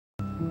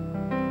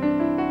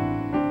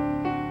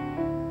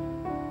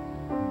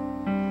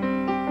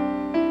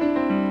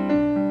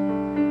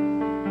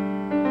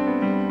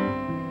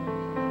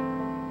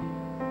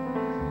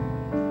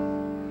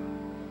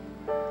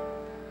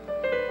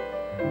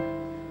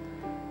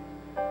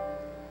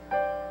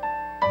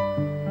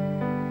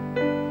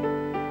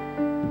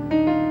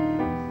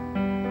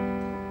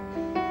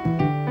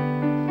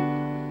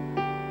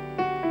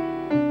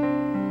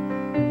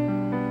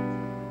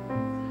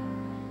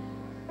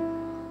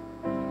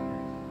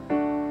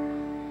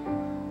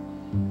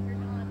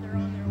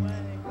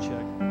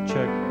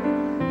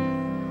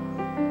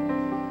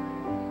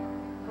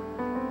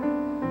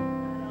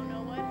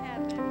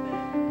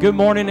Good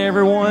morning,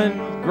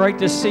 everyone. Great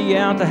to see you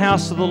out at the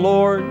house of the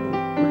Lord.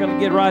 We're going to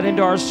get right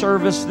into our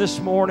service this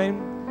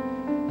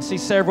morning. I see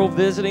several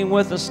visiting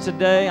with us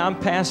today. I'm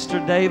Pastor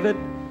David,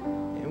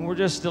 and we're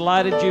just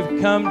delighted you've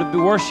come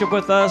to worship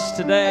with us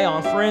today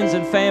on Friends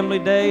and Family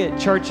Day at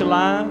Church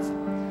Alive.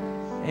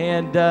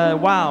 And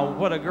wow,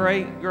 what a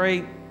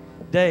great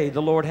day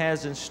the Lord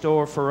has in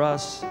store for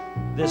us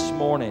this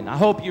morning. I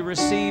hope you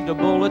received a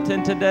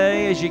bulletin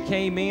today as you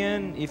came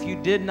in. If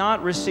you did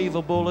not receive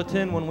a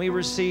bulletin, when we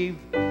receive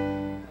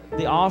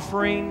the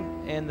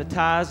offering and the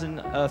tithes in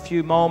a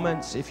few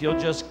moments, if you'll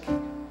just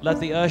let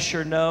the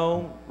usher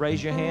know,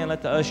 raise your hand,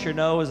 let the usher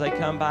know as they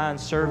come by and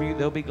serve you.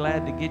 They'll be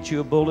glad to get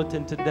you a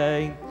bulletin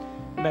today.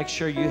 Make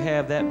sure you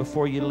have that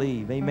before you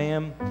leave.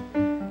 Amen.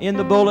 In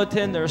the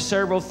bulletin, there are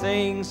several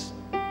things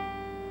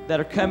that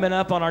are coming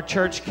up on our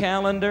church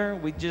calendar.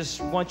 We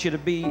just want you to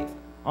be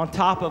on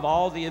top of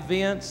all the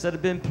events that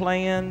have been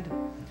planned,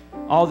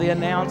 all the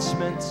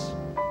announcements.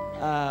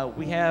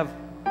 We have,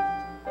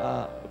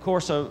 of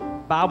course, a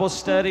Bible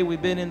study.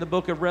 We've been in the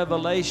book of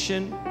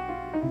Revelation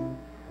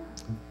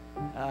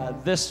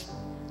this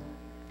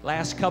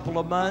last couple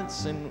of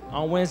months, and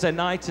on Wednesday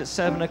nights at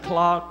 7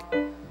 o'clock.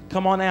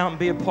 Come on out and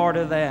be a part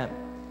of that.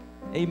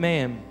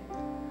 Amen.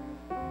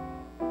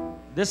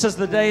 This is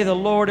the day the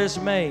Lord has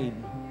made.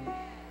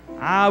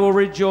 I will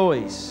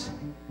rejoice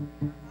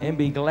and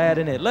be glad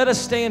in it. Let us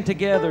stand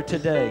together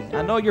today.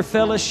 I know you're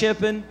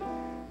fellowshipping,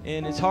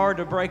 and it's hard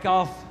to break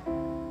off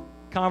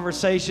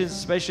conversations,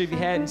 especially if you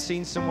hadn't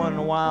seen someone in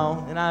a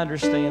while, and I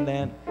understand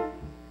that.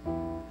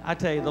 I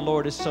tell you, the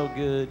Lord is so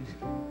good.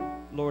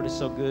 The Lord is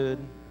so good.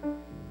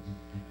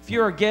 If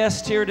you're a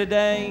guest here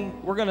today,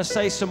 we're going to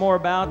say some more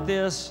about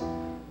this,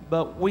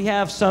 but we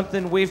have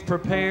something we've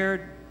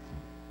prepared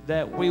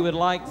that we would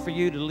like for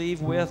you to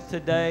leave with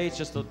today.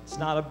 It's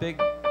not a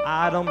big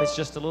item. It's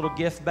just a little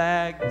gift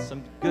bag,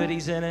 some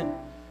goodies in it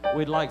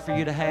we'd like for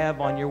you to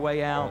have on your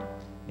way out.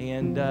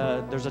 And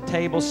there's a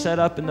table set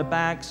up in the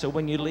back, so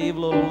when you leave a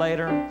little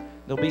later,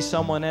 there'll be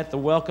someone at the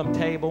welcome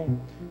table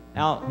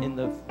out in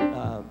the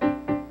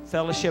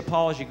fellowship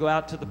hall as you go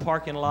out to the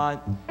parking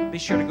lot. Be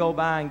sure to go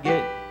by and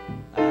get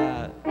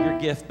your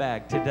gift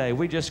bag today.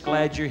 We're just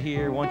glad you're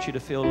here. Want you to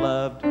feel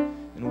loved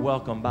and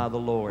welcomed by the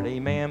Lord.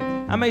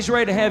 Amen. How many's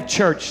ready to have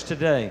church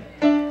today?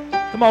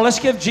 Come on, let's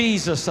give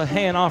Jesus a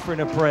hand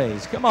offering of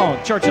praise. Come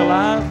on, Church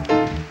Alive.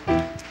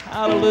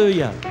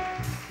 Hallelujah.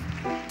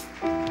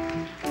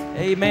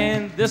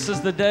 Amen. This is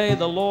the day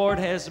the Lord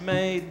has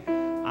made.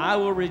 I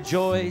will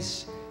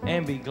rejoice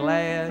and be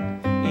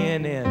glad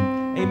in it.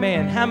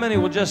 Amen. How many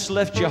will just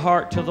lift your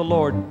heart to the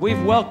Lord?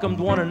 We've welcomed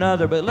one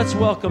another, but let's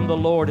welcome the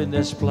Lord in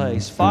this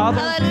place. Father,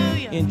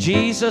 hallelujah. In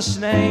Jesus'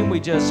 name, we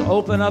just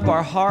open up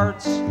our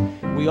hearts.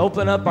 We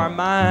open up our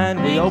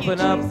mind. We open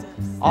up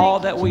all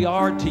that we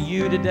are to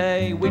you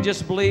today. We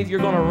just believe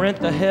you're going to rent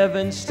the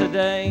heavens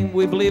today.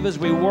 We believe as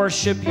we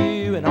worship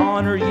you and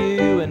honor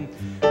you and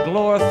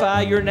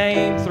glorify your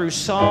name through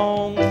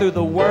song, through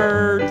the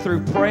word,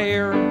 through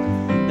prayer,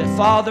 that,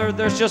 Father,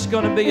 there's just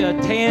going to be a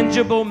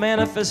tangible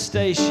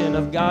manifestation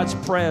of God's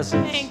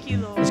presence. Thank you,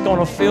 Lord. It's going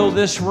to fill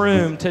this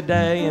room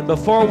today. And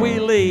before we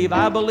leave,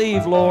 I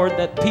believe, Lord,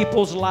 that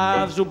people's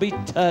lives will be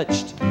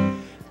touched.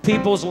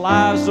 People's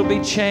lives will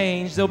be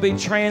changed. There'll be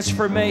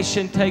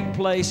transformation take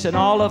place in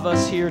all of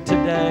us here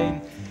today.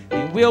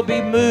 And we'll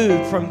be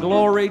moved from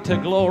glory to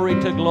glory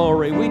to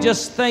glory. We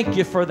just thank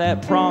you for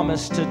that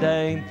promise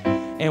today.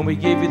 And we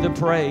give you the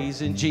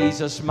praise in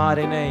Jesus'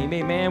 mighty name.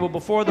 Amen. Well,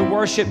 before the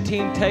worship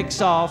team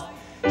takes off,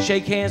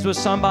 shake hands with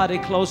somebody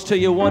close to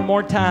you one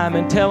more time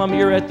and tell them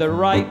you're at the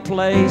right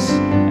place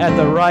at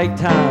the right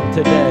time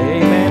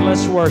today. Amen.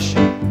 Let's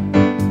worship.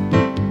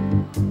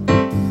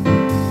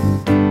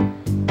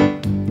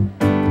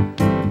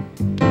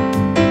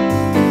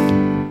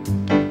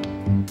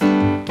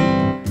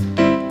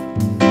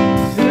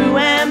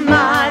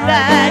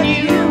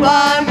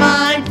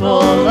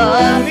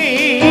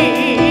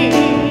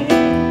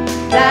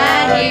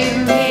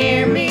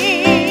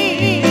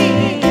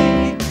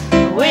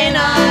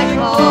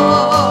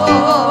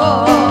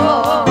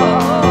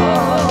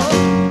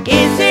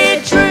 Is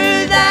it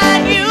true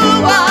that you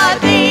are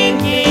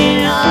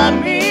thinking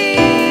of me?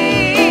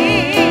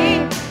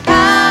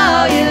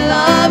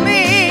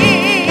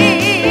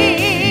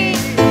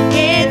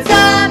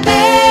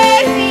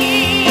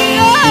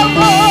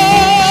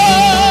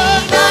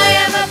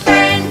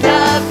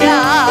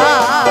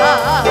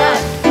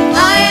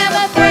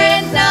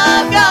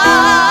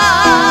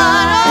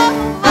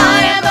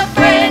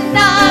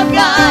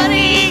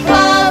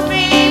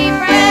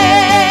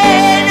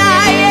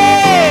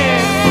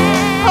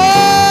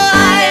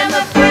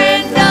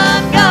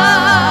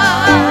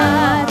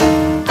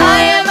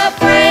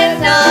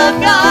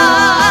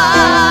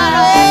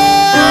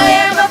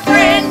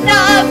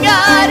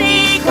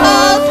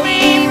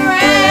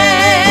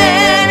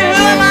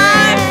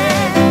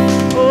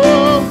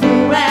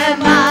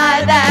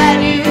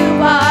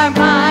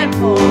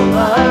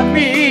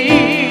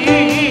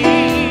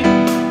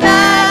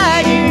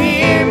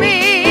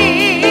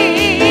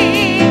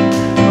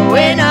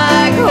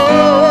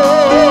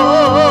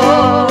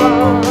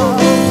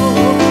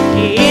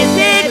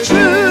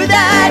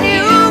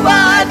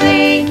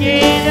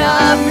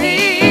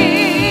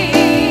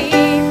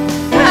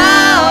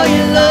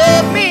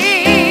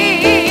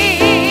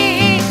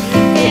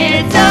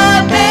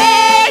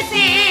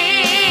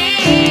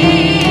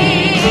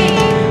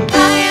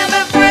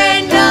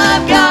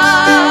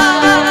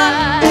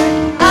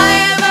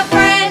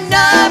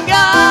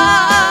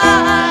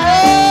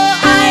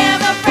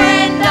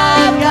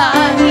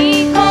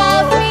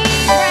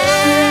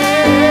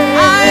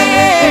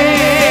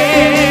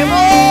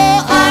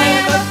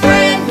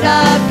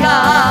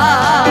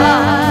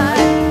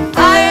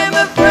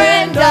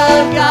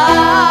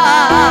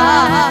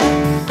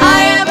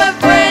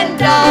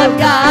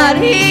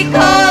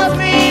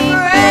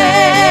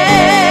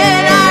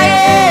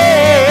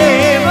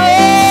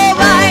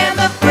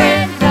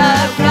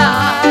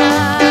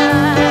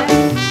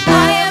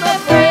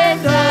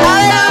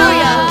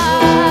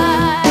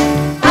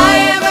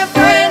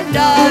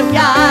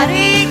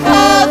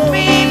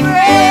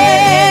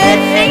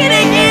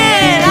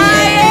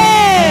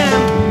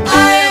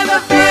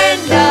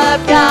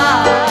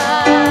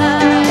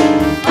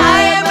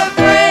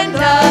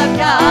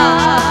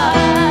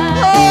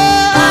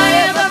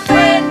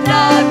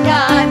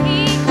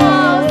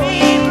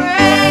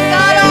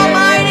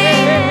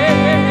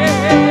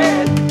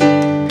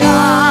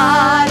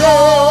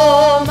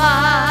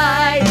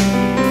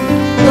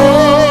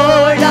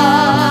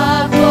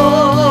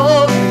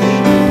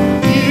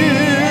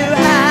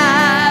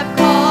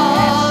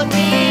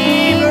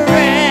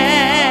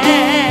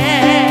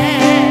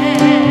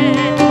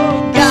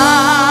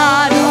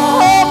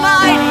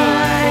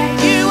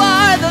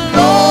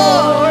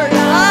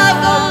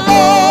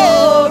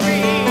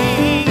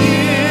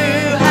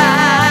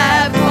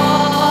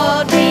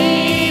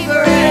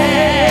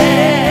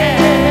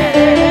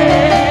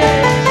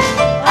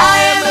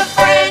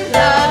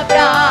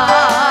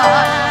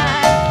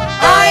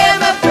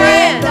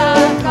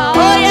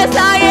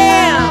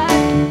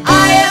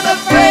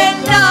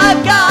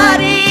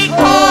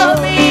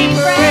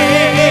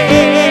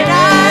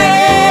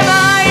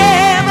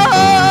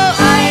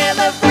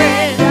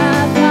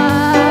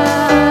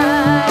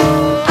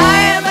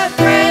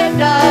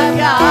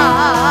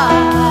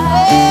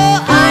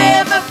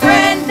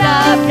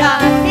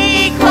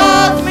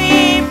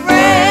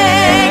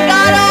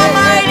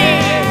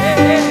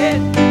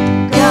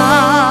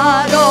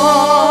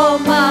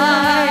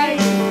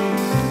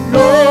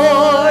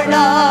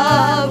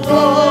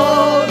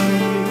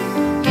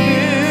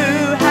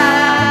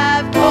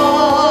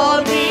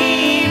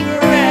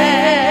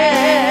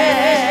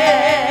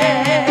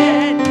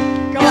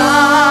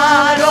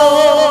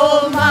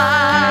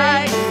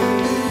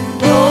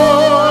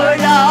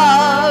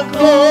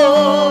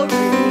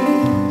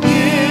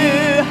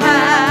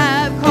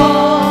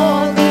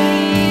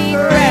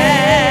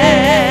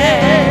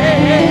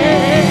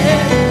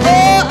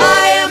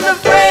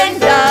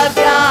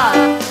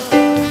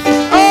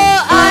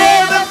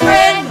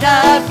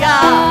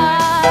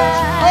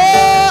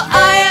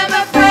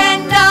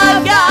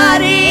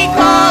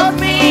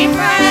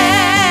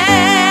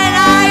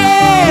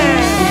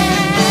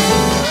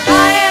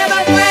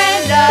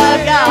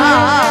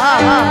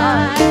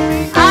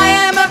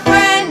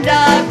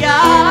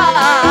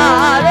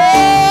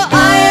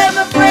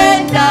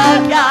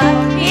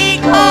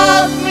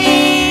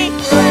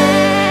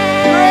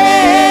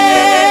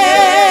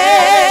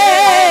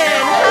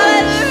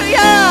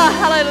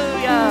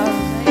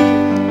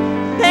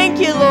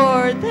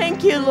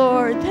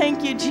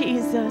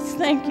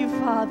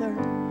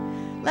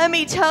 Let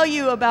me tell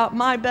you about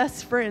my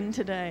best friend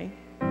today.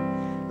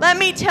 Let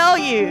me tell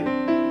you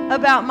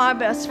about my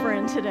best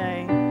friend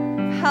today.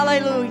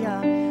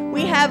 Hallelujah.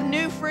 We have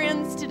new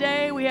friends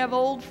today. We have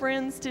old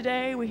friends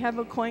today. We have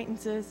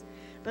acquaintances.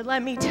 But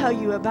let me tell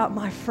you about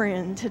my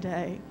friend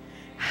today.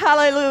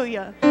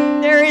 Hallelujah.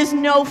 There is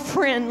no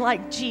friend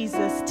like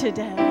Jesus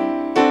today.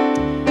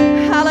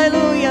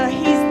 Hallelujah.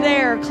 He's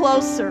there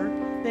closer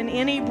than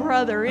any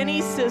brother,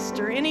 any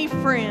sister, any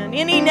friend,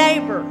 any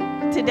neighbor.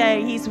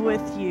 Today He's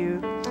with you.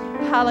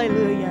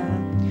 Hallelujah.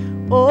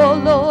 Oh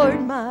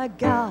Lord my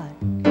God,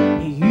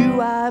 in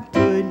You I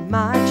put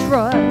my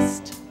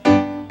trust.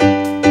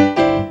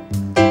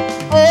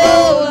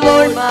 Oh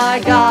Lord my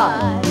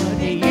God,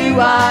 in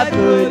You I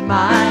put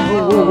my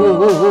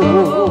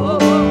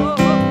hope.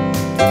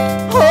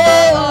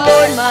 Oh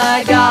Lord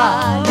my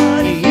God,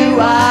 in You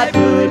I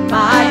put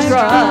my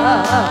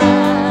trust.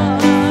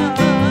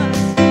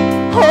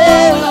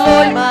 Oh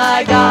Lord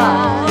my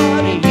God,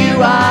 in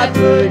You I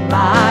put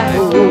my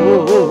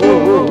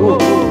hope.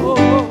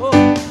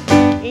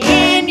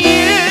 In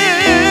You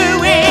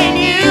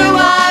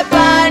I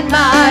find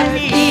my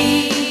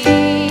peace.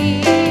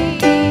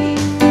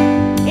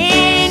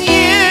 In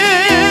You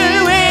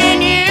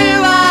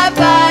I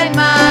find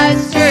my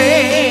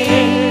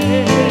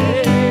strength.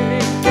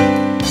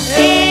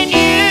 In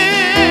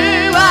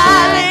You I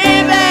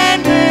live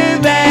and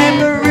move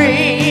and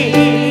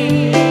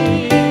breathe.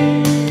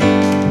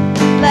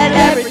 Let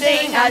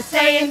everything I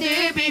say and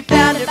do be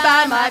founded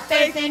by my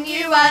faith in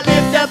You. I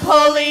lift up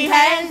holy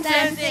hands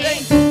and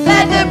sing.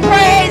 Let the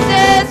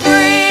praises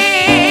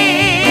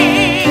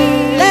ring.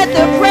 Let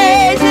the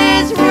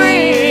praises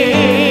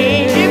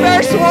ring. Do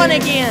verse 1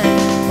 again.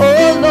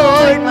 Oh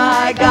Lord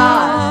my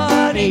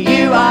God, in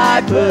You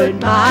I put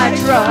my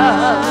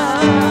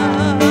trust.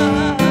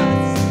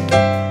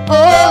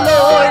 Oh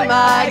Lord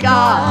my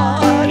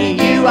God, in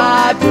You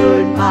I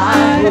put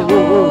my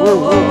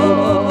hope.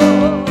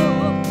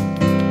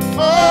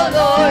 Oh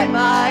Lord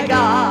my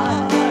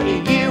God,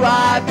 in You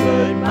I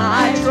put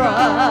my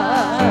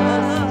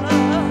trust.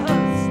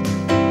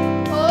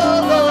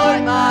 Oh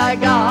Lord my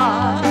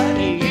God,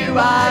 in You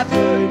I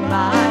put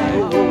my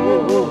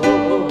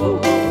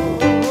hope.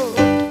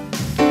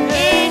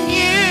 In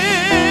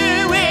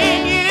You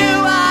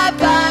I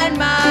find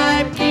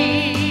my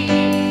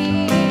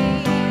peace.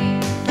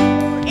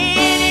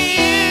 In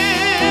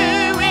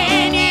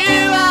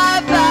You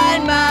I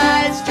find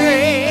my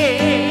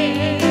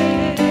strength.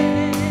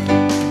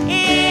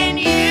 In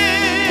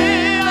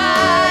You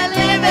I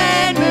live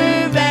and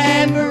move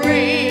and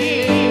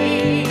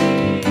breathe.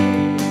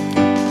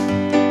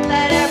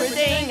 Let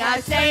everything I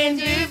say and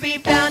do be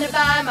founded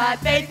by my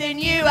faith in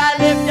You. I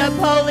lift up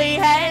holy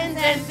hands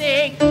and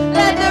sing.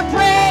 Let the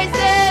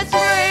praises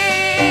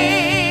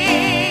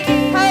ring.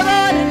 Come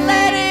on and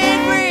let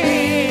it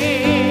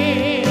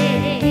ring.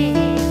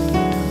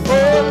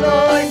 Oh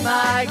Lord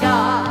my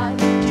God,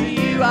 to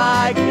You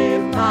I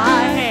give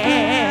my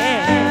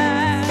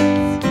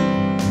hands.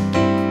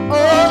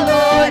 Oh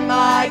Lord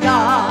my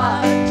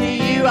God, to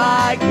You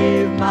I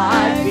give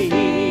my feet.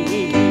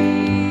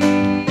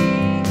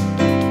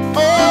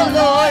 Oh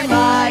Lord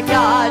my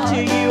God,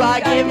 to You I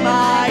give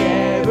my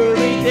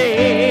everything.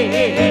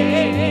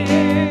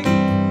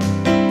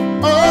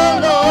 Oh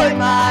Lord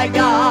my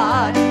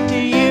God, to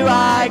You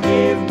I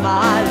give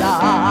my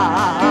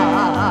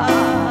life.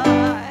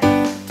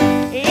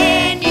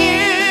 In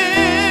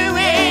You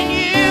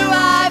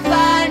I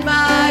find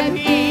my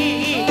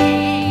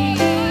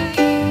peace.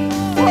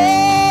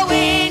 Oh,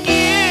 in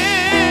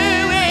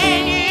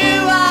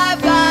You I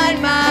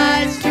find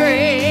my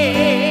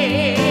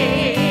strength.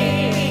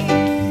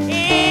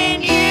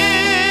 In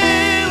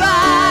You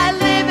I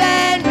live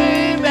and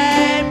move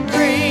and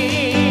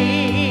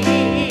breathe.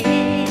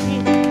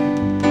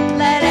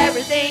 Let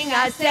everything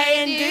I say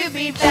and do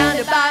be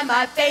founded by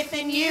my faith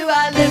in You.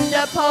 I lift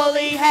up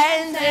holy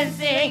hands and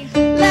sing.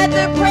 Let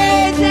the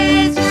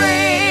praises ring.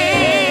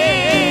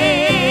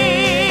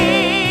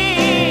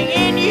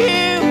 In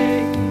You.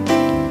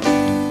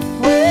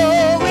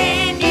 Oh,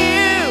 in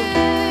You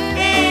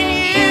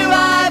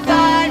I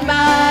find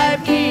my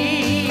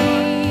peace.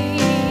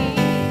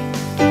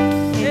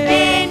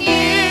 In You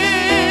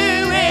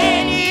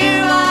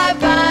I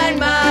find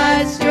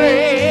my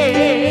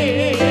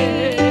strength.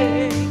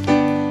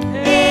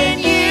 In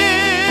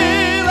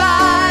You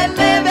I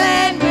live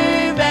and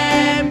move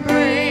and breathe.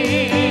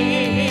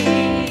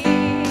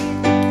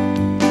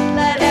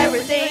 Let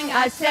everything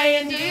I say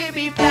and do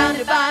be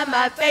founded by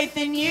my faith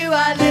in You.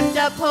 I lift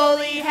up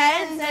holy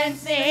hands and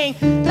sing.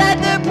 Let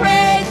the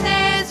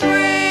praises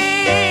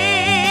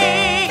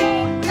ring.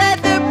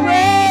 Let the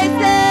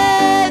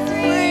praises ring.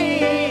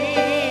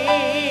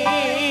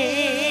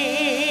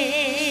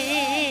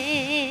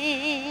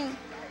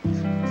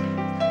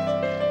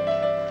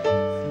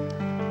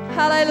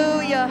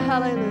 Hallelujah,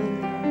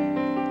 hallelujah.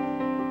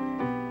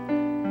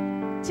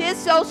 'Tis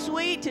so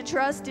sweet to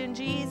trust in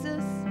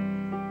Jesus.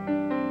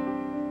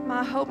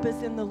 My hope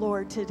is in the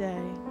Lord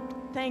today.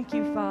 Thank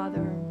You,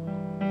 Father.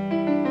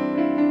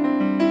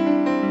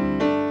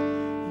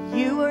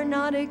 You are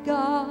not a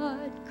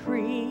God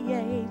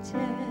created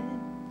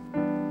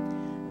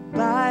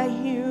by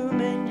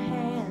human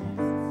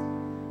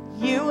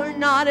hands. You are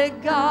not a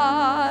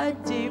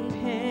God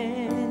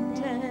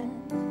dependent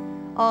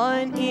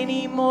on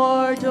any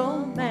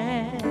mortal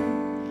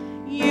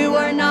man. You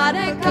are not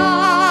a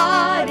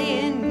God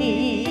in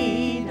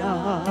need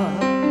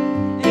of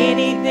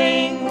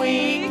anything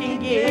we can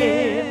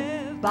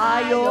give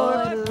by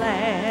your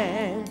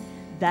plan.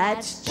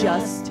 That's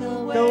just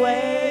the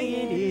way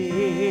it is.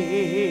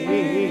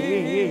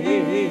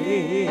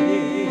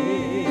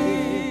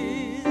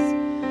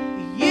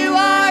 You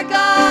are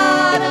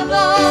God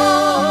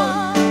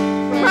alone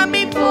from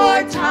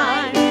before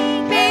time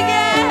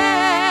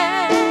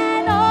began.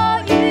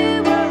 Oh,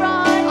 you were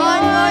on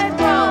your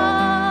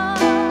throne.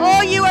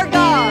 Oh, you are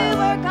God. You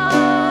are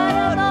God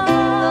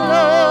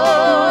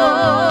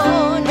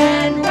alone.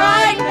 And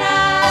right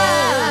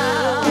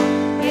now,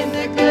 in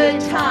the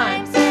good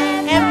times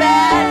and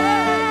bad,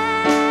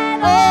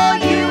 oh,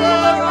 you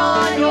are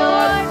on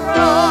your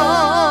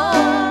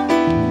throne.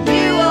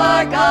 You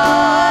are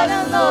God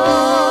alone.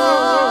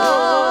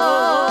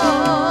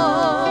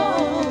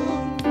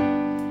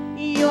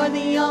 You're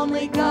the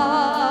only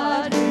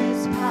God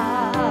whose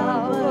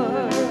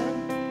power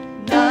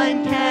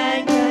none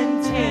can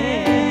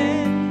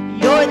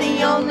contend. You're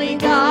the only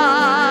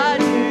God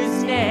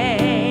whose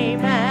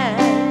name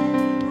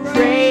and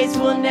praise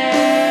will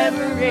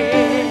never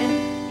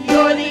end.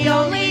 You're the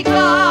only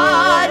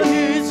God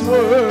who's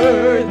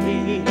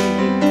worthy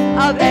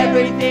of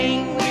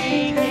everything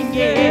we can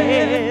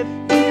give.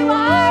 You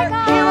are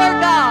God. You are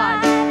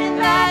God, and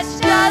that's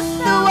just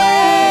the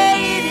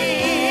way it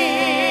is.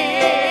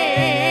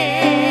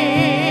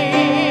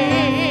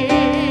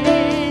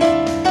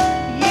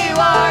 You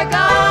are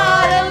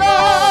God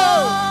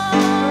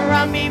alone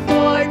from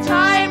before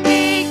time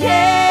began.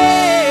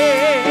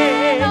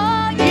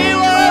 You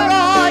are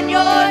on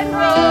your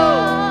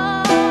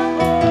throne.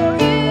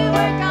 You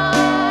are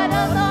God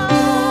alone.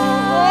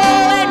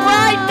 Oh, and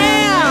right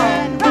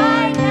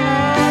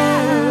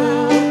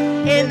now,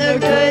 in the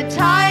good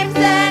times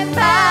and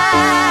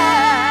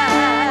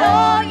bad,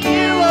 oh,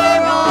 you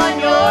are on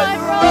your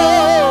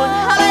throne.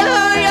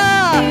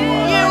 Hallelujah.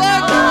 You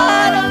are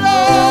God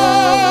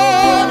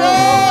alone.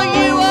 Oh,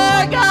 you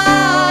are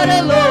God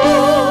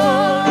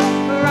alone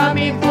from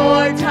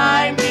before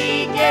time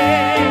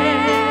began.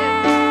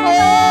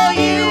 Oh,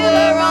 you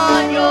are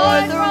on your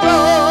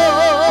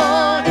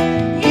throne.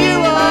 You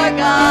are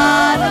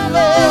God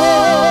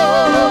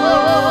alone.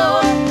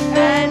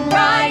 And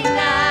right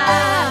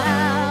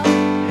now,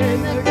 in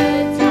the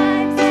good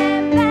times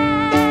and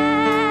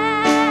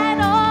bad,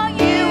 oh,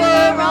 you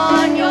are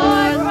on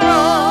your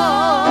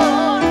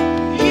throne.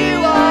 You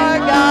are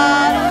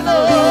God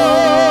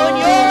alone.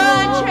 You're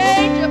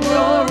unchangeable.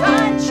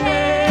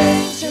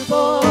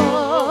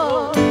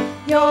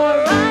 You're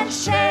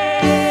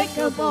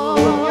unshakable.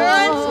 You're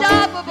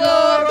unstoppable.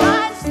 You're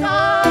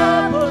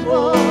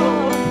unstoppable.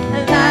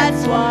 And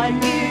that's what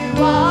you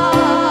are.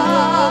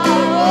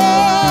 Oh,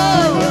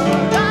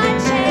 you're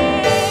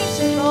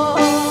unchangeable.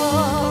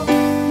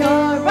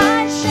 You're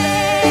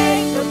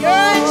unshakable.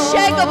 You're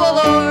unshakable,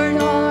 Lord.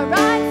 You're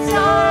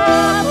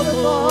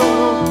unstoppable.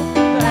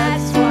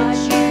 That's what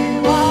you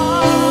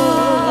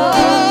are.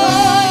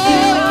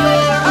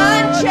 You're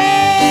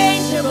unchangeable.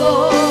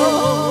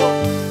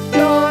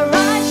 You're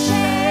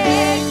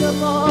unshakable.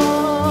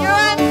 You're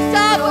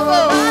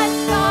unstoppable.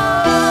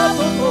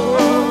 Unstoppable.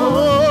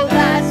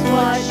 That's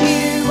what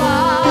you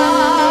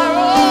are.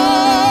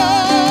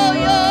 Oh,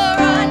 you're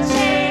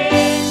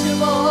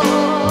unchangeable.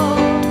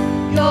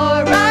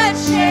 You're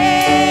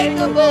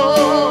unshakable.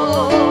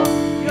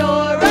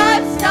 You're unstoppable.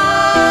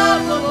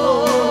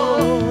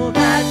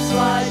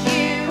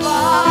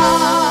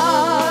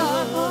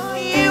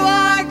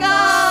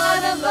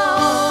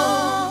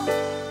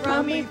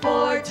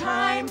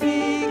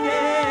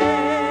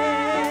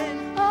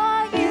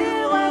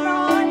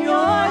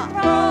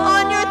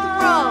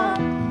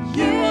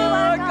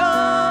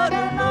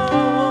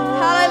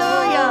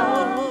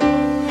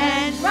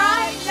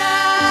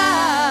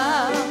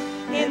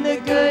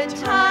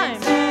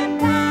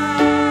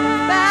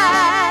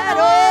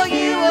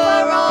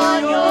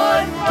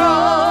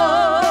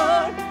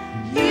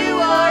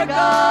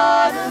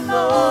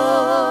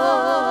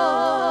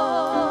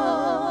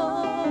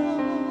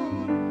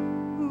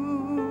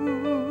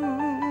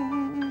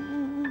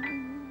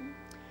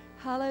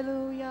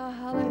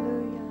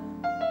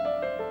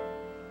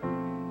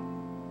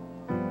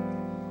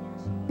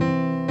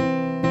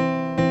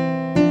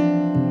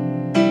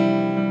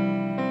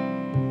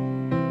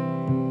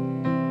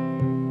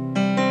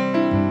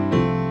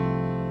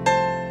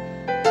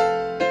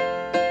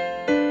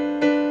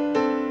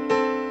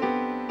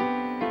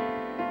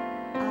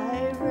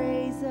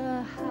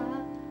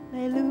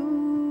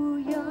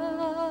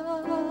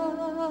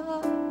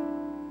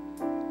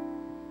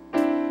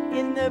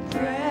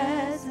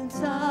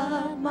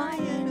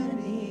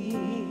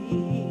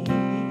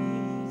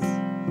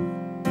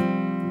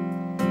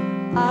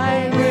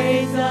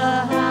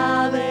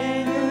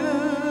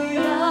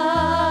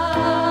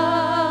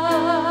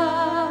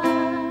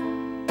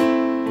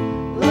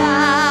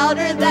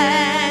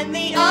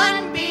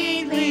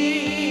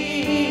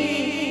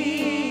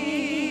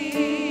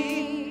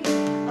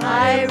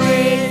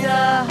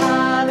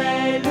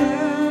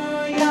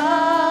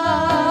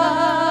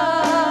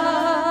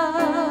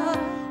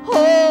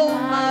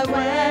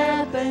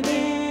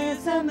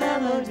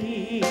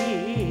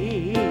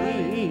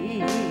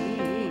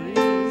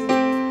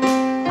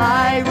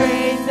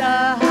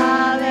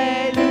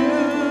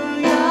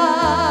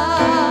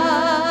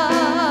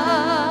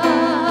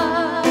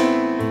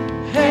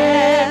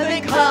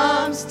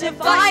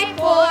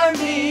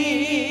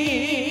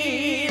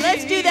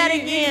 that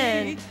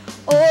again.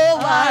 Oh,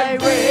 I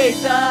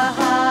raise a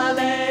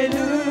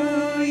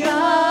hallelujah.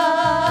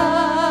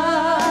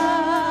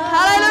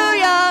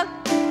 Hallelujah.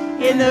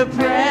 In the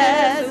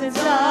presence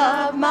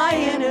of my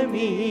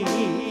enemies.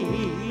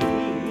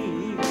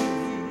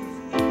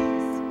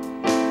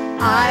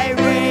 I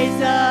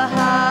raise a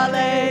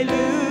hallelujah.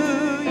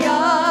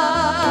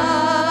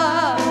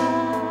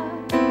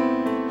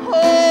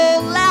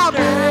 Oh,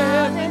 louder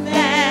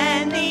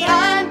than the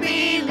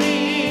unbelief.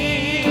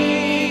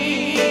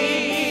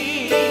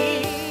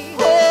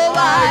 Oh,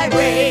 I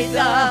raise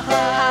a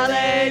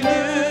hallelujah.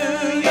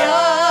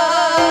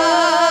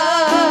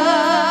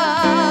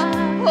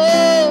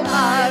 Oh,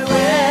 my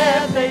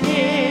weapon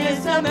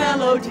is a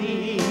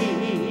melody.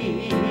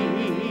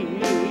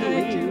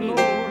 Thank you,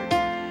 Lord.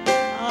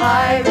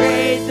 I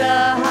raise a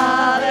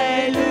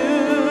hallelujah.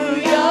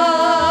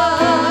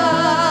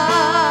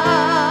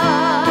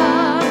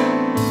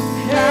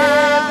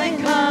 Heaven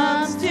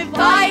comes to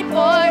fight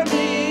for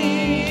me.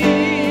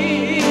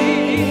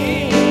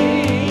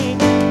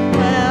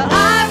 Well,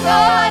 I'm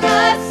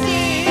gonna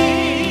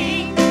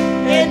sing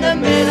in the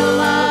middle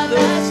of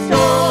the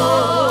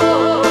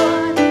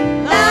storm.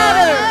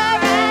 Louder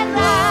and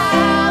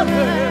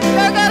louder.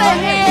 You're gonna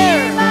hear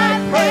my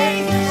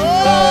praises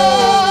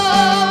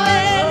roll.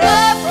 And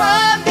up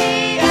from the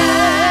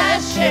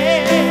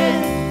ashes,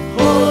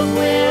 hope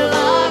will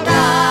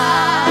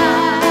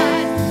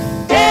arise.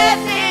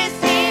 Death is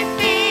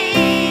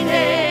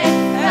defeated,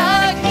 the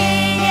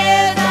King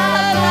is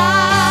alive.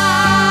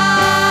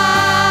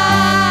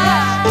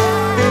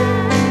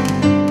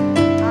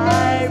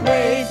 I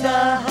raise a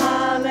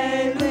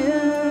hallelujah.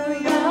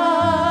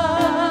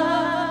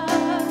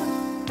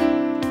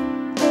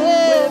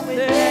 Oh, with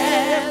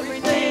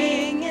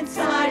everything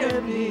inside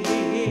of me.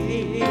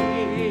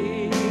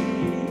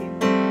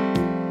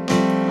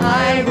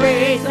 I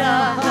raise a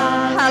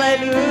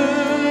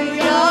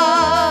hallelujah.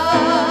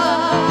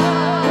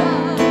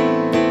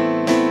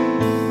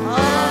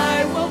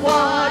 I will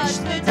watch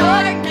the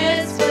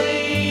darkness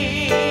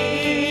flee.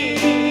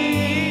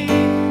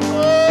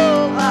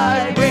 Oh,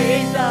 I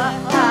raise a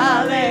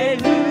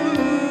hallelujah.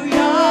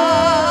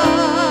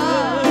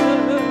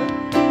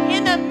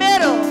 In the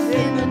middle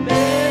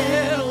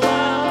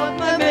of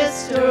my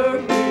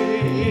mystery.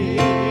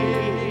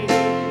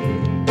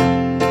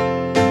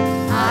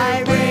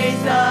 I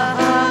raise a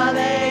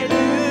hallelujah.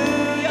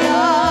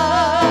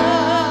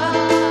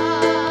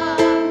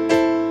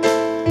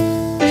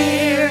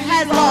 Fear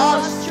has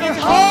lost your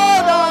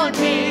hold on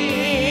me.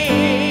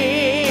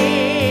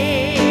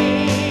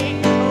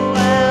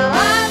 Well,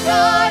 I'm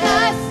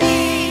gonna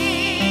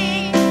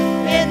sing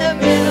in the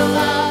middle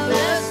of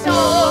the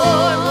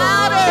storm.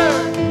 Louder,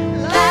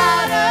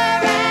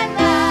 louder and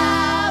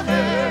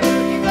louder.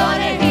 You're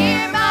gonna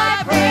hear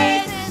my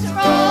praises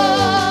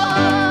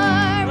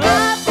roar.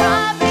 Up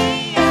from the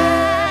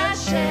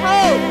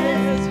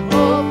ashes,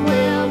 hope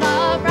will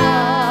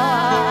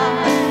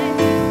arise.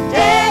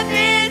 Death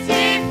is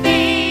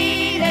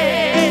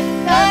defeated,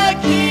 the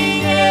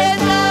King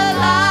is alive.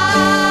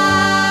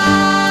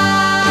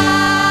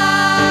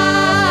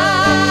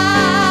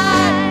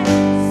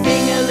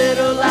 Sing a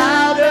little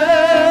louder.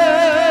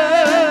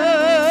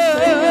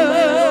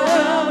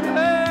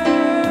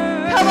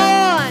 Come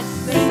on,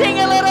 sing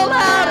a little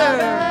louder.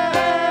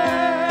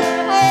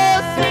 Oh,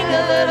 sing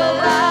a little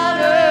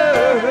louder.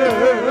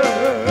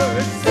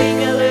 Sing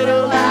a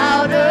little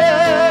louder.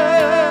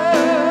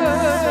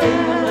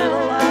 Sing a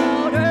little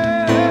louder.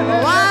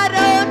 Why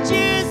don't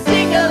you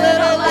sing a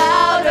little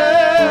louder?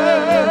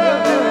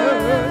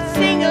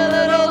 Sing a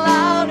little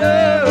louder.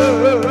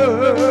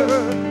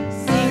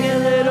 Sing a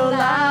little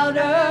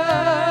louder.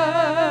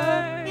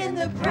 In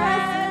the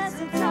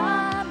presence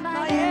of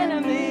my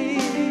enemy.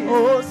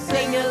 Oh,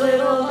 sing a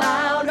little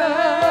louder.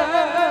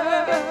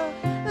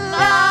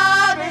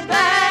 Louder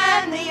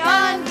than the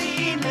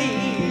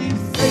unbelief.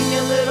 Sing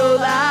a little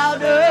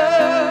louder.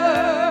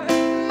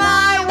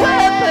 My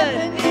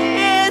weapon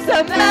is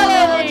a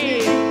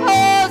melody.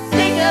 Oh,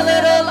 sing a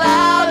little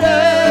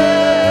louder.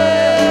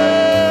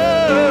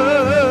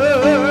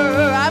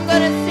 I'm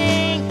gonna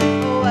sing.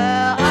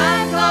 Well,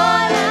 I'm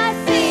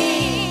gonna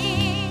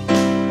sing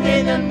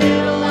in the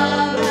middle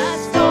of the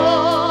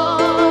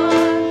storm.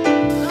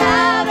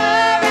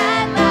 Louder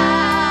and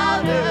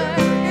louder.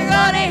 You're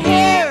gonna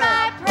hear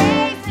my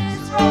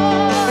praises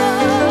roar.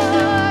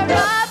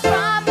 Up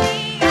from the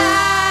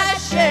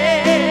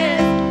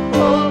ashes,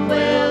 hope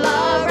will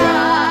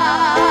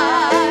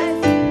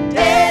arise.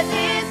 Death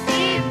is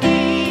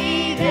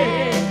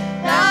defeated,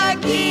 the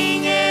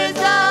King is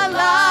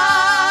alive.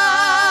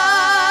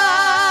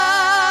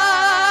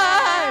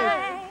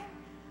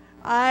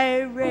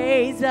 I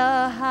raise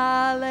a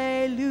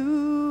hallelujah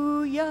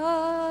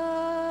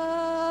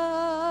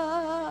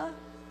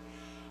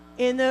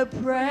in the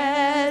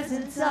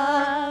presence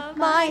of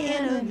my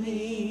enemies.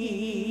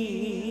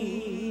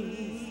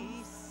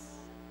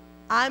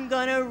 I'm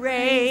gonna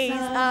raise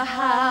a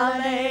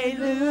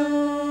hallelujah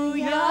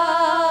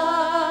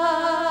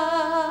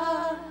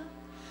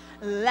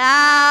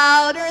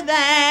louder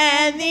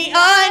than the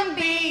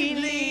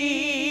unbelief.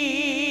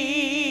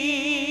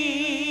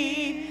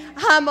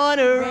 I'm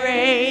gonna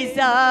raise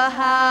a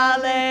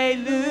hallelujah.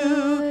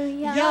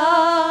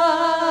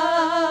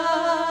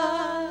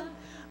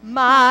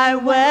 My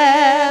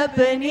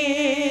weapon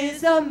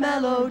is a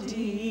melody.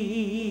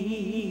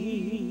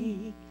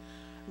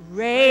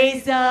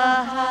 Raise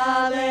a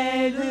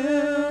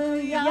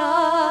hallelujah.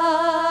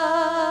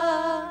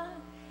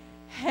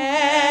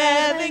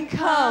 Heaven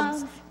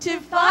comes to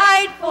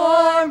fight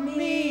for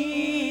me.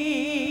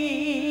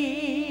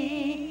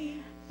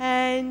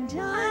 And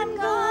I'm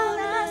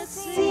gonna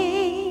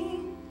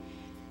sing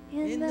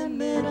in the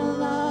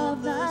middle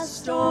of the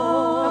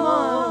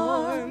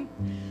storm.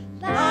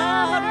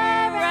 Louder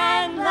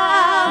and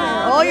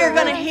louder. Oh, you're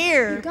gonna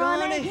hear. You're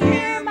gonna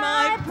hear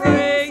my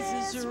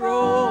praises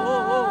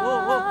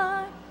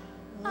roar.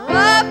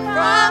 Up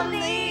from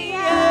the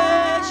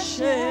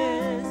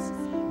ashes,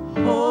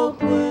 hope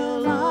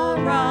will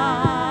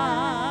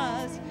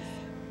arise.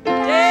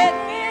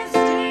 Death is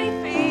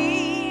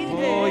defeated.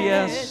 Oh,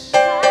 yes.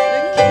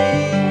 The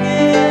King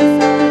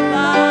is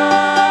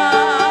alive.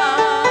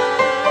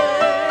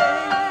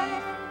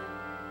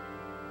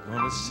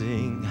 Gonna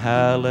sing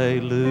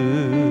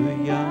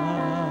hallelujah.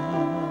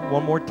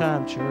 One more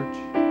time, church.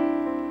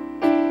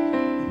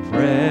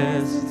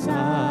 Presence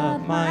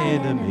of my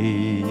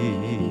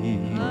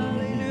enemies.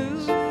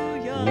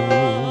 Hallelujah.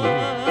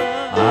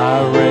 I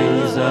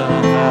raise a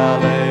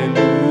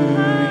hallelujah.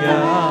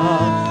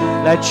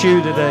 That's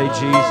you today,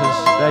 Jesus.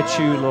 That's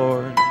you,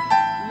 Lord.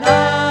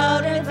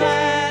 Louder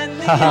than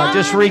the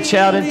Just reach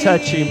out and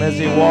touch him as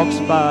he walks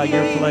by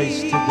your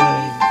place today.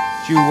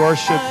 As you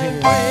worship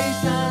him.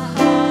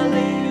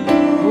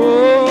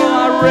 Oh,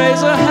 I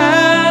raise a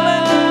hallelujah.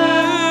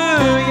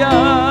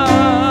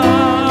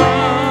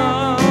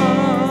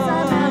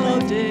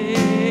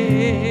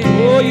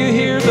 Oh, you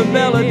hear the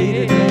melody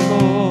today,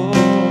 Lord.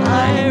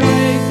 I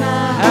raise a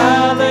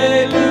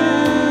Hallelujah.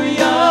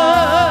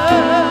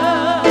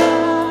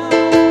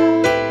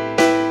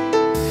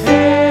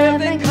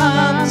 Heaven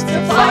comes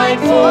to fight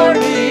for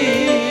me.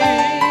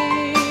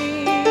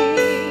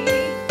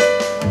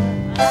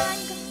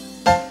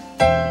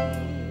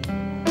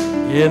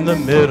 In the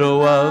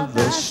middle of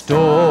the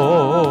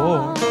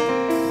storm,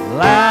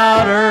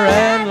 louder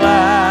and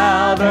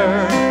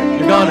louder,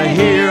 you're gonna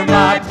hear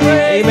my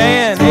praise.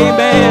 Amen,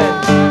 amen.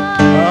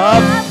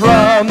 Up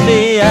from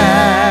the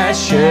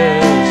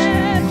ashes,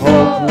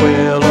 hope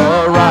will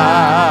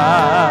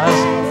arise.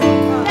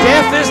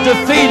 Death is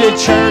defeated,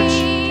 church,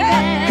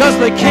 because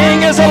the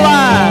King is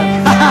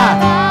alive.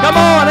 Come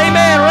on,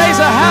 amen. Raise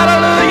a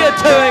hallelujah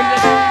to him.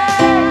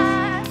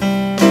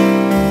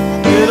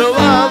 Middle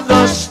of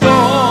the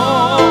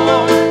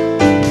storm,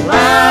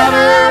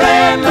 louder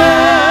and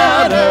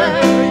louder,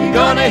 you're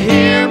gonna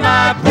hear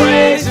my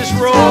praises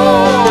roar.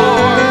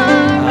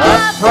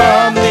 Up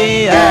from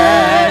the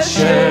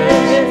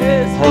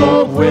ashes,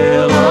 hope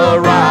will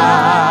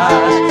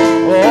arise.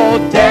 Oh,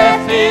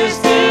 death is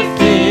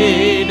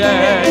defeated,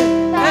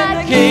 and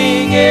the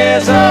King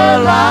is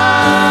alive.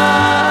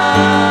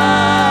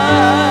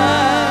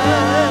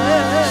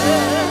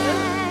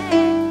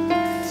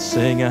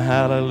 Sing a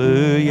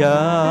hallelujah.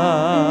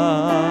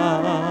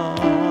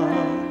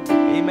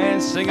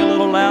 Amen. Sing a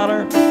little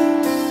louder.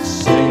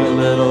 Sing a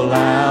little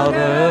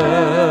louder.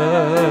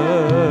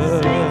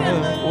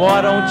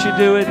 Why don't you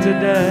do it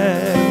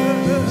today?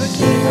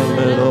 Sing a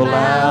little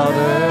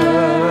louder.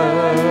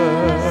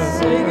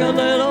 Sing a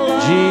little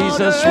louder.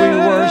 Jesus, we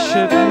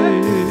worship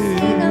you.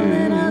 Sing a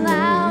little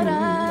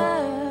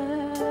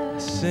louder.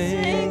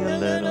 Sing a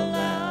little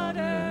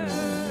louder.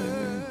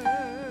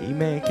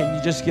 Amen. Can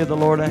you just give the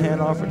Lord a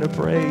hand offering of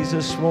praise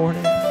this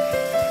morning?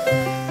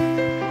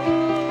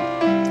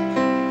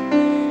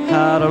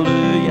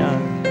 Hallelujah.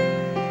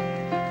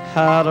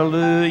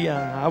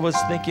 Hallelujah. I was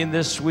thinking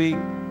this week,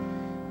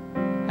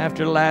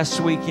 after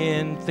last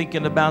weekend,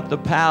 thinking about the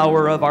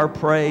power of our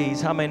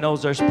praise. How many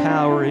knows there's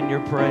power in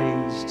your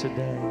praise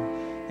today?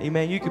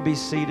 Amen. You can be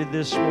seated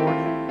this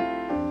morning.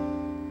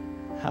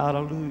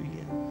 Hallelujah.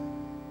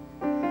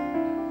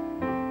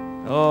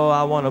 Oh,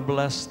 I want to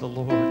bless the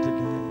Lord today.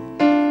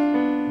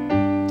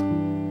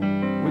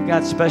 We've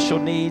got special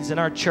needs in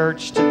our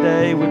church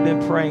today we've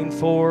been praying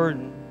for,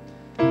 and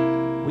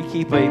we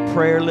keep a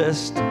prayer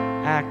list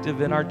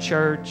active in our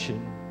church, and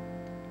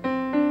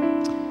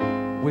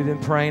we've been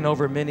praying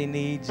over many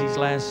needs these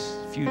last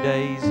few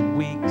days and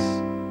weeks.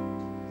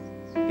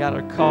 Got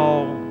a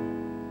call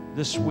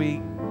this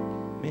week.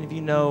 Many of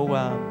you know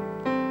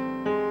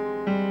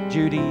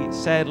Judy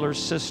Sadler's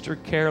sister,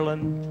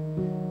 Carolyn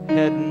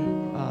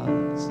Hedden,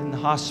 is in the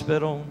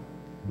hospital.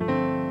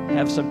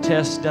 Have some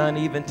tests done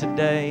even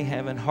today,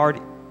 having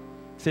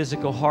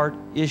physical heart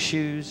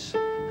issues.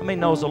 How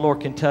many knows the Lord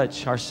can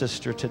touch our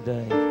sister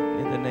today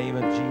in the name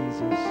of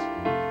Jesus?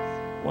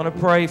 I want to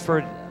pray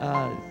for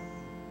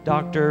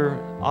Dr.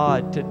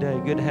 Odd today.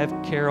 Good to have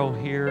Carol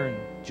here and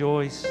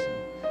Joyce.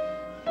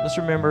 Let's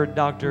remember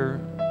Dr.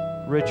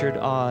 Richard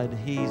Odd.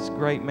 He's a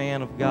great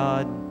man of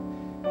God.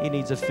 He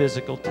needs a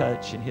physical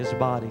touch in his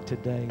body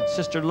today.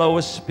 Sister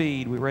Lois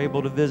Speed, we were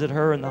able to visit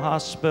her in the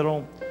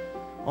hospital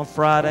on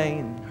Friday,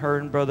 and her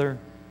and Brother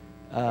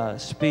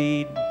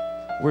Speed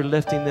we're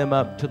lifting them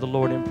up to the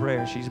Lord in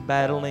prayer. She's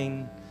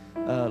battling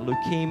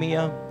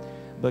leukemia.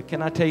 But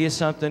can I tell you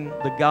something?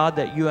 The God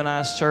that you and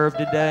I serve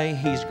today,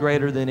 He's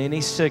greater than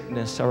any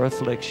sickness or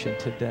affliction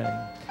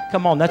today.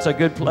 Come on, that's a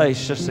good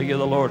place just to give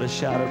the Lord a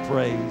shout of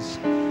praise.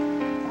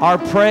 Our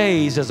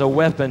praise is a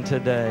weapon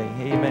today.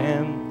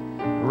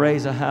 Amen.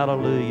 Raise a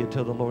hallelujah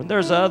to the Lord. And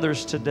there's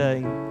others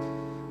today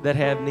that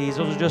have needs.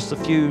 Those are just a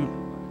few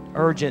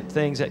urgent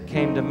things that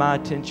came to my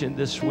attention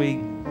this week.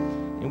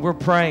 And we're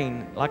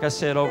praying, like I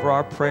said, over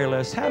our prayer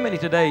list. How many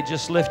today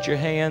just lift your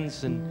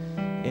hands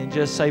and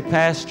just say,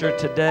 Pastor,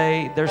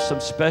 today there's some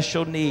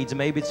special needs.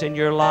 Maybe it's in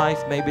your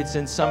life. Maybe it's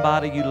in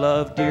somebody you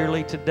love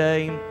dearly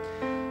today.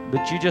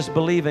 But you just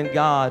believe in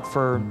God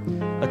for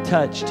a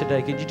touch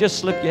today. Could you just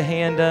slip your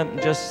hand up and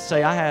just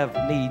say, I have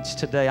needs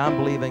today. I'm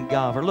believing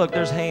God for. Look,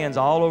 there's hands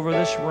all over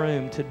this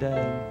room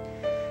today.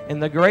 And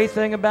the great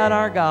thing about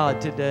our God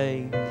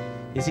today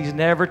is He's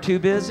never too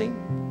busy.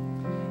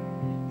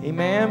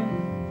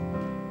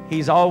 Amen.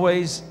 He's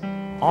always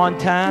on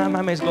time.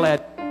 I'm just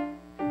glad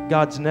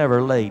God's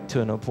never late to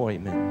an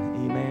appointment.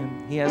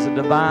 Amen. He has a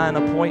divine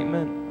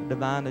appointment, a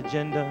divine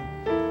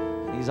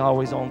agenda. He's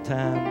always on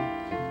time.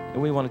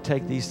 And we want to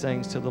take these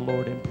things to the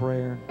Lord in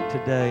prayer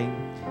today.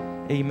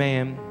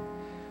 Amen.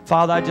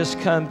 Father, I just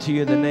come to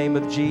you in the name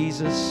of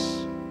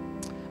Jesus.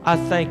 I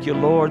thank you,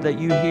 Lord, that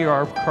you hear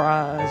our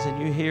cries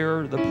and you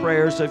hear the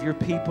prayers of your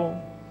people.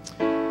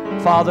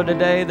 Father,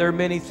 today there are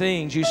many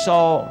things. You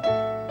saw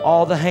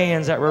all the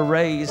hands that were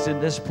raised in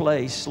this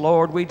place.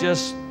 Lord, we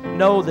just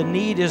know the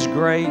need is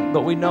great,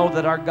 but we know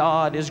that our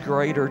God is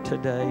greater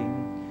today.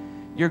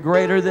 You're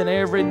greater than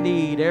every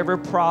need, every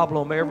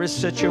problem, every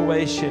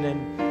situation.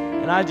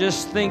 And I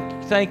just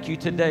thank you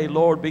today,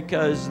 Lord,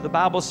 because the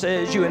Bible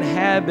says you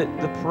inhabit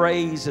the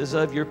praises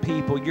of your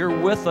people. You're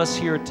with us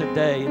here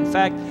today. In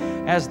fact,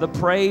 as the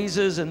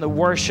praises and the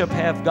worship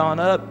have gone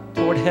up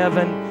toward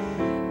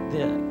heaven,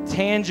 the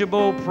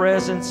tangible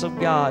presence of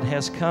God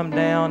has come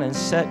down and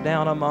sat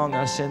down among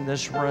us in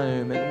this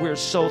room. And we're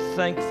so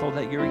thankful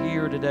that you're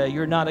here today.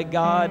 You're not a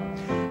God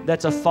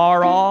that's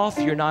afar off.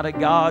 You're not a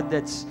God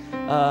that's,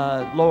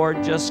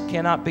 Lord, just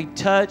cannot be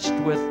touched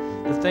with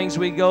the things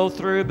we go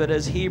through. But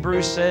as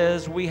Hebrews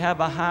says, we have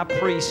a high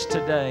priest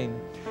today.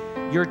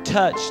 You're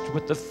touched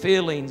with the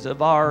feelings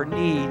of our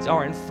needs,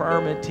 our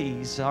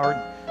infirmities,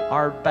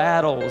 our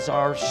battles,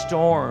 our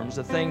storms,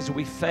 the things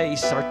we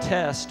face, our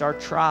tests, our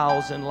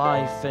trials in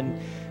life. And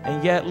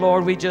yet,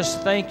 Lord, we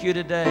just thank you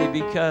today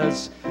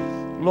because,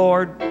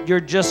 Lord, you're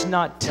just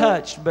not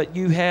touched, but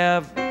you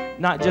have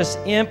not just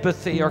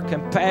empathy or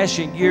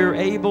compassion. You're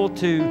able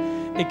to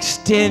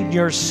extend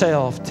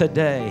yourself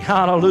today.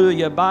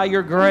 Hallelujah. By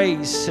your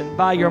grace and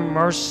by your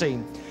mercy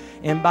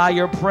and by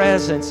your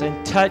presence,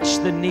 and touch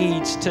the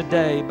needs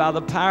today by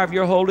the power of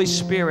your Holy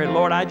Spirit.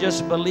 Lord, I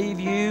just believe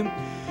you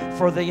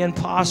for the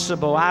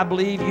impossible. I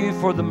believe you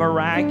for the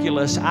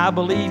miraculous. I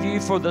believe you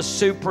for the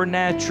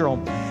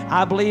supernatural.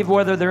 I believe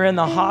whether they're in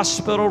the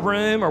hospital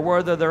room or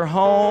whether they're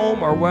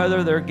home or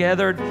whether they're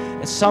gathered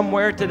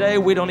somewhere today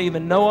we don't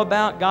even know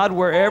about, God,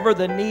 wherever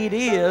the need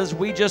is,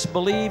 we just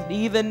believe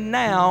even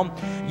now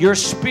your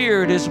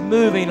Spirit is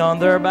moving on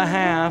their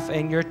behalf,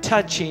 and you're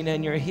touching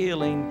and you're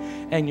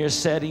healing and you're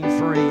setting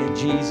free in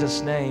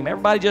Jesus' name.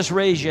 Everybody just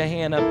raise your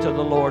hand up to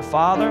the Lord.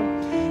 Father,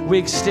 we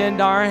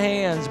extend our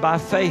hands by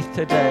faith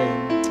today,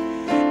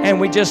 and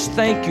we just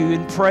thank you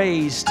in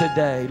praise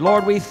today.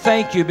 Lord, we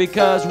thank you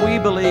because we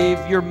believe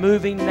you're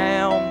moving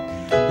now.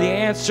 The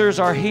answers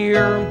are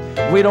here.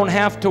 We don't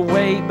have to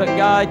wait, but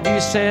God,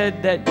 you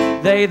said that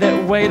they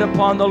that wait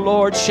upon the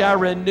Lord shall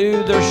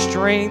renew their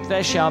strength.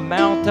 They shall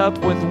mount up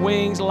with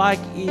wings like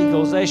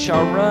eagles. They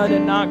shall run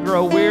and not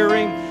grow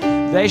weary.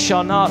 They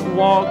shall not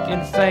walk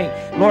and faint.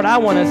 Lord, I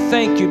want to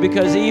thank you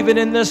because even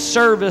in this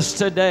service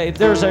today,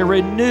 there's a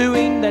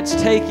renewing that's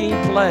taking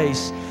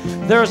place.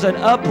 There's an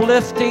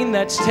uplifting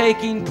that's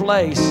taking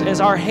place. As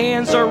our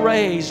hands are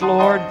raised,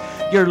 Lord,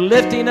 you're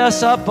lifting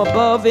us up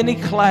above any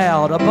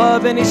cloud,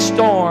 above any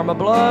storm,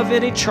 above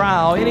any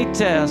trial, any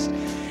test.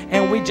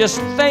 And we just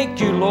thank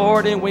you,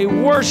 Lord, and we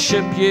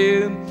worship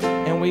you,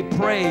 and we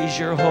praise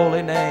your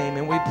holy name,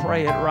 and we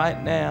pray it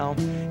right now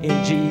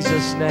in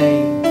Jesus'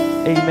 name.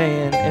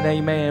 Amen and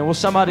amen. Will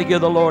somebody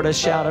give the Lord a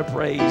shout of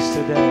praise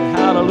today?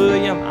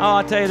 Hallelujah. Oh,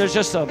 I tell you, there's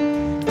just a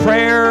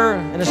prayer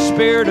and a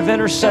spirit of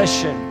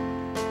intercession.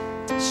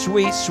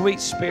 Sweet, sweet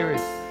spirit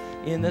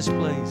in this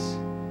place.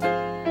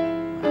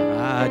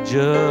 I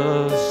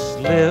just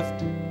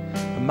lift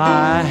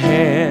my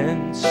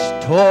hands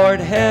toward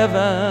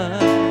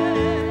heaven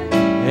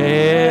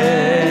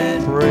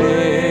and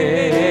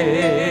praise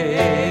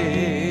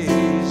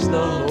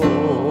the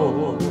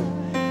Lord.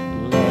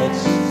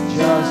 Let's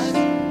just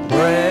praise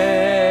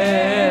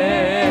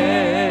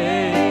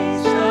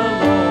the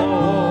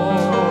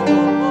Lord.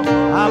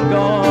 I'm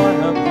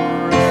gonna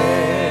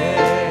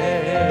praise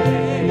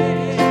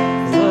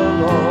the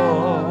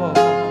Lord.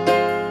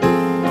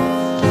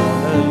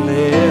 Gonna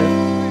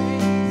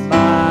lift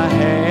my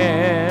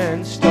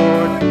hands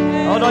toward.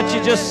 Oh, don't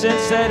you just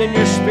sense that in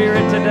your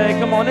spirit today?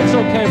 Come on, it's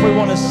okay if we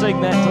want to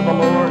sing that to the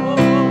Lord.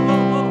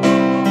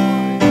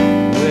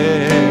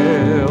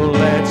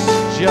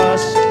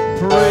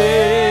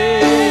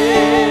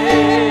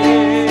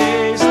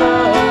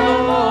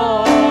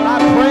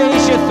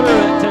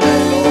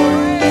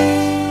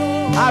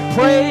 I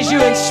praise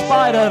you in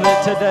spite of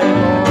it today,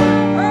 Lord.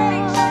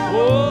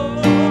 Oh,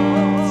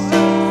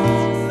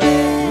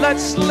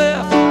 let's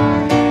lift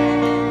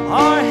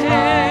our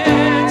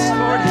hands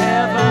toward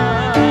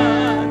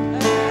heaven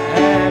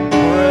and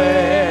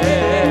praise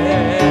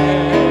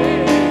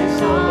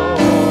the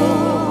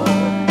Lord.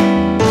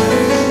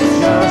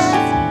 Just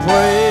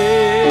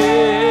praise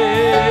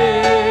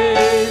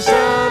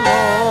the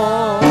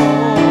Lord.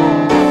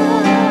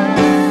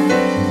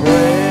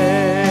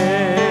 Praise the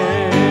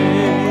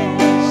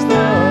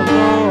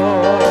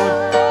Lord.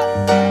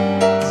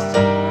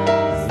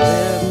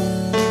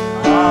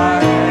 Lift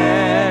our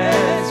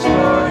hands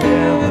toward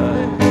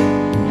heaven.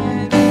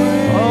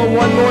 Oh,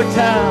 one more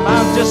time.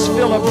 I just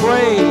feel a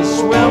praise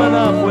swelling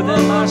up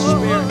within my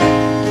spirit.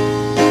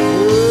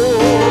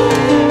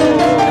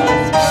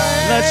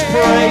 Let's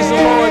praise the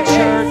Lord,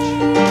 church.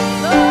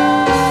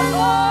 Oh,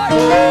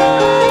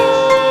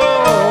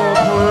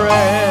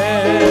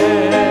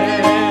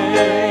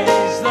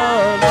 praise the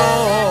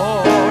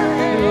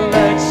Lord.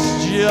 Let's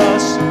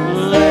just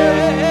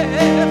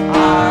lift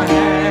our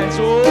hands.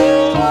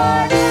 Oh,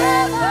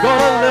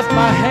 gonna lift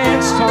my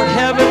hands toward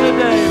heaven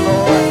today,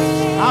 Lord.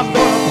 I'm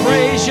gonna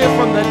praise you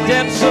from the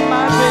depths of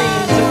my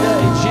being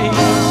today,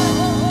 Jesus.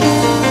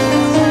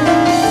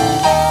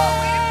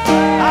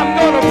 I'm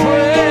gonna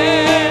praise.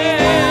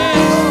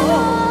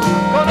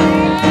 Gonna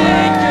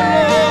thank you,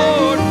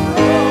 Lord.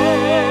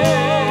 Praise.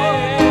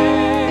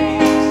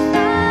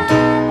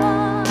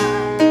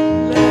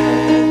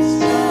 Let's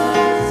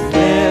just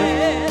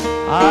lift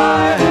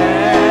our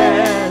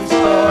hands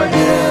toward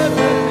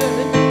heaven.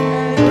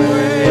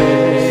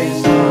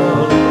 Praise the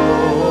Lord.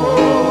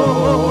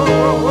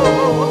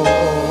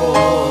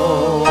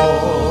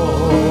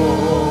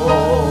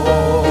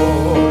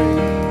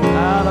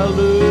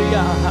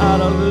 Hallelujah,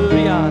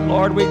 hallelujah.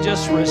 Lord, we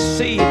just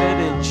receive it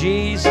in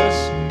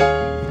Jesus'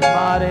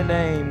 mighty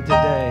name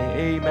today.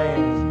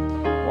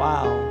 Amen.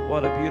 Wow,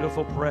 what a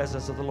beautiful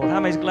presence of the Lord. How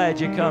many's glad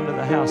you come to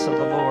the house of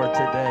the Lord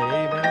today?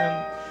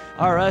 Amen.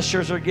 Our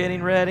ushers are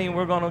getting ready, and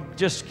we're going to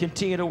just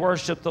continue to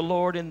worship the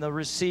Lord in the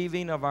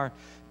receiving of our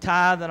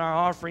tithe and our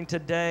offering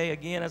today.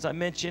 Again, as I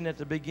mentioned at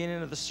the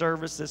beginning of the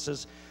service, this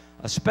is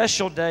a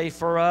special day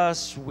for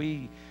us.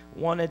 We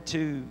wanted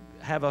to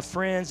have a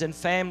friends and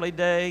family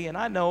day, and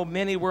I know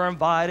many were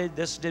invited.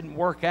 This didn't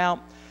work out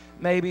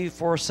maybe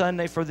for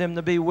Sunday for them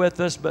to be with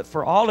us, but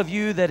for all of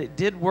you that it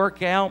did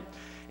work out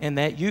and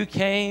that you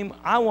came,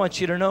 I want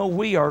you to know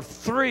we are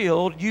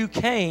thrilled you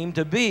came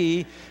to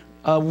be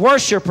a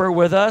worshiper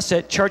with us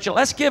at church.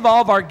 Let's give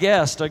all of our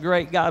guests a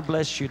great God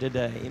bless you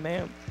today.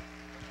 Amen.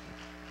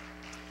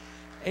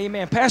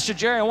 Amen. Pastor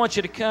Jerry, I want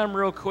you to come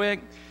real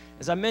quick.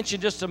 As I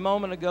mentioned just a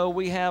moment ago,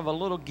 we have a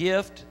little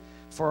gift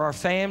for our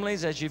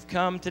families as you've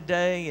come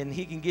today, and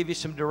he can give you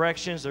some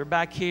directions. They're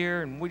back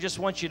here, and we just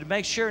want you to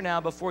make sure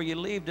now before you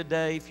leave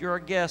today, if you're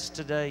a guest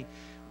today,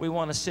 we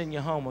want to send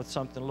you home with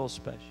something a little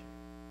special.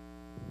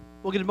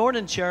 Well, good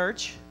morning,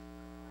 church.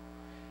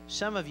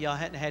 Some of y'all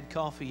hadn't had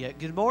coffee yet.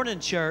 Good morning,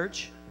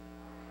 church.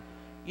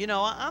 You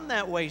know, I'm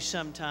that way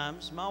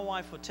sometimes. My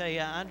wife will tell you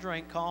I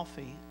drink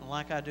coffee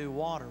like I do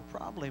water,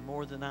 probably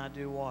more than I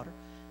do water.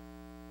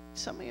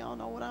 Some of y'all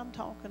know what I'm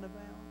talking about.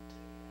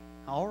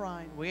 All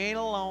right, we ain't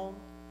alone.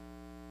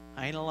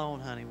 I ain't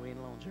alone, honey. We ain't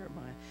alone,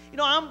 Jeremiah. You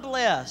know, I'm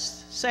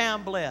blessed. Say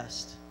I'm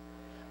blessed.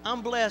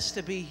 I'm blessed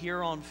to be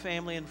here on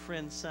Family and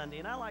Friends Sunday.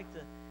 And I like to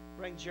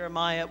bring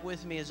Jeremiah up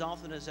with me as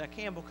often as I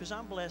can because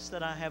I'm blessed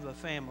that I have a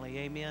family.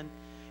 Amen.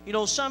 You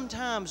know,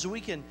 sometimes we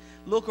can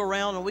look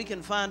around and we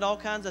can find all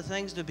kinds of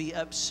things to be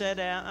upset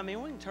at. I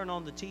mean, we can turn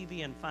on the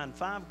TV and find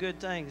 5 good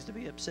things to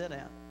be upset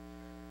at.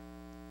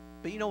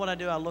 But you know what I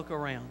do? I look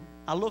around.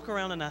 I look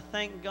around and I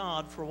thank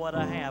God for what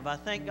I have. I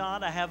thank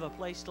God I have a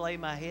place to lay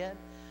my head.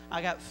 I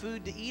got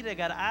food to eat. I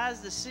got eyes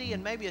to see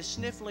and maybe a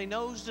sniffly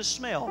nose to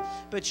smell.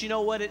 But you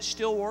know what? It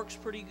still works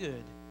pretty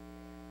good.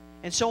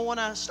 And so when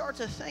I start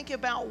to think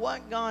about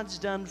what God's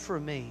done for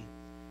me,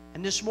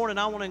 and this morning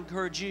I want to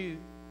encourage you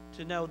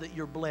to know that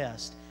you're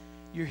blessed.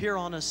 You're here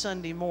on a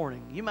Sunday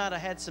morning. You might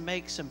have had some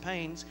aches and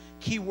pains.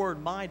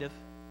 Keyword might have.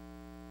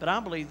 But I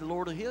believe the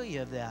Lord will heal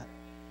you of that.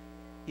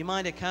 You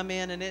might have come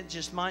in and it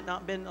just might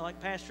not been, like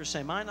Pastor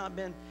say, might not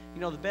been,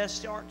 you know, the best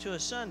start to a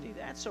Sunday.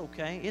 That's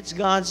okay. It's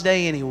God's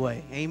day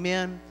anyway.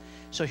 Amen.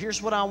 So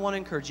here's what I want to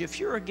encourage you. If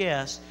you're a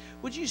guest,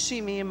 would you see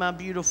me and my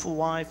beautiful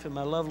wife and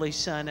my lovely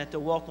son at the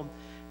welcome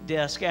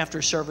desk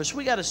after service?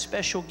 We got a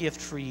special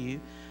gift for you,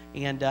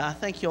 and I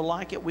think you'll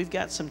like it. We've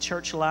got some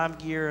church live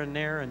gear in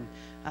there, and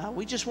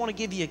we just want to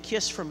give you a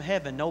kiss from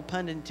heaven. No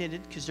pun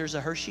intended, because there's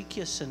a Hershey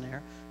kiss in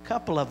there. A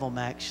couple of them,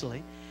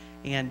 actually.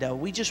 And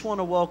we just want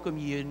to welcome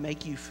you and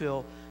make you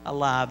feel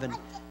alive. And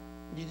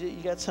you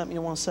got something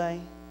you want to say?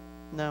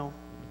 No?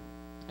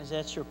 Is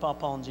that your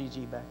Papa and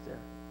Gigi back there?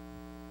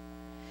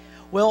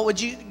 Well, would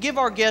you give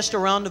our guest a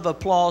round of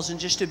applause and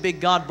just a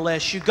big God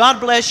bless you. God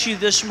bless you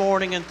this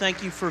morning, and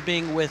thank you for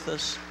being with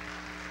us.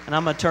 And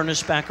I'm going to turn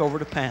this back over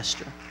to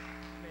Pastor.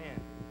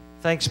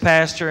 Thanks,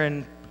 Pastor.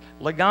 And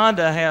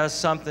Lagonda has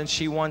something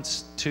she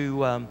wants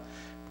to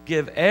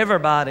give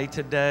everybody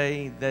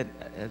today that,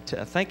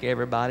 I think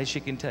everybody, she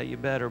can tell you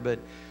better, but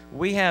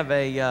we have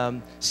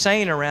a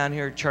saying around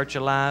here at Church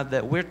Alive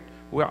that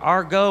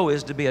our goal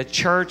is to be a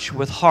church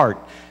with heart.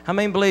 How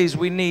many believes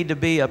we need to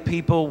be a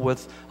people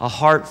with a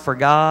heart for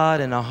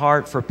God and a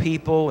heart for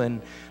people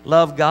and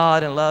love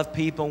God and love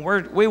people?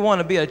 We want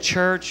to be a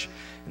church,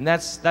 and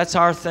that's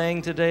our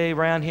thing today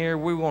around here.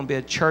 We want to be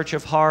a church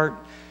of heart.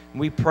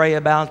 We pray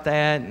about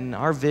that, and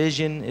our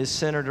vision is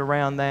centered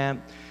around that.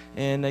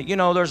 And,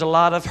 there's a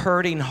lot of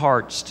hurting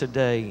hearts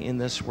today in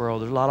this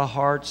world. There's a lot of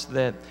hearts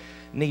that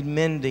need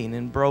mending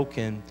and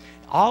broken.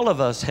 All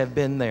of us have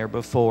been there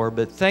before,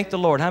 but thank the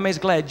Lord. How many's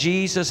glad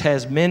Jesus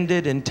has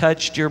mended and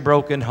touched your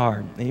broken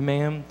heart?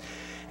 Amen.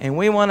 And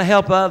we want to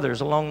help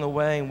others along the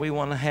way, and we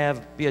want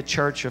to be a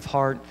church of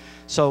heart.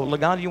 So,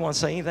 Lagana, do you want to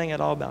say anything at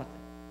all about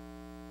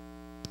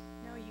that?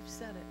 No, you've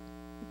said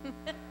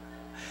it.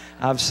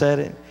 I've said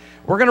it.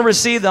 We're going to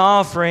receive the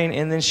offering,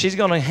 and then she's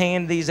going to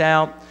hand these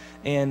out.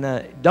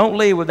 And don't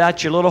leave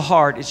without your little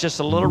heart. It's just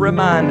a little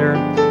reminder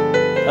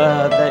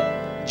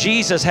that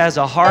Jesus has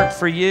a heart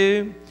for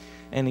you,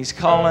 and He's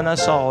calling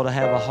us all to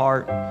have a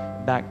heart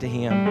back to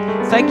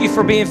Him. Thank you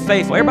for being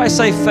faithful. Everybody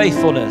say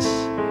faithfulness.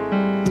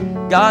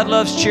 God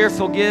loves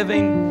cheerful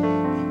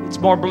giving. It's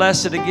more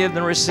blessed to give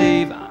than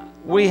receive.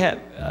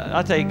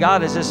 I tell you,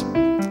 God is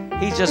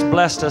He's just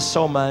blessed us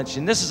so much.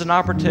 And this is an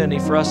opportunity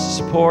for us to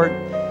support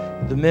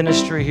the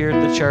ministry here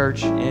at the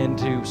church and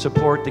to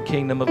support the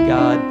kingdom of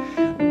God.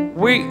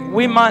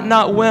 We might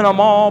not win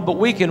them all, but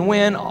we can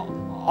win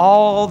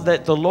all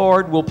that the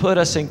Lord will put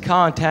us in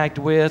contact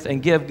with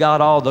and give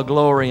God all the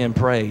glory and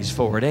praise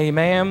for it.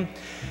 Amen.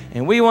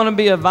 And we want to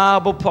be a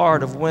viable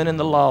part of winning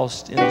the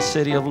lost in the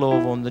city of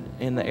Louisville and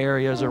in the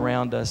areas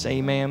around us.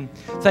 Amen.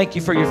 Thank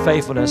you for your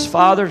faithfulness.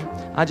 Father,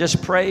 I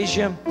just praise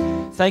you.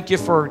 Thank you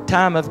for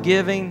time of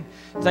giving.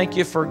 Thank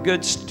you for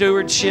good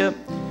stewardship.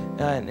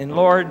 And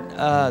Lord,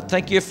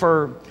 thank you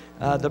for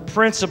the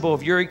principle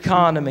of your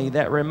economy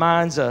that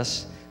reminds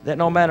us that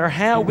no matter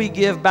how we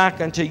give back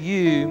unto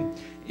you,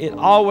 it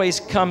always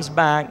comes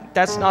back.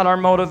 That's not our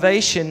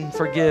motivation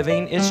for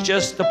giving. It's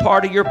just the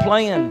part of your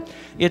plan.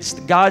 It's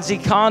God's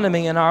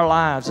economy in our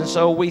lives. And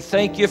so we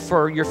thank you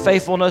for your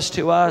faithfulness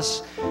to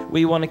us.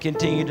 We want to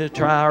continue to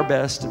try our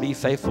best to be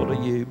faithful to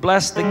you.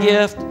 Bless the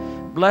gift.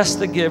 Bless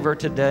the giver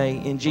today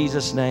in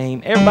Jesus'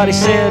 name. Everybody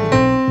said,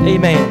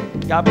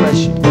 amen. God bless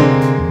you.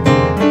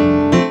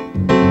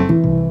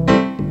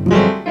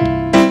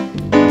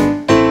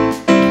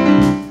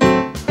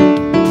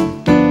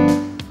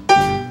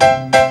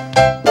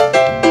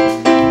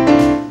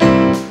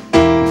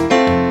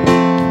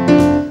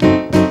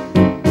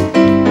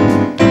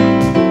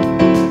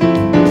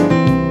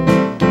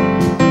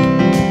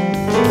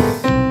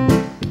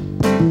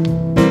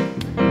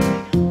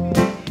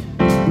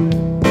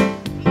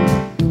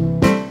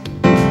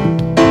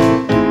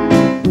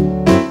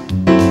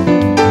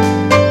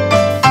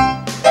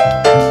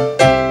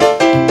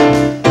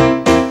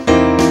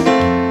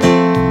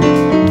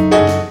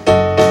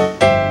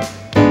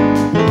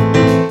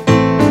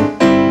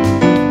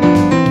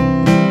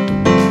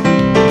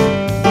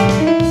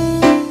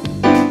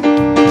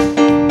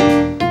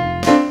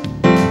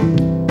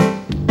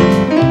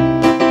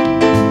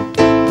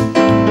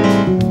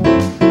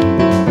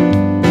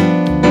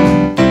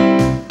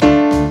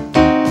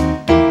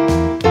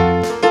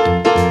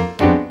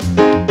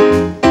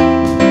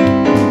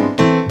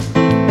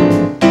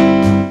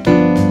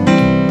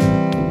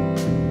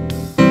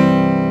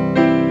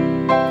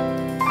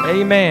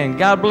 Amen.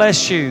 God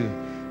bless you.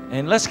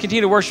 And let's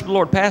continue to worship the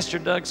Lord. Pastor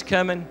Doug's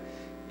coming,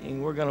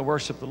 and we're going to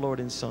worship the Lord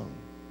in song.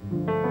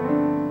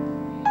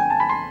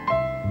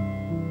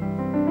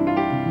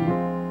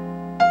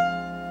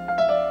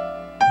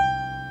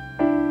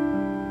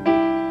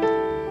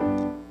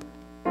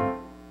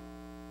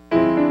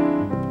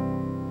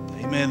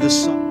 Amen.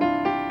 This song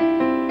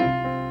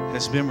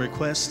has been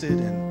requested,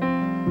 and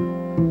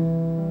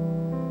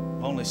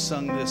I've only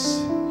sung this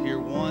here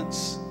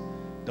once.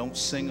 Don't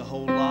sing a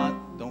whole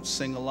lot. Don't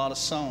sing a lot of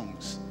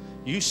songs.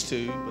 Used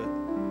to, but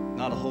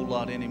not a whole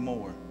lot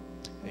anymore.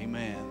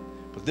 Amen.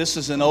 But this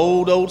is an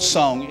old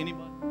song.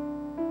 Anybody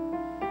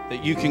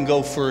that you can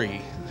go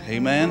free.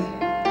 Amen.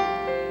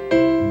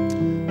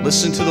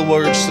 Listen to the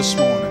words this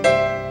morning.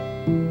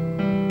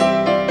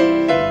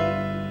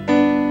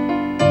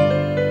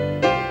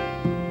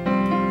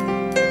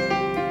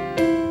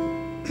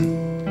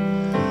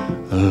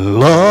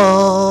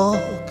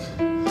 Lock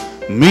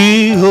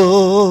me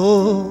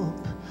up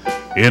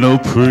in a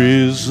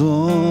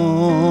prison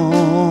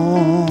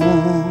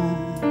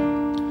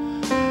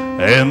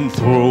and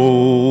throw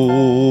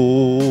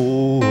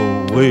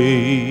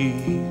away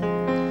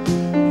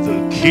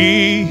the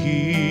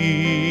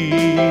keys.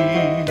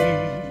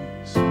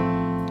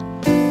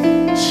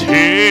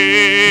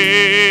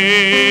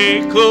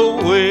 Take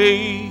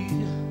away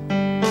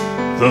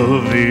the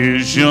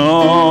vision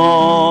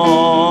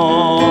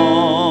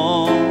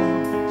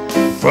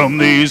from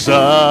these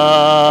eyes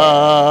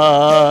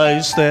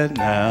that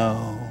now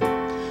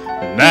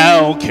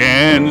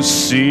can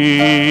see.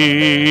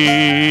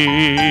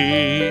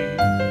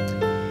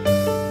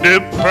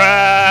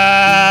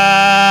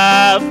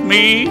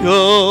 me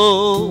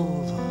of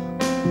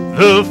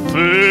the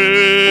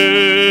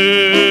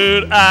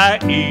food I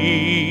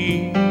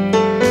eat.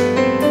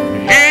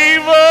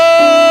 Even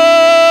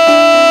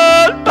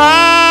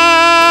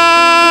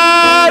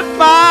by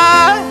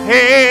my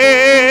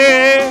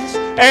hands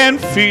and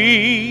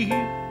feet.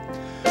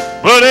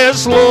 But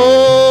as long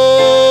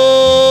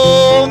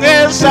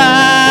as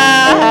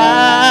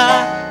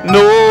I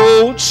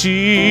know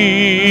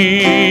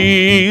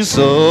Jesus,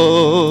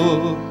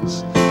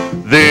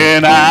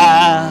 then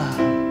I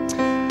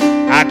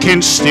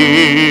can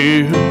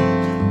still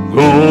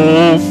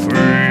go free.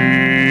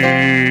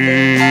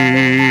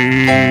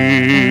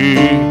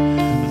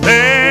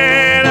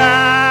 Then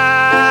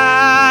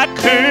I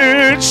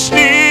could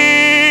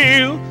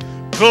still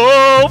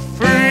go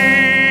free.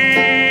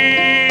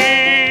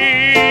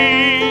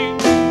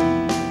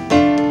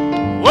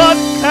 What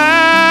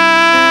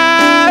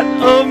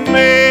kind of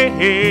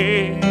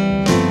man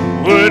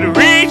would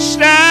reach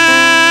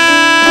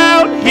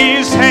down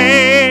his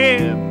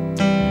hand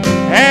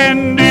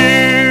and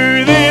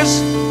do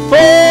this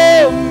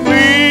for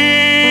me?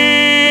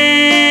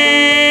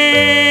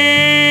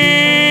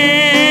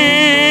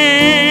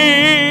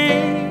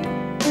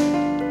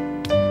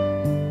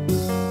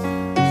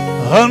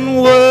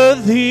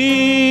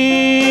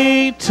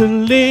 Unworthy to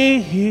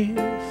live,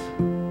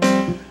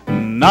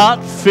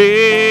 not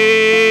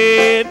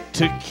fit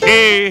to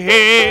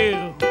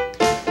care,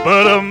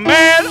 but a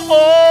man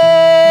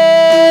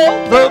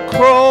on the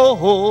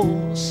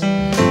cross,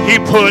 he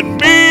put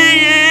me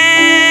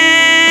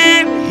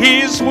in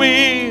his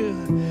will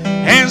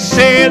and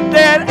said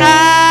that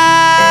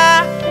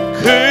I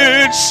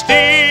could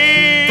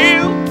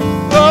still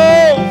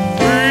go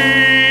free.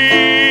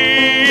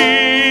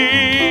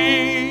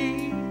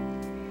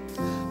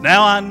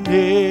 Now I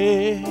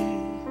never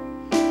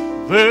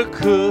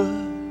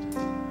could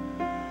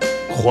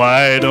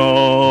quite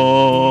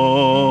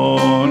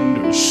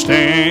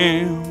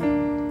understand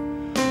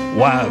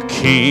why a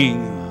king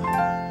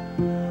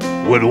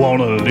would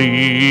want to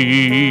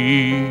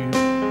leave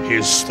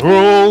his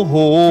throne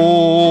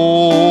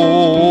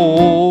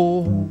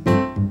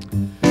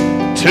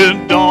to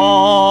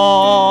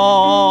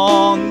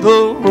don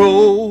the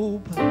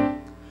robe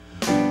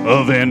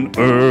of an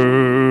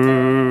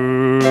earthly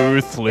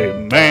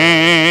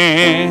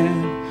man,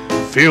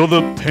 feel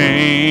the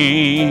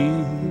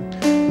pain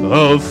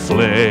of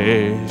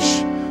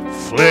flesh,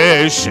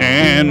 flesh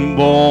and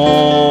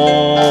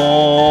bone.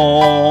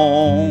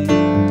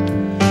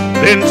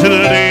 Then to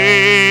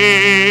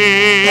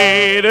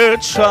later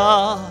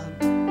trod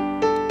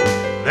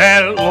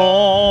that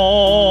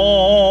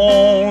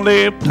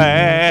lonely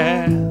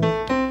path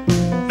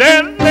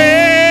that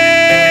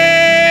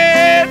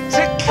led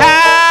to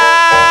Calvary.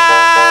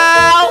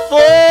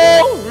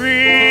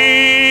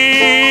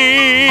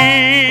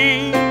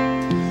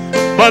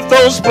 But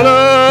those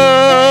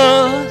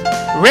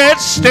blood-red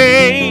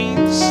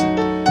stains,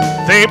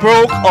 they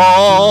broke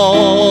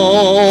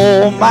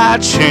all my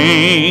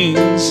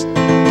chains,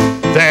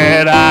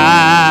 that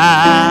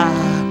I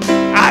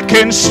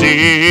can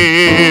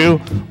still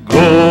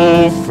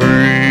go free.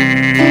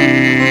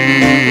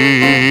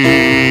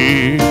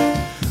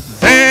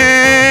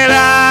 That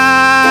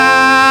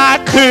I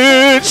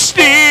could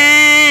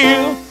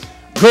still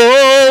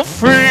go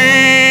free.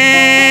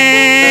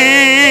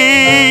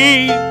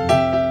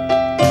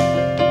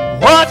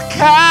 What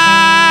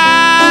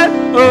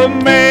kind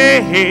of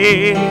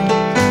man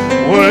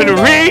would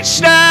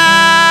reach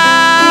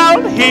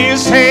down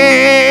his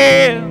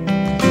hand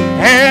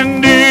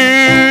and do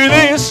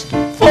this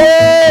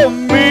for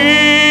me?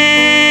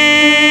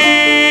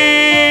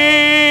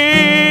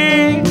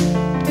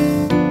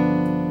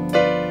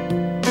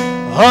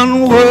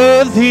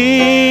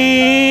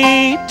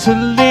 Unworthy to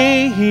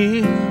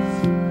live,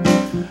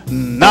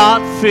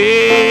 not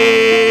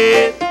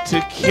fit to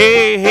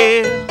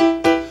care,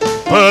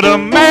 but a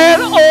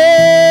man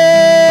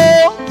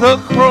on the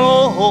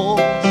cross,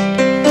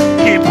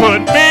 he put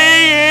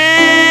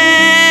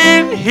me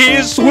in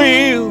his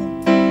will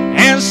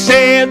and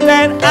said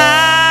that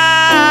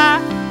I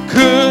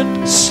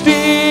could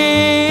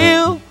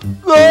still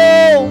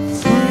go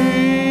free.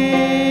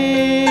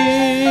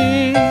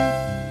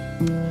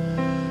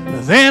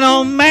 Then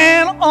a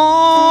man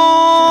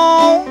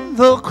on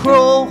the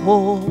cross,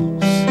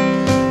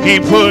 he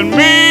put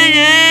me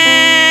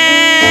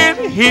in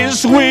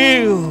his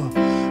will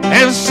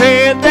and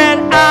said that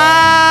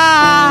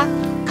I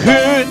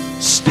could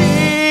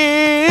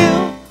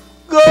still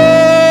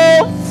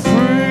go free.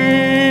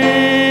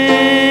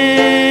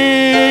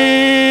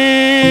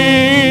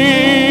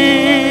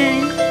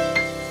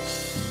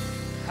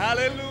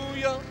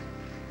 Hallelujah.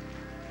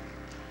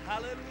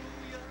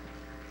 Hallelujah.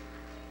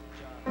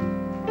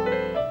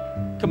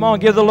 Come on,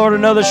 give the Lord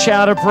another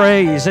shout of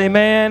praise.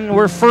 Amen.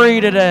 We're free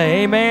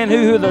today. Amen.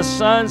 Who the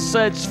Son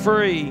sets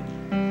free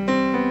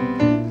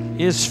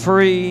is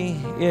free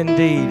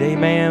indeed.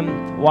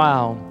 Amen.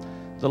 Wow.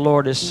 The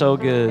Lord is so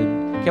good.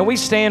 Can we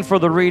stand for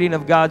the reading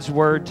of God's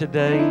Word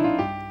today?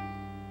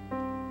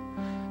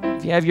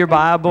 If you have your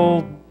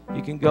Bible,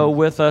 you can go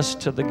with us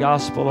to the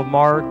Gospel of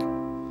Mark,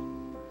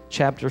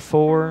 chapter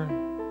 4.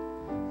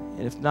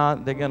 And if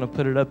not, they're going to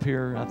put it up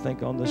here, I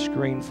think, on the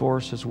screen for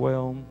us as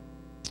well.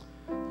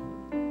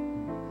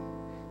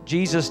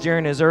 Jesus,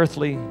 during his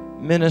earthly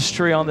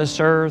ministry on this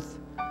earth,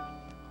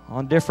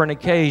 on different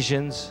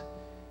occasions,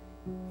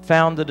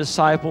 found the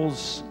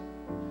disciples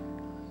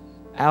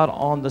out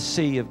on the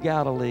Sea of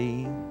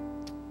Galilee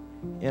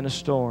in a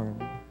storm.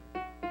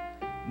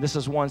 This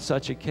is one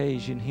such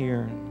occasion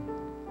here.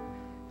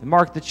 In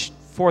Mark, the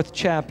 4th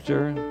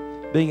chapter,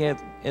 being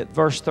at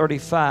verse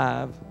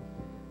 35,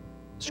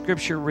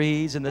 Scripture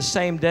reads, "And the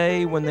same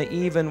day when the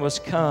even was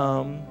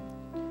come,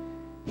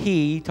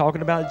 he,"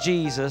 talking about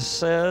Jesus,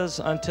 "says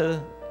unto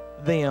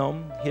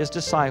them," his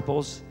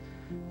disciples,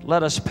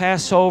 "Let us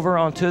pass over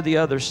unto the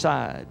other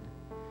side."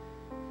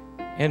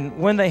 And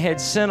when they had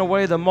sent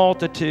away the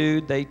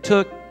multitude, they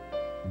took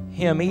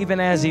him even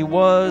as he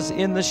was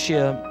in the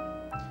ship,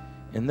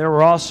 and there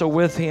were also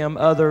with him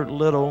other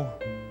little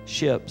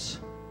ships.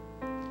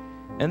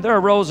 And there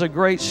arose a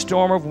great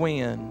storm of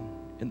wind,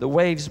 and the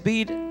waves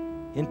beat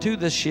into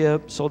the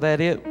ship, so that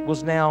it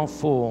was now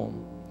full.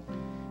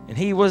 And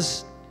he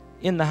was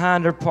in the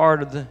hinder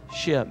part of the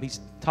ship. He's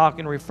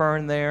talking,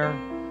 referring there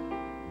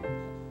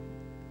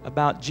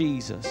about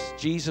Jesus.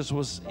 Jesus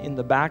was in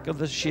the back of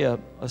the ship,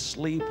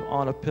 asleep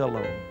on a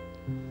pillow.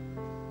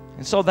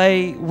 And so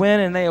they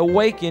went and they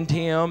awakened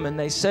him, and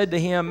they said to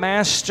him,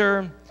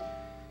 "Master,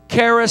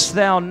 carest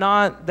thou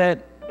not that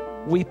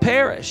we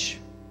perish?"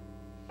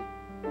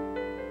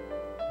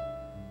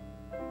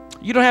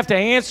 You don't have to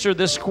answer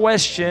this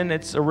question.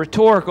 It's a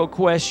rhetorical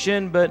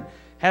question, but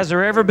has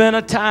there ever been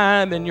a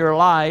time in your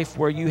life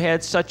where you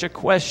had such a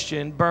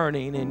question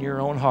burning in your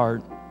own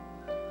heart?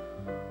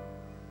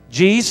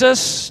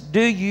 Jesus, do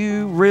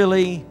you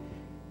really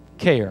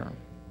care?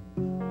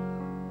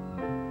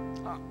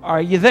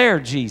 Are you there,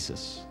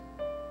 Jesus?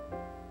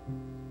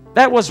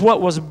 That was what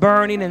was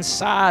burning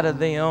inside of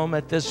them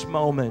at this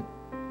moment.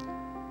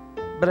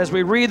 But as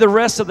we read the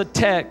rest of the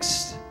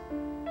text,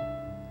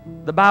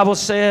 the Bible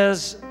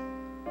says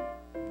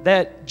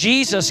that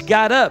Jesus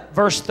got up,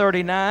 verse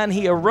 39,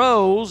 he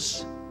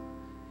arose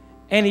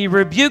and he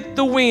rebuked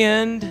the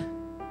wind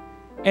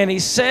and he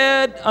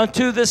said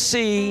unto the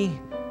sea,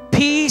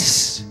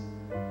 "Peace,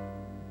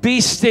 be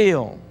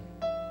still."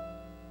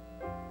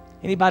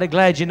 Anybody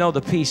glad you know the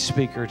peace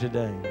speaker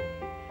today?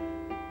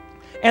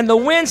 And the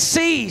wind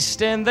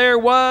ceased, and there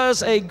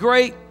was a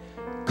great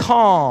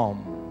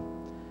calm.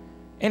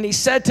 And he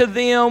said to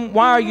them,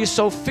 "Why are you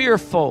so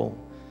fearful?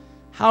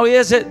 How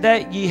is it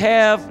that ye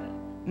have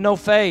no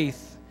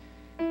faith?"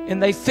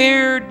 And they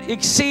feared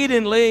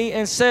exceedingly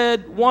and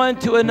said one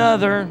to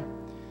another,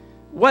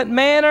 "What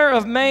manner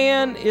of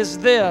man is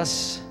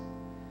this,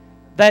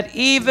 that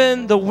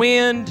even the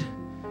wind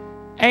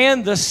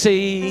and the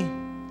sea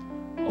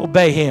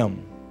obey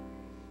him?"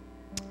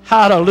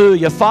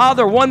 Hallelujah.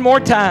 Father, one more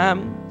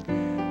time,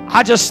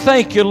 I just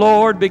thank you,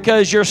 Lord,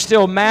 because you're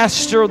still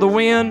master of the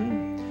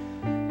wind,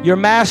 you're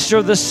master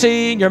of the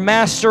sea, you're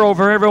master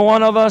over every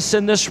one of us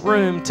in this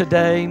room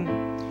today,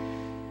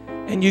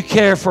 and you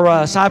care for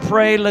us. I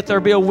pray let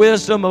there be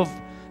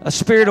a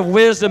spirit of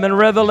wisdom and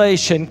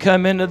revelation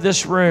come into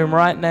this room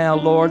right now,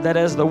 Lord, that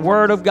as the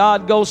Word of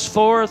God goes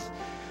forth,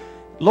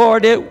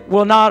 Lord, it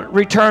will not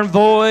return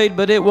void,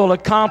 but it will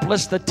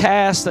accomplish the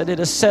task that it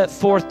is set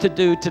forth to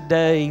do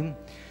today.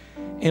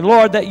 And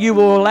Lord, that you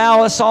will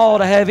allow us all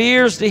to have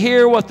ears to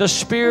hear what the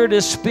Spirit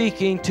is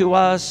speaking to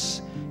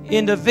us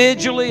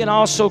individually and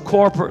also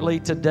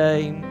corporately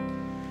today.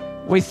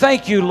 We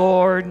thank you,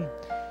 Lord.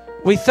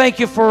 We thank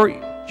you for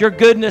your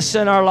goodness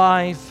in our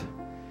life.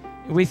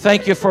 We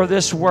thank you for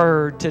this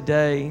word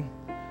today.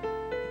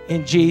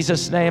 In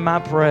Jesus' name I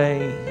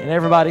pray. And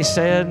everybody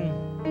said,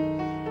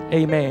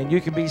 amen.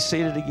 You can be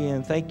seated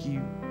again. Thank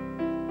you.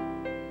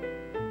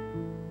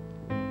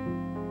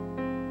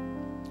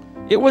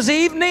 It was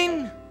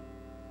evening,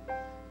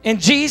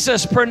 and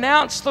Jesus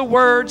pronounced the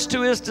words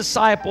to his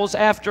disciples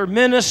after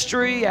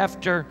ministry,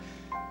 after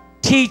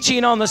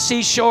teaching on the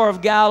seashore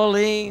of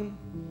Galilee.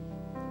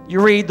 You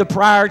read the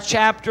prior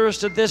chapters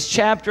to this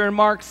chapter in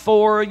Mark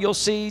 4, you'll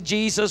see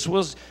Jesus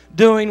was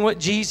doing what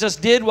Jesus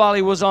did while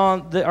he was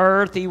on the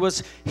earth. He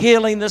was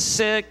healing the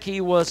sick. He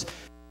was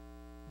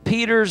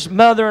Peter's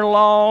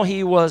mother-in-law.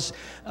 He was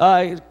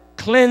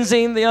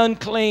cleansing the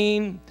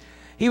unclean.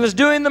 He was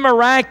doing the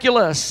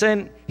miraculous,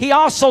 and he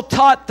also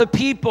taught the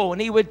people, and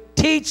he would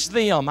teach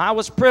them. I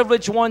was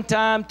privileged one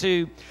time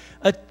to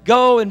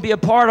go and be a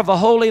part of a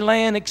Holy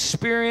Land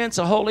experience,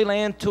 a Holy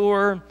Land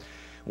tour.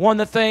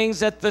 One of the things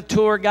that the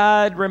tour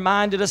guide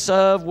reminded us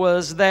of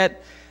was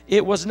that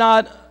it was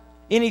not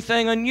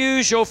anything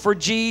unusual for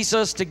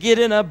Jesus to get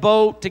in a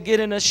boat, to get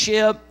in a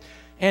ship,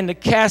 and to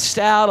cast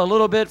out a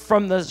little bit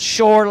from the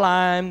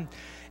shoreline.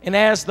 And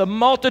as the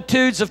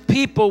multitudes of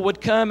people would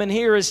come and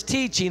hear his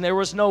teaching, there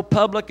was no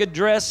public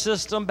address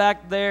system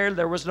back there.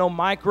 There was no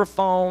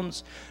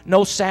microphones,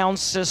 no sound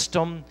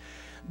system.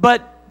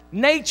 But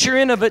nature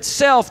in of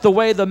itself, the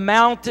way the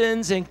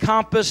mountains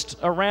encompassed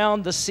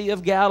around the Sea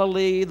of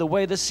Galilee, the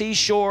way the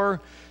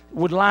seashore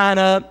would line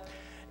up,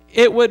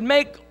 it would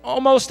make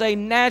almost a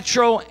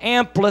natural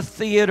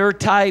amphitheater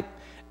type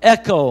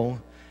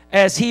echo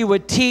as he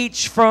would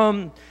teach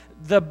from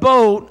the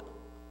boat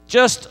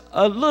just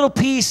a little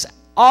piece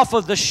off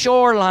of the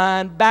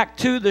shoreline back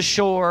to the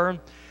shore,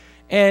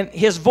 and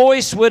his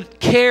voice would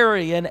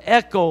carry and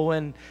echo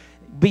and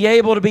be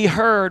able to be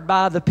heard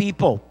by the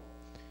people.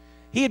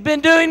 He had been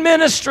doing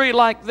ministry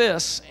like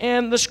this,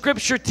 and the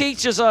scripture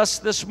teaches us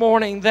this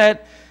morning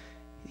that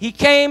he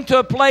came to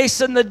a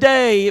place in the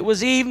day, it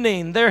was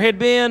evening, there had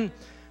been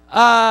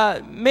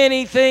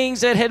many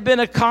things that had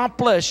been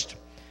accomplished,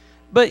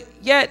 but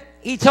yet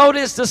he told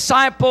his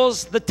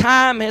disciples, the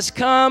time has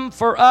come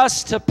for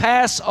us to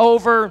pass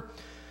over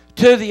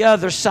to the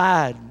other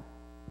side.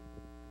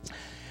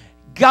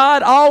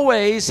 God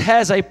always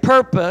has a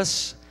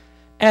purpose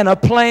and a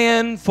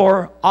plan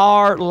for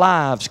our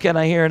lives. Can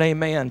I hear an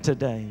amen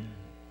today?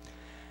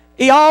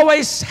 He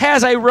always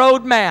has a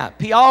roadmap.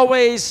 He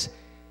always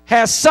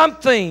has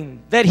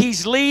something that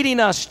He's leading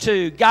us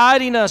to,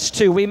 guiding us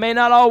to. We may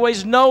not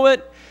always know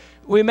it.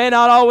 We may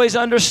not always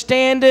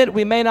understand it.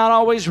 We may not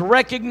always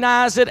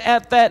recognize it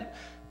at that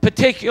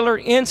particular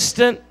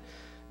instant.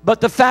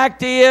 But the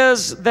fact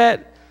is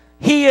that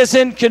He is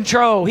in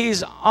control.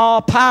 He's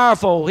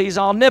all-powerful. He's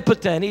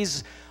omnipotent.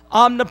 He's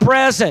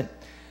omnipresent.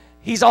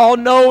 He's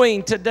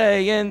all-knowing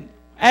today. And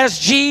as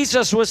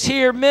Jesus was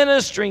here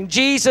ministering,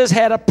 Jesus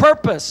had a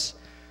purpose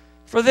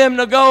for them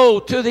to go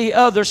to the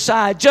other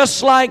side.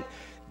 Just like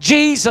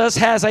Jesus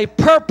has a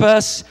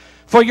purpose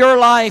for your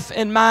life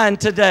and mine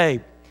today.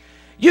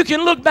 You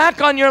can look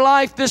back on your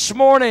life this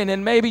morning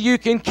and maybe you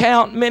can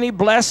count many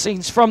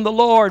blessings from the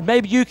Lord.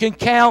 Maybe you can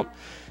count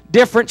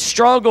different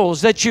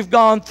struggles that you've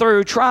gone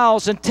through,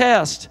 trials and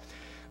tests.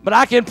 But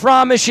I can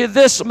promise you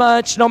this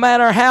much, no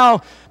matter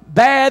how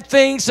bad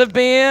things have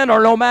been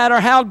or no matter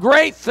how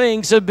great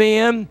things have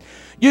been,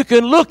 you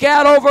can look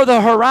out over the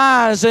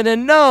horizon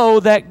and know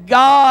that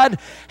God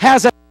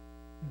has a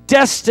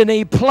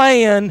destiny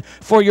plan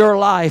for your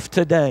life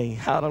today.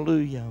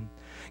 Hallelujah.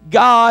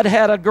 God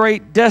had a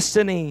great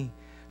destiny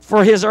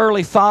for His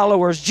early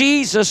followers.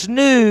 Jesus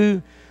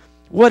knew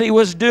what He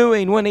was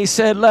doing when He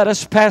said, let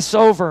us pass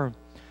over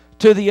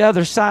to the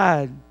other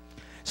side.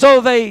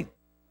 So they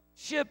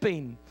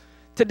shipping.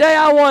 Today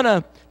I want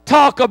to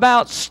talk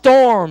about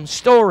storm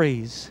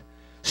stories.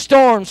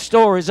 Storm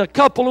stories. A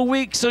couple of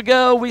weeks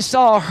ago we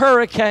saw a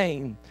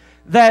hurricane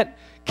that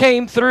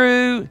came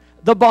through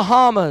the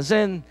Bahamas,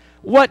 and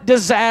what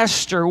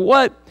disaster,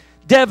 what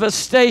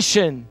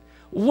devastation,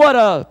 what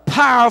a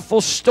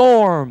powerful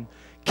storm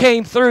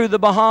came through the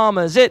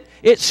Bahamas. It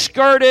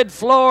skirted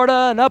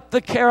Florida and up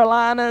the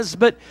Carolinas,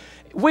 but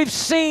we've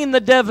seen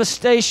the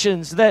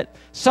devastations that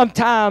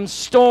sometimes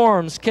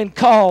storms can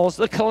cause,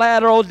 the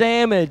collateral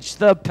damage,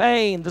 the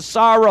pain, the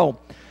sorrow,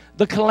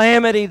 the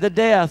calamity, the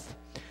death.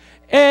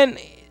 And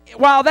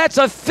while that's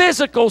a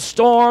physical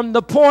storm,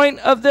 the point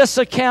of this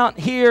account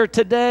here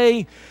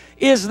today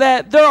is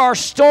that there are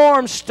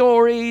storm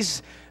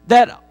stories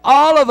that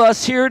all of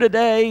us here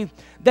today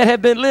that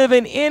have been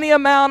living any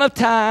amount of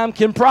time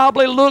can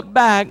probably look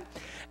back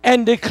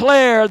and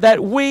declare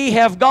that we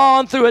have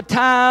gone through a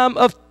time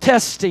of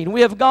testing.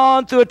 We have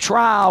gone through a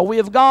trial. We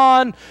have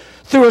gone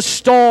through a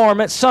storm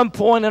at some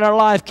point in our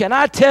life. Can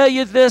I tell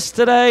you this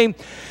today?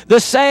 The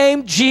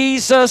same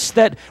Jesus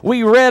that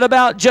we read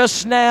about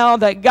just now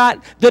that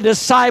got the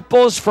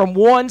disciples from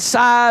one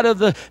side of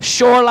the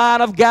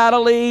shoreline of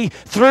Galilee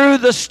through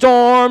the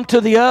storm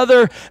to the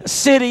other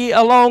city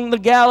along the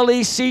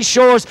Galilee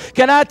seashores.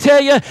 Can I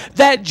tell you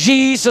that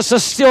Jesus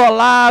is still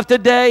alive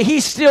today?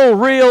 He's still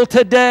real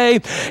today.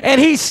 And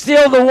He's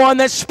still the one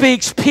that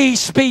speaks,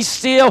 peace, be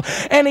still.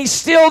 And He's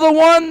still the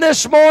one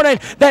this morning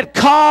that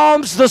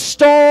calms the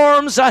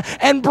storms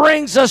and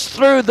brings us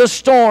through the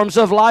storms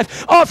of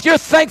life. Oh, if you're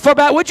thankful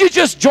about it, would you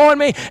just join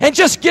me and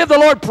just give the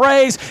Lord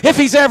praise if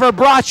He's ever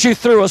brought you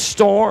through a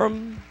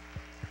storm?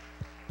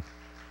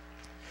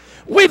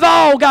 We've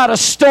all got a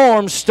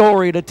storm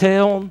story to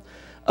tell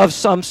of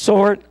some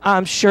sort,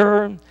 I'm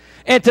sure.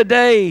 And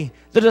today,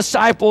 the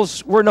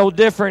disciples were no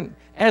different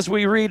as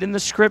we read in the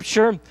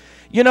Scripture.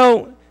 You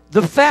know,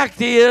 the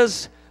fact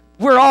is,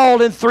 we're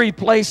all in three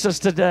places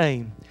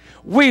today.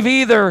 We've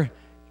either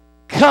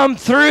come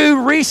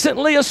through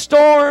recently a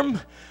storm,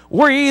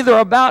 we're either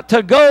about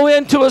to go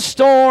into a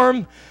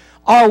storm,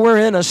 or we're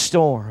in a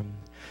storm.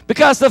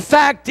 Because the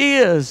fact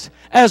is,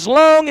 as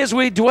long as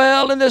we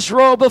dwell in this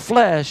robe of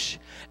flesh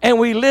and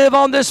we live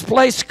on this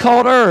place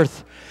called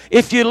earth,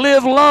 if you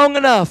live long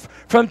enough,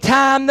 from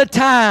time to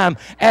time,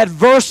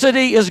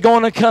 adversity is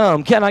going to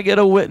come. Can I get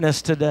a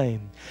witness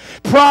today?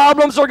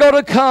 Problems are going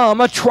to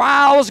come. A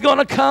trial is going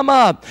to come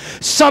up.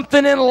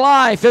 Something in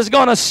life is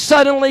going to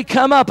suddenly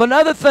come up.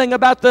 Another thing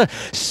about the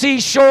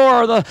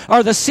seashore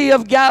or the Sea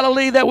of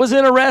Galilee that was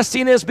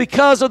interesting is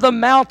because of the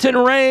mountain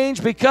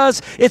range,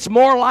 because it's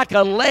more like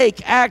a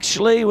lake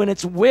actually when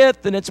its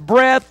width and its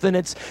breadth and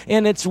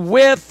its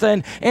width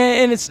and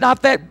it's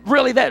not that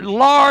really that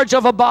large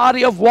of a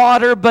body of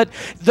water, but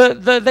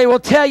they will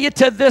tell you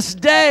to this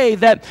day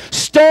that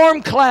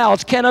storm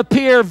clouds can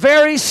appear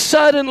very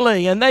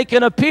suddenly, and they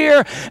can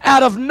appear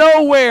out of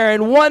nowhere.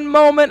 In one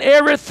moment,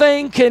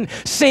 everything can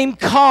seem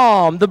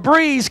calm. The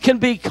breeze can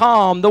be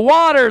calm. The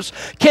waters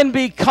can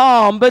be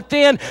calm. But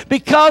then,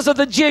 because of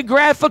the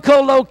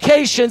geographical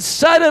location,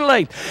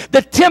 suddenly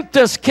the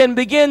tempest can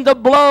begin to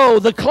blow.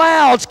 The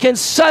clouds can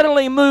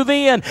suddenly move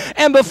in.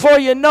 And before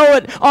you know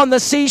it, on the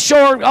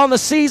seashore, on the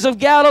seas of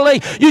Galilee,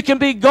 you can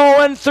be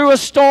going through a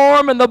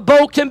storm and the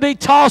boat can be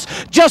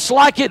tossed just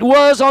like it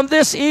was on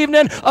this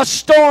evening. A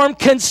storm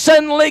can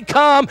suddenly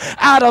come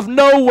out of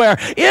nowhere.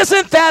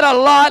 Isn't that a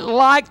lot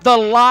like the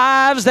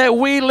lives that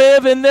we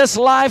live in this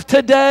life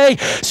today?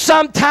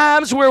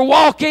 Sometimes we're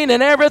walking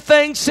and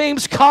everything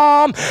seems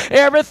calm,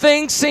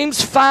 everything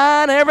seems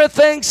fine,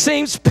 everything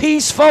seems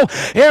peaceful,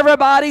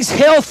 everybody's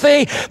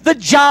healthy, the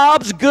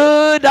job's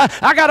good,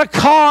 I got a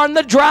car in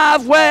the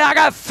driveway, I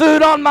got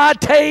food on my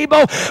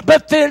table,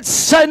 but then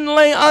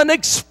suddenly,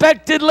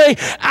 unexpectedly,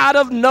 out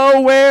of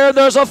nowhere,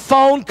 there's a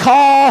phone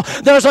call,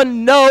 there's a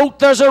note,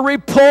 there's a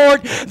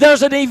report,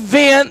 there's an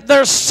event,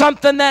 there's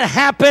something that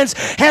happens,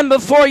 and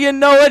before you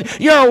know it,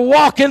 you're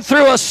walking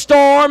through a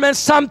storm, and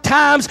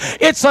sometimes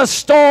it's a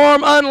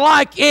storm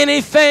unlike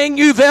anything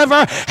you've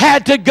ever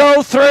had to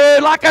go through.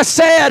 Like I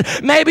said,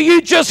 maybe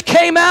you just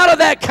came out of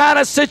that kind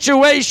of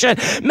situation.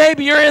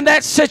 Maybe you're in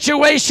that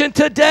situation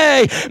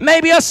today.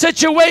 Maybe a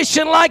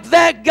situation like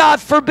that, God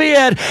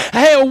forbid,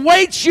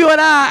 awaits you and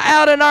I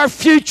out in our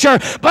future.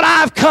 But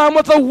I've come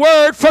with a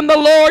word from the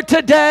Lord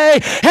today,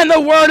 and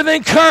the word of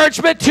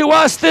encouragement to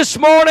us this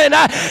morning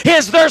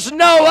is there's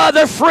no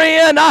other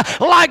friend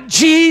like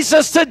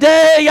Jesus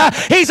today.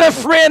 He's a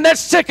friend that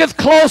sticketh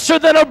closer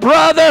than a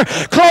brother,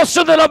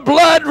 closer than a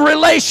blood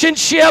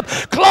relationship,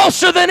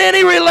 closer than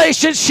any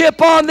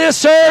relationship on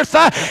this earth.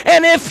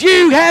 And if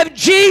you have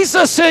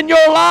Jesus in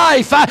your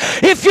life,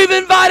 if you've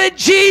invited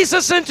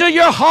Jesus into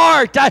your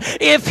heart,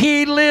 if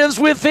he lives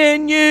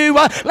within you,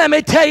 let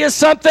me tell you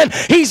something.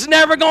 He's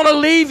never going to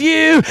leave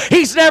you.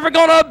 He's never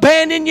going to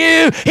abandon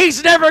you.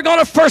 He's never going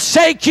to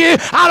forsake you.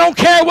 I don't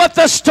care what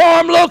the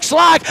storm looks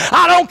like.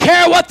 I don't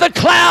care what the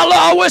cloud.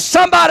 I wish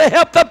somebody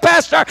help the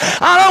pastor.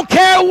 I don't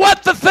care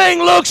what the thing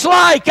looks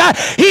like.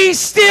 He's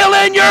still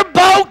in your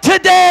boat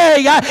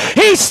today.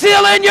 He's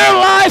still in your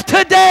life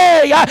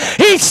today.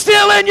 He's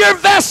still in your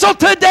vessel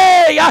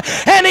today.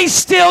 And he's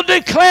still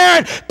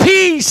declaring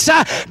peace.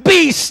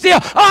 Be still.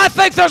 Oh, I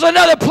think there's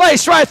another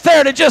place right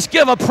there to just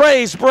give a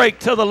praise break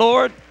to the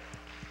Lord.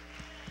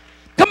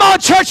 Come on,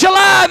 church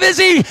alive. Is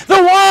he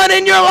the one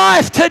in your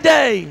life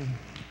today?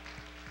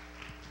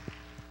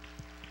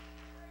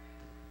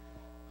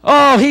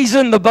 Oh, he's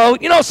in the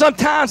boat. You know,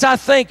 sometimes I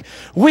think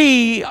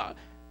we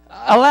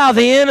allow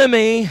the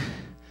enemy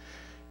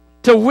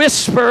to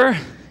whisper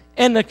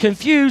and to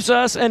confuse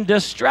us and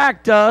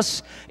distract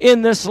us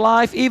in this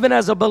life, even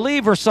as a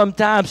believer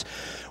sometimes,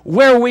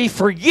 where we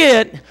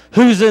forget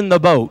who's in the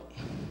boat.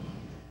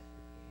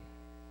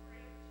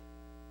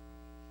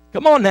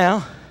 Come on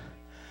now.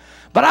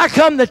 But I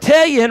come to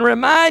tell you and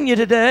remind you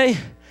today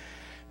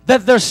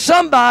that there's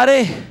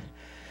somebody,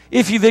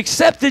 if you've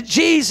accepted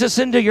Jesus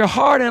into your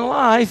heart and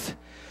life,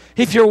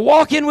 if you're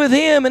walking with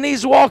him and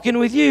he's walking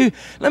with you,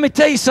 let me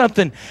tell you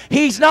something.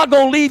 He's not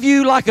going to leave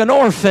you like an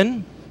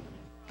orphan.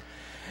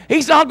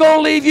 He's not going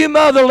to leave you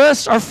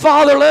motherless or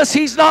fatherless.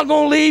 He's not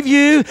going to leave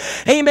you,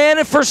 amen,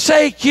 and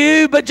forsake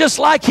you. But just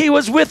like he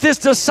was with his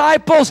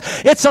disciples,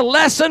 it's a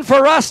lesson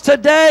for us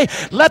today.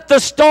 Let the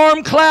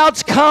storm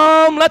clouds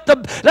come. Let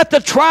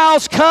the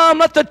trials come.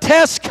 Let the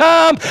tests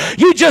come.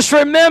 You just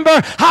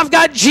remember, I've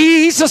got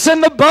Jesus in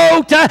the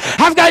boat.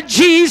 I've got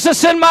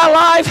Jesus in my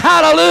life.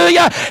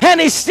 Hallelujah. And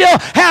he still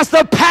has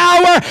the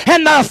power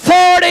and the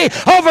authority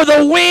over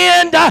the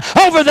wind,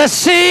 over the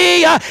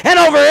sea, and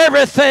over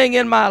everything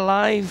in my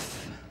life.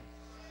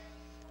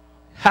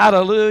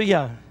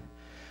 Hallelujah.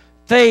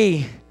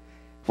 They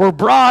were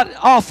brought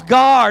off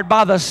guard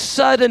by the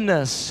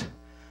suddenness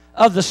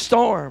of the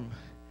storm.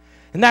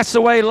 And that's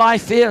the way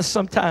life is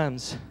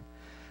sometimes.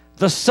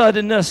 The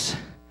suddenness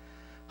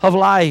of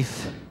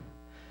life.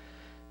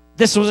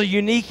 This was a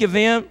unique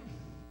event.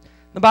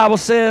 The Bible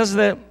says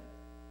that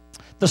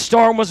the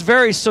storm was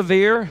very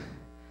severe.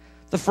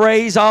 The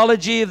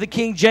phraseology of the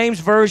King James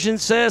Version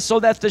says, so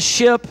that the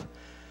ship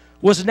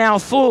was now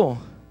full.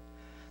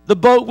 The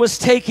boat was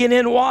taken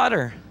in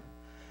water.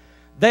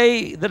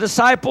 The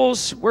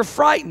disciples were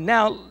frightened.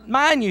 Now,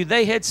 mind you,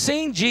 they had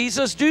seen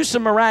Jesus do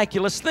some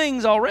miraculous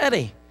things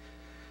already.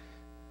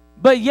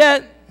 But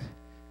yet,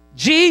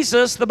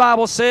 Jesus, the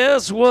Bible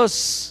says,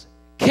 was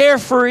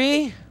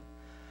carefree.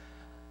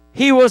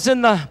 He was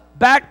in the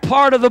back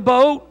part of the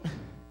boat.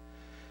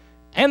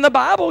 And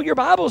your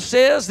Bible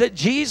says that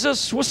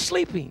Jesus was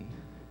sleeping.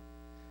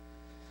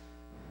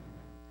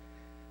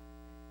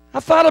 I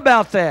thought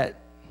about that.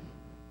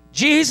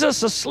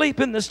 Jesus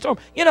asleep in the storm.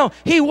 You know,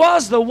 he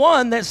was the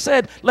one that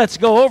said, let's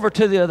go over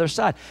to the other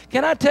side.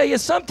 Can I tell you,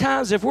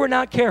 sometimes if we're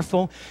not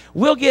careful,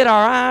 we'll get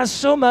our eyes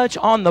so much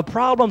on the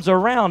problems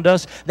around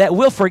us that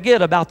we'll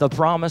forget about the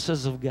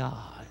promises of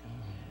God.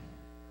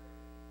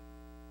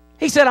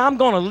 He said, I'm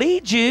going to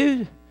lead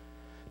you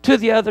to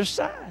the other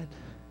side.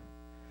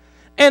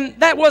 And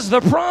that was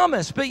the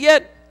promise, but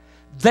yet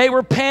they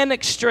were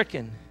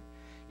panic-stricken.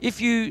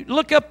 If you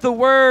look up the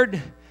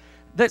word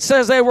that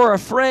says they were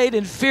afraid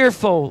and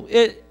fearful,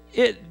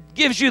 it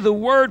gives you the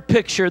word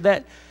picture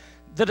that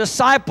the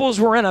disciples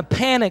were in a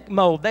panic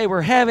mode. They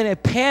were having a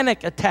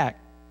panic attack.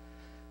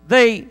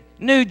 They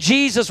knew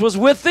Jesus was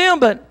with them,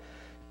 but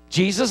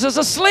Jesus is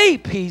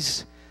asleep.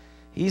 He's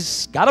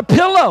got a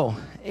pillow.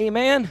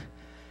 Amen.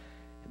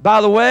 By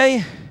the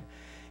way,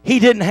 he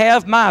didn't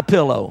have my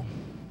pillow.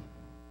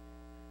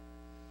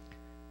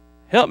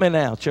 Help me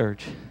now,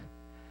 church.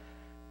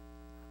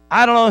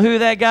 I don't know who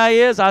that guy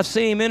is. I've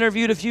seen him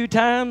interviewed a few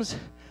times.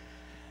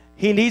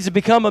 He needs to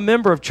become a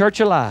member of Church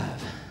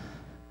Alive.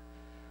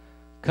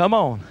 Come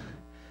on.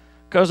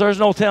 Because there's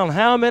no telling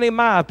how many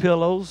my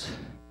pillows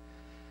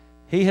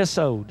he has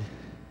sold.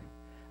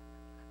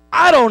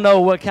 I don't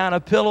know what kind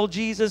of pillow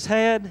Jesus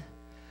had.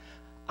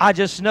 I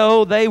just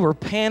know they were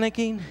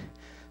panicking.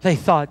 They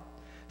thought,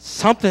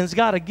 something's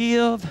got to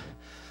give.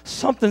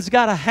 Something's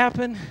got to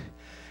happen.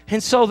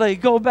 And so they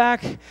go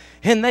back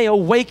and they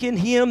awaken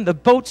him. The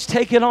boat's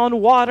taking on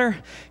water.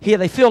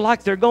 They feel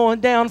like they're going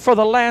down for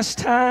the last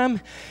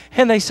time.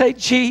 And they say,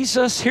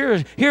 Jesus,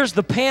 here's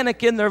the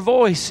panic in their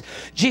voice.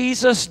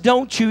 Jesus,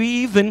 don't you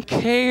even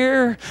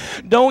care?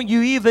 Don't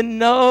you even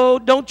know?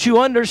 Don't you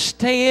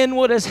understand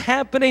what is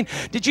happening?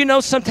 Did you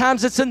know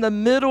sometimes it's in the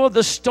middle of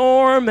the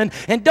storm?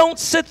 And don't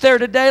sit there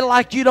today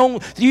like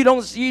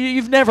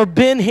you've never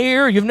been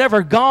here. You've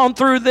never gone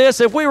through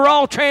this. If we were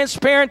all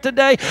transparent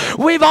today,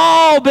 we've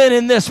all been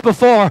in this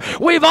before.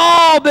 We've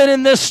all been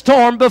in this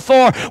storm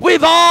before.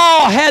 We've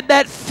all had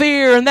that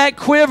fear and that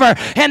quiver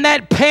and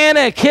that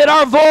panic hit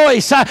our voice.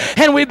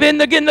 And we've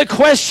been again the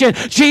question,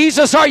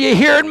 Jesus, are you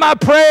hearing my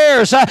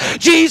prayers?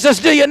 Jesus,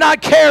 do you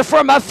not care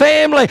for my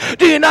family?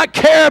 Do you not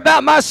care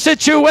about my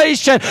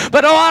situation?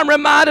 But I'm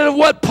reminded of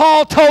what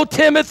Paul told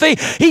Timothy.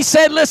 He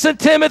said, listen,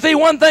 Timothy,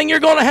 one thing you're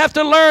going to have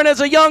to learn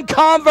as a young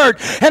convert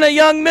and a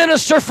young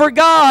minister for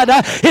God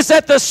is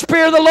that the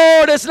Spirit of the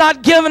Lord has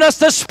not given us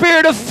the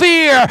spirit of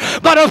fear,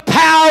 but of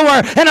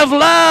power and of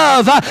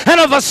love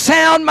and of a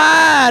sound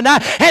mind.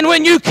 And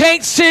when you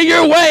can't see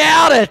your way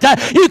out it,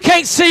 you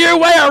can't see your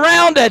way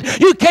around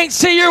it, you can't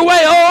see your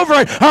way over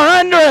it or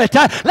under it,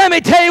 let me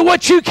tell you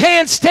what you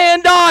can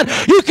stand on.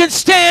 You can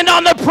stand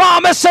on the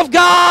promise of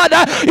God.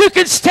 You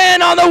can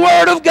stand on the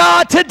Word of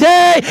God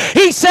today.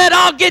 He said,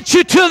 I'll get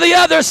you to the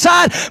other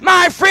side.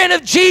 My friend,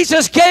 if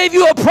Jesus gave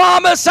you a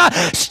promise,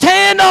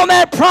 stand on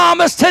that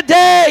promise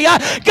today.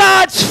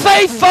 God's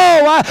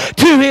faithful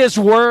to His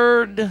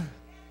Word.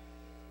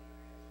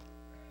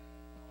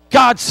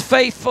 God's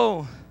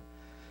faithful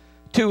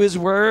to His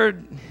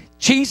Word.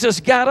 Jesus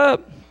got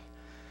up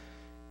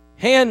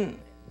and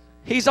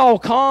he's all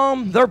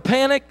calm. They're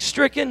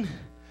panic-stricken.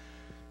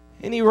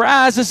 And he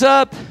rises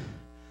up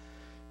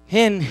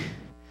and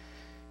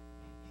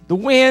the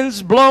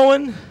wind's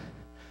blowing.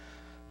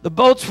 The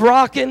boat's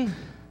rocking.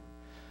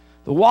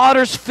 The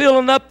water's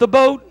filling up the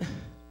boat.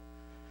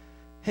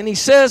 And he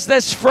says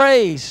this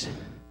phrase,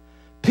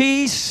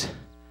 peace,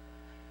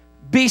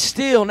 be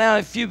still. Now,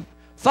 if you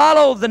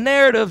follow the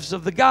narratives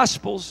of the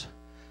Gospels,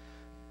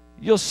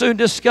 you'll soon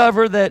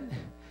discover that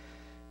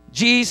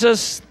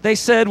Jesus, they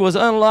said, was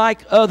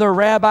unlike other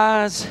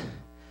rabbis.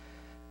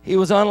 He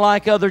was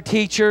unlike other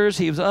teachers.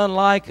 He was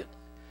unlike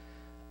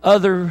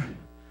other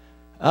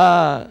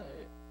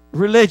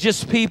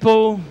religious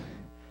people.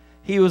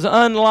 He was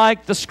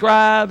unlike the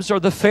scribes or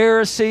the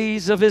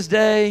Pharisees of his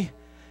day.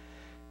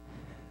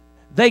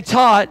 They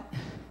taught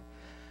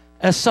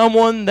as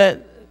someone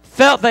that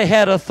felt they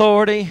had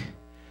authority,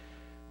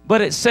 but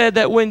it said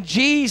that when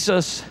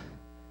Jesus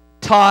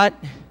taught,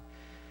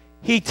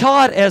 he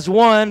taught as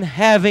one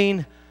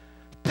having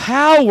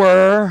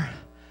power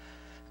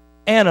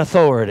and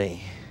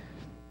authority.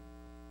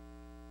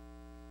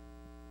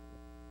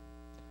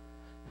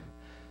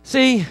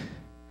 See,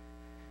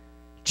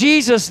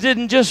 Jesus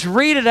didn't just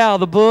read it out of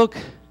the book.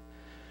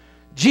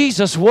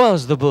 Jesus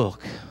was the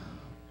book.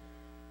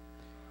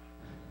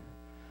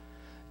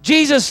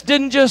 Jesus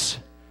didn't just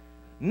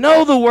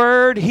know the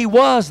Word. He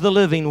was the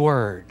living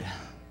Word.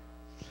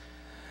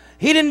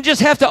 He didn't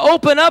just have to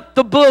open up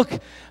the book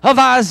of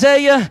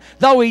Isaiah,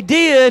 though he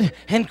did,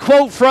 and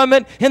quote from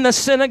it in the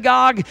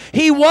synagogue.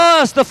 He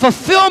was the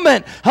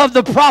fulfillment of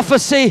the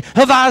prophecy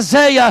of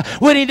Isaiah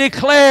when he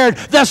declared,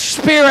 the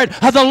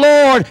Spirit of the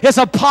Lord is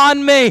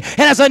upon me and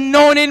has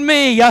anointed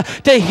me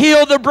to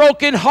heal the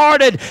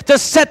brokenhearted, to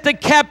set the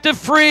captive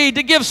free,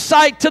 to give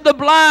sight to the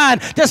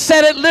blind, to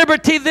set at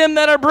liberty them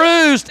that are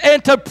bruised,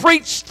 and to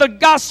preach the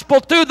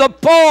gospel to the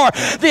poor,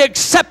 the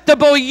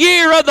acceptable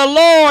year of the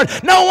Lord.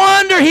 No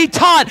wonder he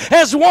taught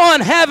as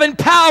one having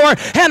power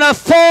and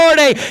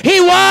authority. He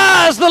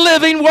was the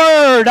living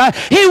Word.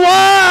 He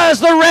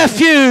was the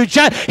refuge.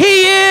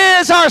 He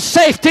is our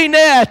safety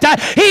net.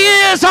 He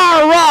is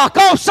our rock.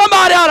 Oh,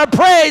 somebody ought to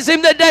praise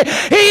Him today.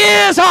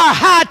 He is our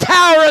high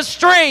tower of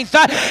strength.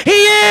 He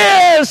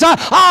is our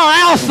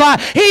Alpha.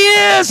 He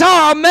is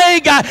our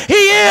Omega.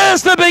 He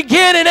is the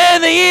beginning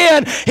and the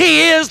end.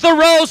 He is the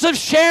Rose of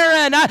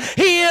Sharon.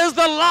 He is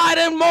the light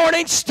and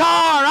morning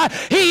star.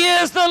 He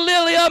is the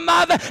lily of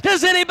my valley.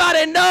 Does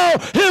anybody know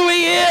who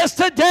He is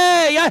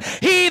today?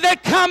 He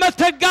that cometh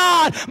to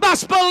God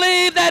must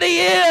believe that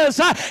He is,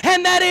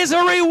 and that He's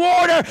a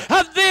rewarder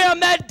of them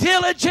that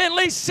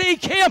diligently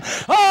seek Him.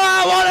 Oh,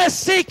 I want to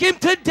seek Him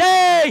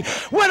today.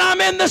 When I'm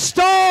in the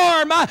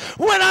storm,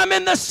 when I'm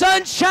in the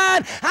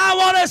sunshine, I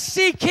want to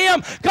seek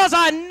Him because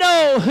I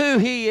know who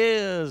He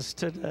is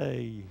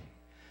today.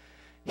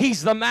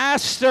 He's the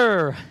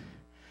Master.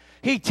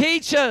 He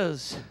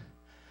teaches.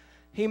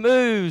 He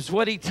moves.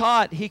 What He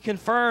taught, He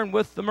confirmed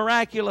with the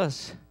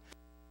miraculous.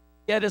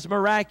 Yet His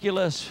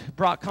miraculous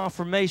brought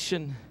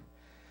confirmation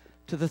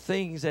to the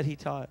things that He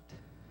taught.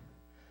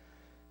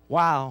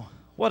 Wow,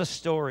 what a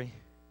story.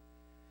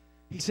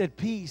 He said,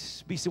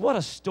 peace be still. What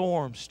a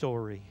storm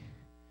story.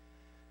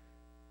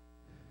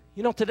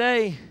 You know,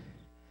 today,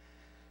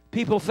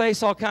 people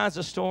face all kinds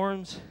of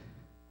storms.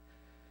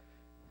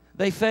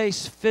 They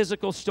face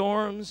physical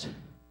storms.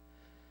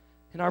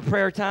 In our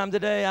prayer time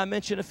today, I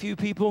mentioned a few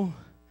people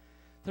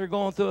that are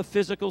going through a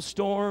physical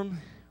storm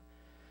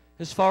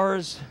as far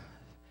as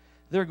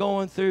they're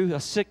going through a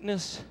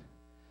sickness,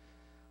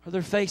 or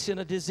they're facing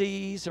a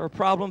disease or a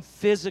problem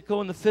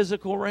physical in the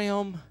physical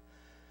realm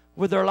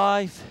with their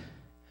life.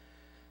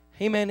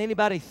 Amen.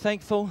 Anybody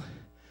thankful?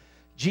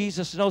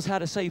 Jesus knows how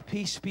to say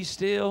peace be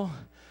still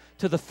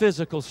to the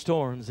physical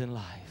storms in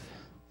life.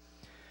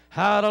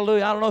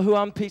 Hallelujah. I don't know who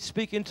I'm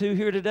speaking to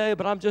here today,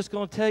 but I'm just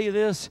going to tell you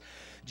this.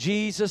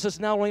 Jesus is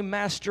not only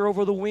master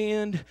over the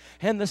wind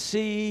and the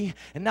sea,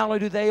 and not only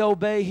do they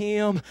obey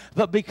Him,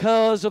 but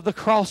because of the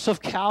cross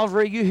of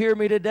Calvary, you hear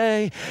me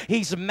today,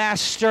 He's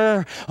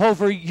master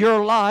over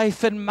your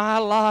life and my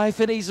life,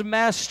 and He's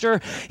master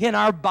in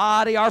our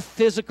body, our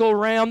physical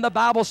realm. The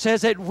Bible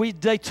says that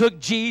they took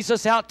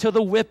Jesus out to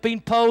the whipping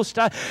post.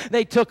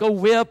 They took a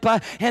whip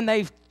and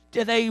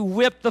they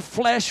whipped the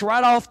flesh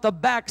right off the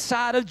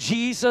backside of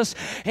Jesus.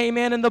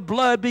 Amen. And the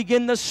blood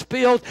began to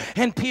spill.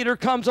 And Peter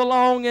comes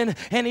along and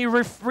he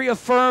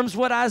reaffirms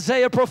what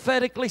Isaiah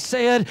prophetically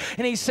said.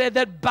 And he said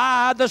that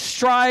by the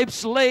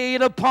stripes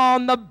laid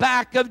upon the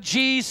back of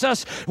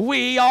Jesus,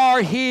 we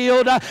are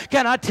healed.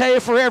 Can I tell you,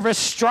 for every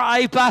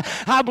stripe,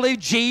 I believe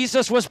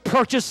Jesus was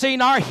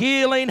purchasing our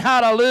healing.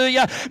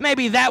 Hallelujah.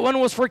 Maybe that one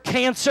was for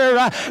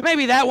cancer.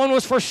 Maybe that one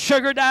was for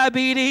sugar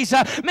diabetes.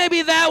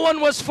 Maybe that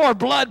one was for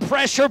blood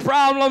pressure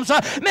problems.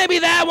 Maybe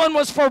that one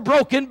was for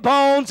broken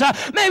bones.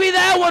 Maybe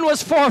that one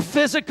was for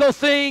physical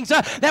things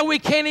that we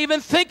can't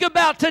even think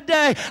about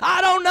today. I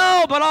don't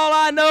know, but all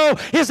I know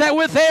is that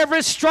with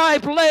every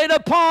stripe laid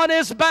upon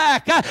His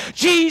back,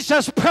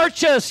 Jesus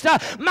purchased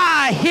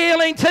my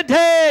healing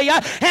today.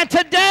 And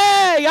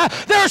today,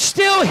 there's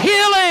still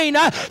healing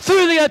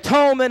through the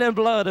atonement and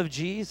blood of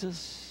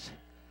Jesus.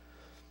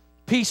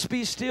 Peace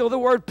be still. The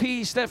word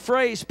peace, that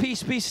phrase,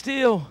 peace be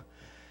still,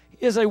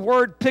 is a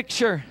word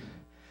picture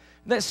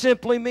that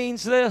simply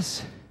means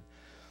this: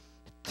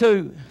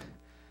 to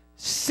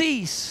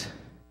cease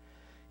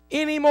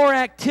any more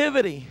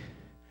activity,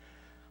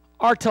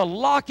 or to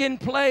lock in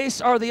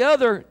place, or the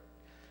other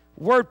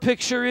word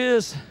picture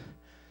is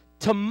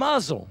to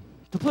muzzle,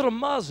 to put a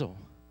muzzle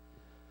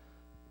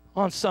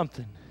on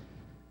something.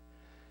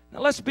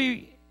 Now let's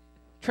be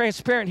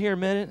transparent here a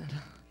minute.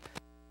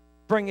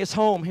 Bring this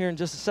home here in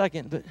just a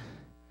second, but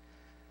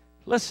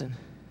listen,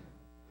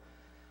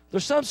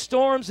 there's some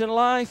storms in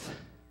life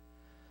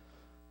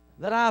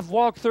that I've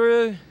walked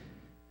through,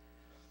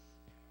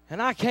 and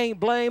I can't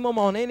blame them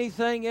on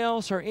anything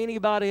else or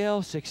anybody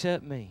else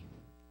except me.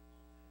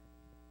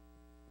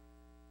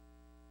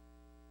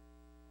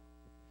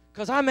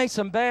 Because I made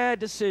some bad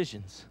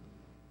decisions.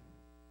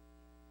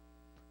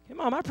 Hey,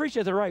 Mom, I preach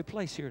at the right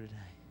place here today.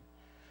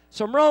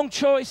 Some wrong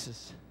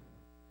choices.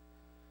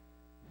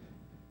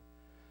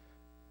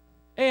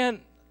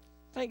 And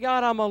thank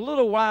God I'm a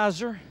little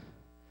wiser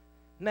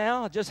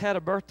now. I just had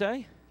a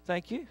birthday.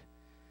 Thank you.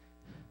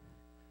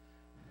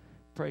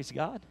 Praise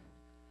God.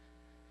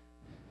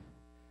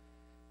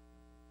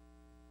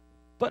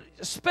 But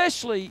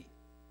especially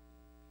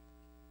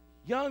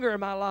younger in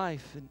my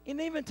life,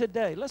 and even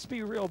today, let's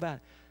be real about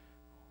it.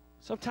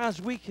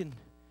 Sometimes we can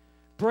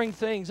bring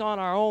things on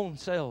our own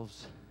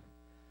selves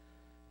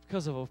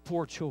because of a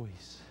poor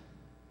choice.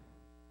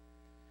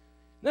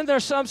 Then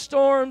there's some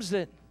storms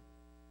that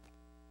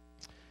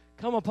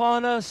come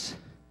upon us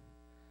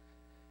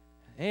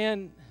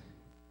and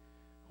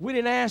we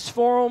didn't ask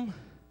for them,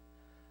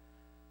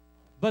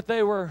 but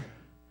they were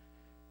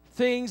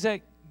things that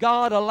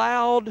God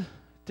allowed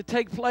to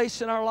take place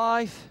in our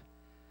life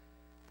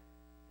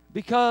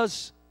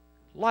because,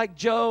 like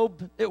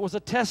Job, it was a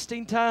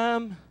testing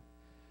time,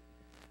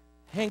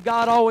 and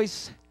God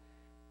always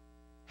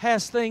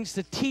has things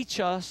to teach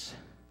us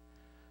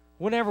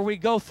whenever we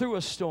go through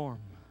a story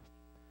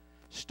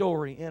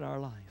in our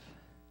life.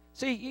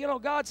 See, you know,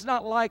 God's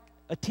not like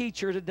a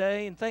teacher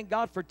today, and thank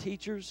God for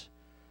teachers.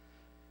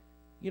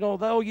 You know,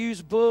 they'll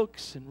use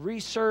books and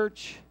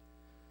research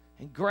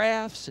and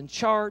graphs and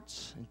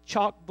charts and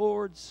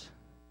chalkboards.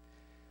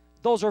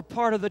 Those are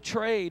part of the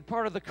trade,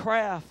 part of the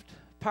craft,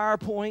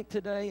 PowerPoint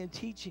today and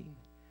teaching.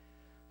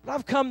 But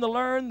I've come to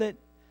learn that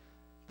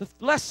the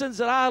lessons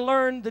that I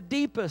learned the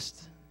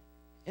deepest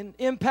and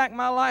impact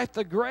my life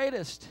the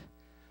greatest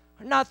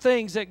are not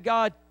things that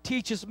God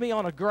teaches me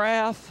on a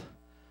graph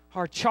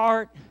or a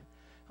chart,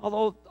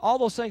 although all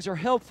those things are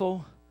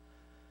helpful.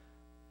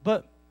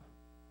 But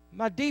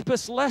my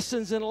deepest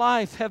lessons in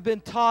life have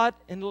been taught,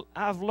 and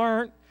I've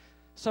learned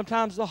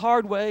sometimes the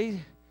hard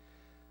way,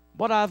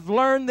 but I've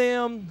learned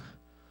them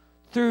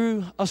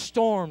through a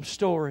storm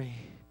story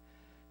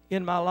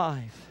in my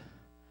life.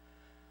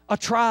 A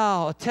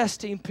trial, a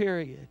testing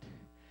period.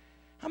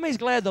 How many's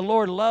glad the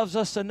Lord loves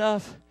us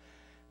enough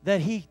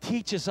that He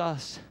teaches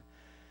us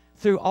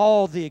through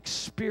all the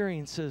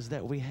experiences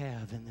that we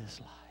have in this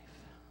life?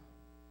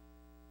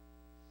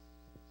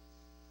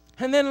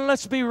 And then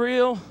let's be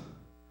real.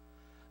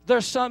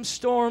 There's some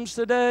storms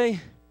today,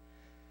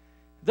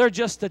 they're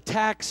just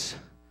attacks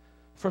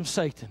from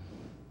Satan.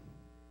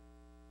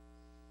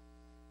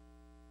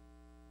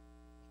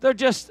 They're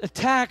just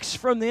attacks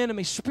from the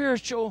enemy,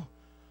 spiritual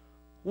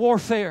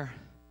warfare.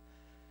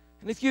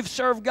 And if you've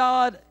served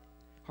God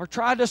or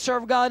tried to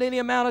serve God any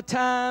amount of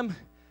time,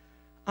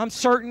 I'm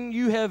certain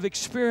you have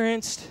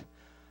experienced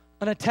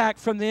an attack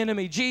from the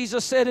enemy.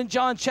 Jesus said in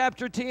John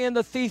chapter 10,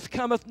 "The thief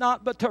cometh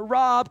not but to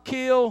rob,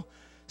 kill,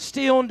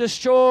 steal, and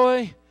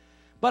destroy.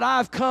 But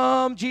I've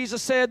come,"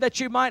 Jesus said, "that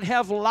you might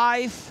have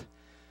life,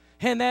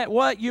 and that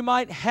what? You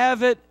might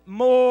have it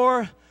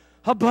more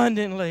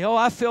abundantly." Oh,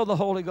 I feel the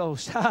Holy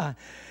Ghost.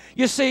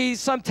 You see,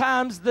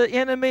 sometimes the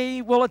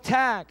enemy will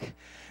attack.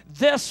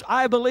 This,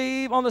 I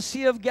believe, on the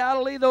Sea of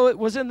Galilee, though it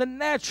was in the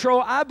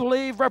natural, I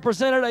believe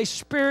represented a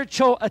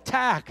spiritual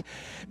attack.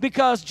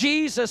 Because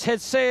Jesus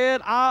had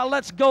said,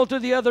 let's go to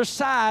the other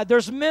side.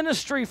 There's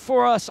ministry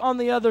for us on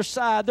the other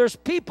side. There's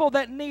people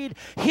that need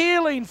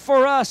healing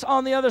for us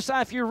on the other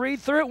side. If you read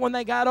through it, when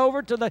they got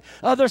over to the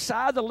other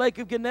side, the Lake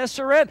of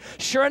Gennesaret,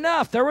 sure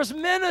enough, there was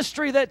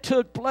ministry that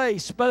took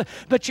place. But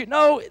you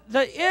know,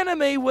 the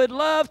enemy would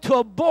love to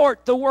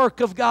abort the work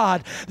of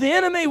God. The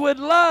enemy would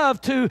love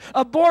to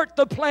abort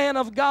the plan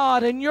of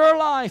God in your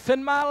life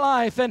and my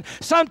life. And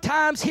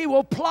sometimes he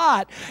will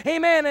plot,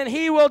 amen, and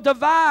he will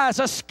devise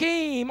a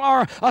scheme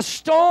or a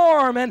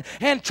storm and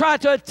try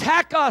to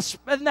attack us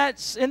in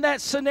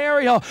that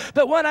scenario.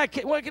 But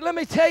let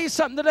me tell you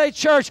something today,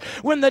 church.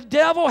 When the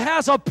devil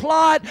has a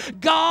plot,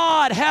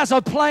 God has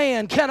a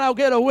plan. Can I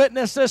get a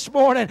witness this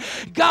morning?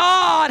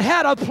 God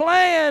had a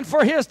plan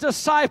for His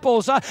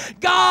disciples.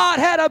 God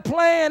had a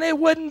plan. It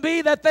wouldn't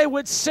be that they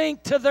would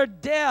sink to their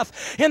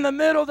death in the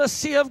middle of the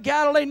Sea of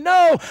Galilee.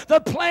 No, the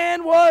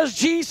plan was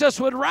Jesus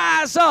would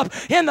rise up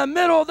in the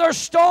middle of their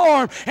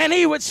storm and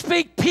He would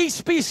speak,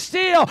 "Peace, be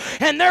still,"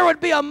 and there would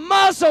be a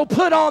muzzle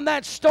put on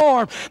that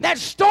storm. That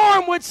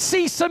storm would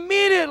cease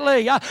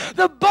immediately.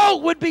 The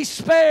boat would be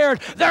spared.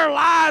 Their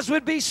lives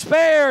would be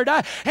spared.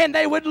 And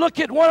they would look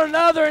at one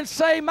another and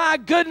say, "My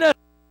goodness,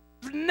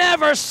 I've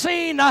never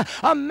seen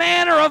a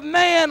manner of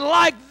man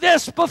like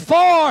this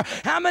before."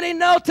 How many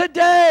know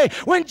today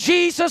when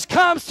Jesus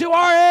comes to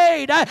our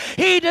aid,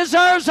 He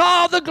deserves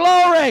all the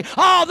glory,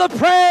 all the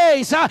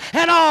praise,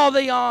 and all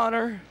the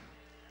honor?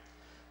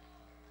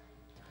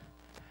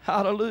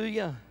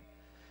 Hallelujah.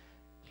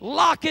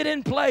 Lock it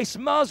in place,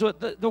 muzzle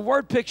it. The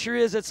word picture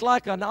is it's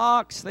like an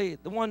ox. The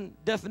one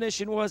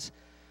definition was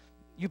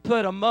you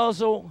put a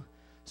muzzle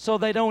so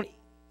they don't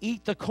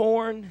eat the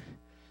corn,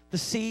 the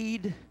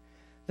seed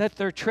that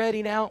they're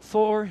treading out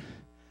for.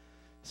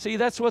 See,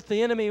 that's what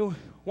the enemy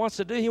wants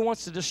to do. He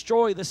wants to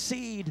destroy the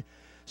seed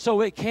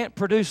so it can't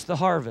produce the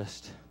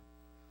harvest.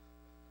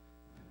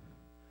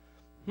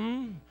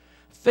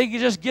 If they could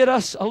just get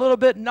us a little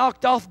bit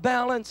knocked off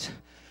balance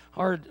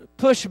or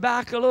push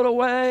back a little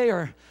way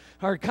or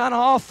are kind of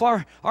off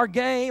our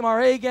game,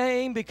 our A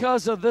game,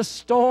 because of this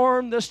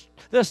storm, this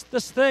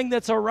thing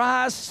that's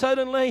arise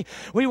suddenly.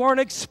 We weren't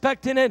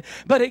expecting it,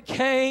 but it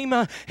came,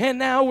 and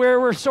now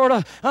we're sort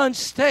of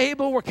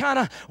unstable. We're kind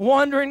of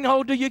wondering,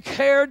 oh, do you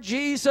care,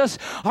 Jesus?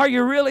 Are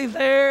you really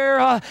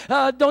there?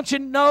 Don't you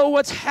know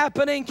what's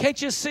happening?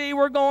 Can't you see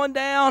we're going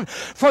down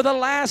for the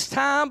last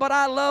time? But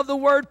I love the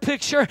word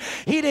picture.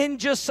 He didn't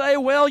just say,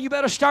 well, you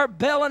better start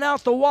bailing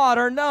out the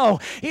water. No.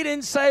 He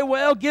didn't say,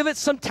 well, give it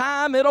some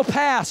time, it'll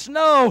pass.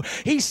 No.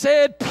 He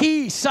said,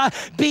 peace,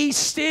 be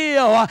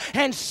still,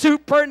 and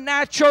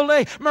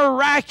supernaturally,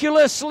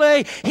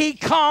 miraculously, He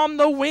calmed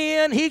the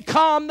wind, He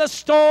calmed the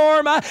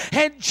storm,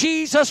 and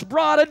Jesus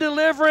brought a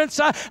deliverance.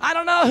 I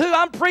don't know who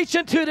I'm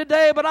preaching to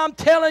today, but I'm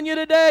telling you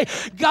today,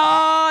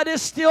 God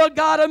is still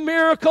God of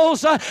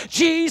miracles.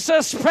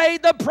 Jesus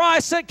paid the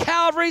price at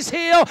Calvary's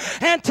Hill,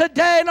 and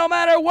today, no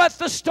matter what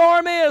the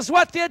storm is,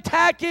 what the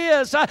attack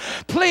is,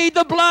 plead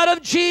the blood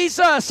of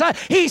Jesus.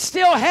 He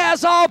still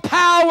has all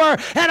power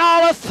and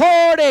all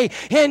authority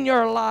in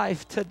your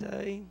life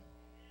today.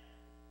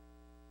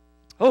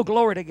 Oh,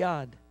 glory to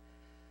God.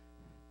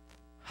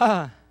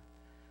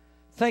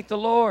 Thank the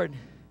Lord.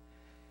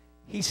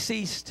 He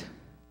ceased,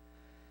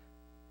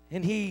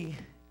 and He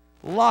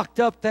locked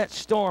up that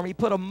storm. He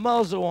put a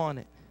muzzle on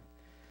it.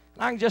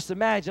 And I can just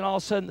imagine all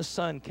of a sudden the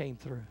sun came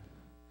through.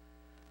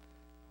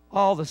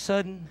 All of a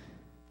sudden,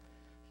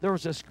 there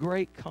was this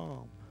great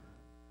calm,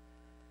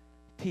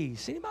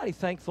 peace. Anybody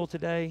thankful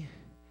today?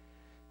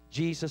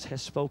 Jesus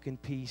has spoken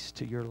peace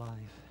to your life,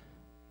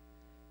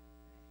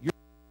 your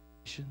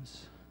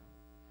situations,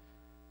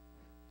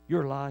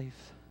 your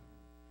life.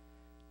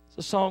 It's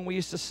a song we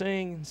used to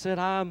sing and said,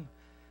 I'm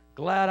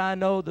glad I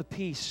know the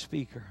peace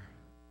speaker.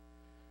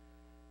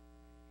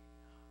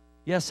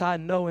 Yes, I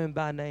know Him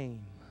by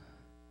name.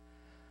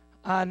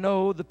 I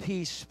know the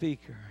peace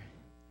speaker.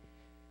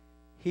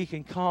 He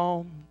can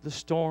calm the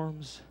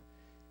storms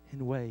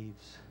and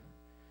waves.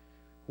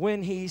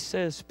 When He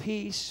says,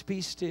 peace,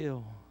 be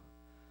still,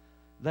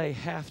 they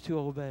have to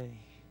obey.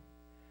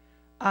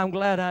 I'm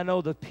glad I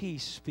know the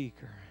peace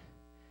speaker.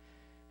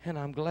 And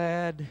I'm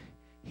glad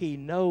He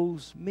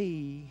knows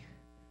me.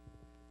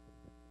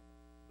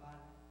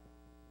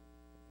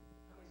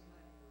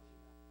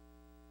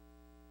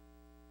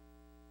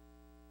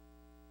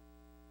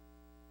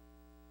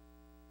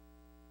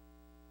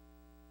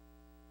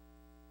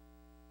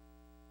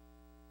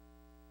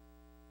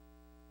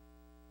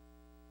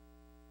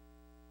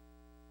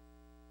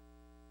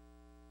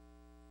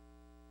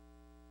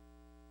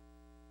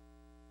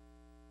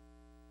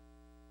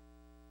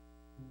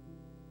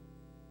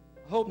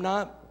 Hope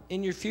not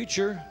in your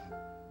future,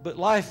 but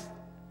life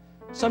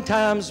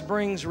sometimes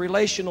brings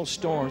relational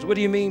storms. What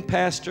do you mean,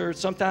 Pastor?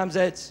 Sometimes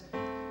that's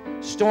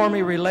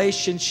stormy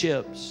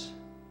relationships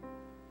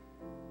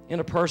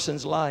in a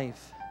person's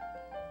life.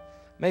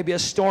 Maybe a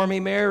stormy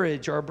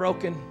marriage or a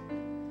broken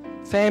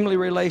family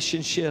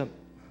relationship.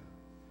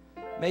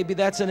 Maybe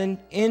that's an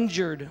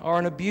injured or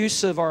an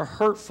abusive or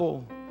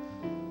hurtful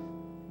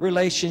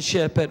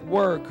relationship at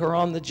work or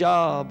on the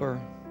job,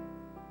 or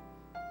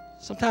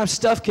sometimes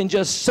stuff can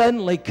just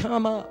suddenly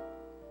come up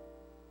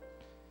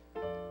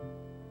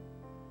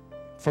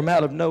from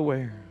out of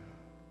nowhere.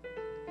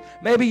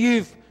 Maybe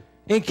you've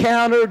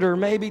encountered, or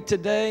maybe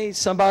today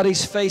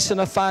somebody's facing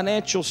a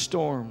financial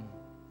storm,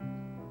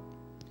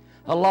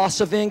 a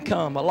loss of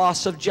income, a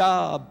loss of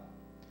job,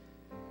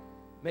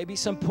 maybe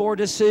some poor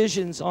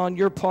decisions on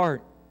your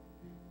part.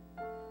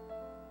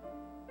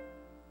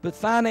 But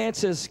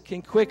finances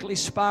can quickly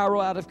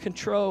spiral out of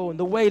control, and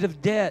the weight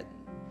of debt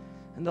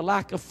and the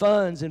lack of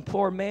funds and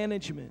poor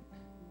management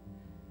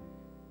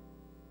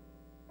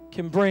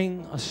can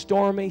bring a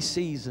stormy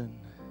season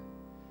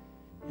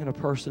in a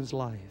person's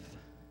life.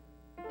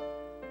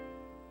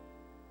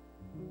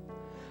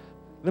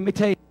 Let me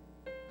tell you,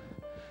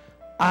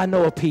 I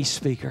know a peace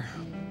speaker,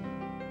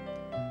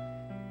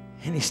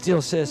 and He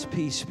still says,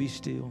 peace, be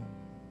still.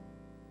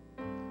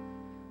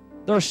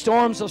 There are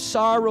storms of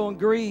sorrow and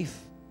grief,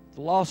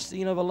 the loss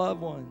of a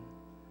loved one.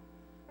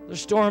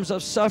 There's storms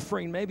of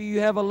suffering. Maybe you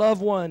have a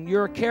loved one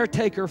you're a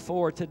caretaker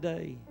for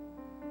today,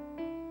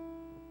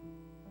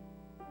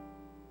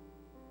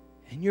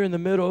 and you're in the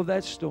middle of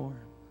that storm.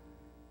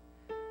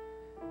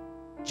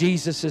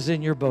 Jesus is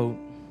in your boat,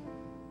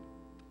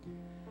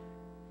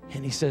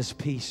 and He says,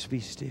 peace,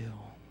 be still.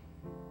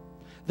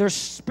 There's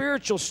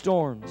spiritual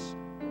storms.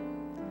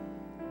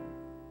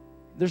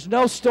 There's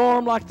no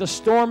storm like the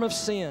storm of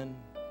sin.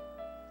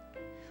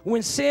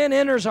 When sin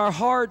enters our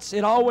hearts,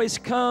 it always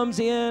comes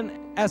in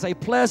as a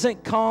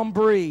pleasant, calm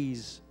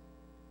breeze.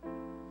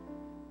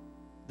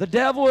 The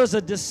devil is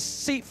a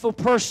deceitful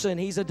person.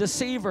 He's a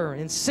deceiver,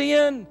 and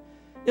sin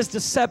is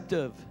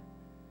deceptive.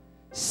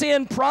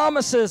 Sin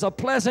promises a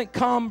pleasant,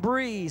 calm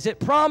breeze. It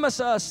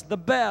promises us the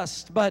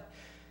best, but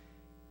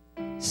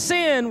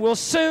sin will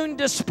soon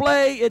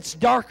display its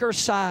darker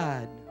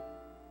side.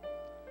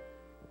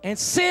 And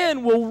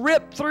sin will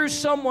rip through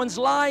someone's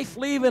life,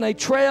 leaving a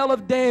trail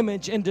of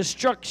damage and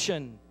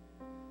destruction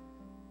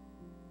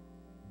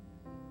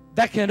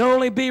that can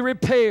only be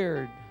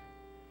repaired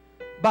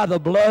by the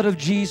blood of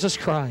Jesus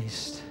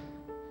Christ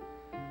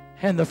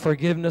and the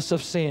forgiveness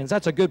of sins.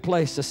 That's a good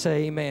place to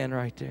say amen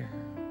right there.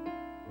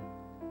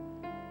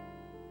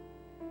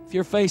 If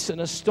you're facing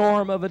a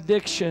storm of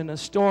addiction, a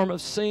storm of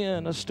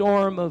sin, a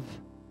storm of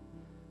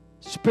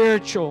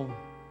spiritual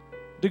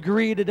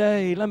degree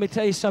today, let me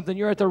tell you something.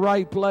 You're at the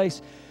right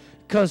place,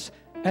 because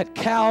at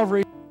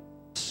Calvary,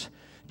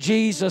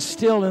 Jesus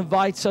still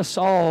invites us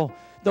all.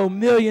 Though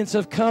millions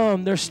have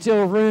come, there's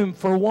still room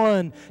for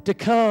one to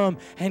come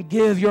and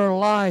give your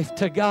life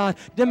to God.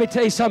 Let me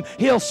tell you something.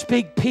 He'll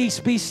speak peace,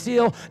 be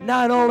still,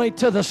 not only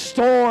to the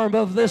storm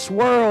of this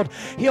world.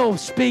 He'll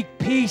speak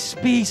peace,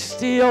 be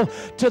still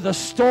to the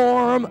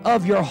storm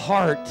of your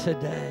heart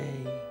today.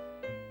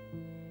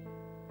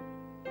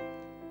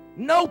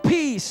 No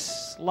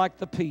peace like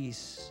the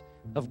peace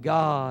of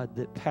God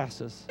that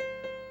passes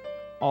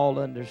all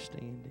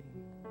understanding.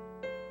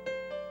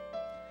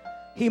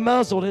 He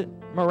muzzled it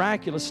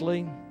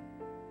miraculously.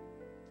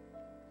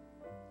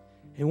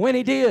 And when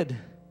he did,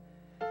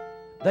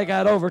 they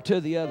got over to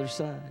the other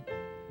side.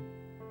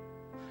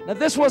 Now,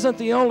 this wasn't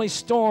the only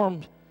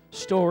storm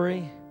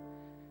story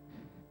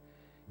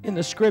in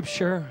the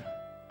Scripture.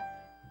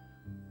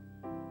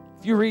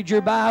 If you read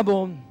your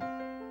Bible,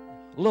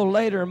 a little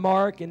later in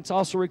Mark, and it's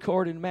also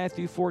recorded in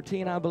Matthew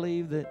 14, I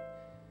believe,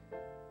 that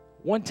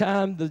one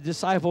time the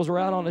disciples were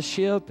out on a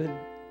ship, and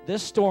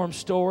this storm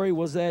story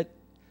was that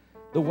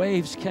the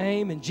waves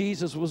came and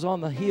Jesus was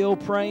on the hill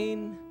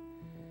praying.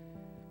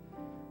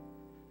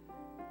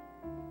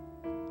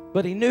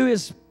 But he knew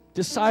his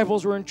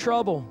disciples were in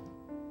trouble.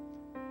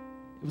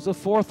 It was the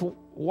fourth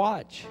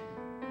watch.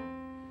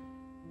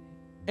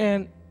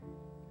 And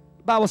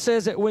the Bible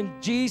says that when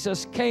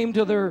Jesus came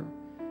to their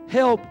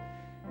help,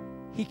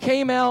 he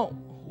came out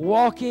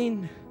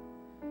walking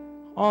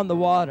on the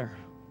water.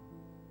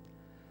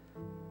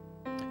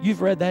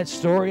 You've read that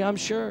story, I'm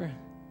sure.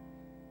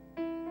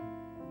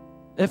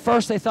 At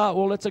first they thought,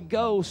 well, it's a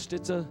ghost,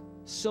 it's a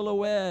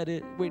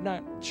silhouette. We're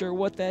not sure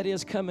what that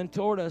is coming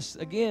toward us.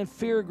 Again,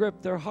 fear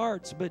gripped their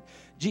hearts, but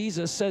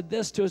Jesus said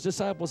this to his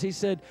disciples. He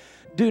said,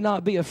 do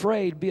not be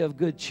afraid, be of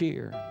good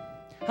cheer.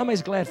 How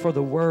many's glad for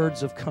the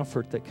words of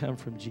comfort that come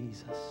from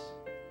Jesus?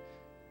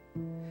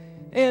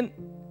 And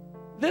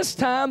this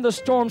time the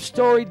storm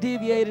story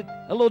deviated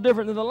a little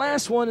different than the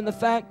last one in the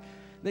fact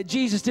that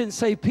Jesus didn't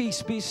say,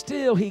 peace, be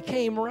still. He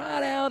came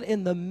right out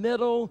in the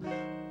middle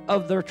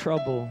of their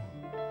trouble,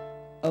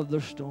 of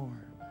their storm.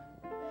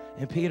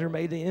 And Peter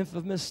made the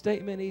infamous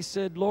statement. He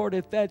said, Lord,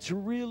 if that's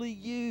really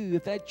you,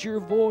 if that's your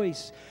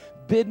voice,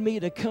 bid me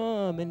to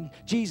come. And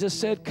Jesus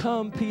said,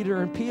 come,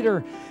 Peter. And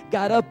Peter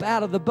got up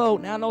out of the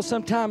boat. Now, I know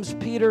sometimes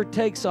Peter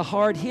takes a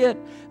hard hit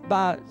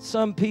by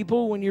some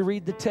people when you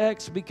read the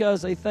text,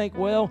 because they think,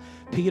 well,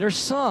 Peter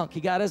sunk.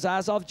 He got his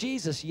eyes off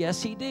Jesus.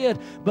 Yes, he did.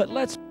 But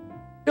let's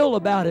real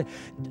about it.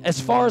 As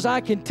far as I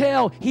can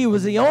tell, he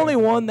was the only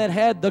one that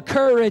had the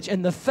courage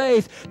and the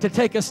faith to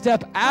take a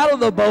step out of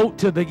the boat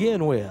to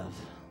begin with.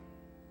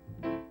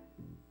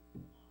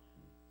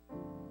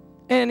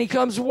 And he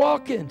comes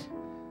walking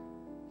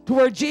to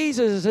where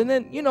Jesus is. And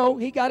then,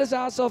 he got his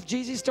eyes off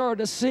Jesus. He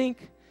started to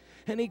sink.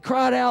 And he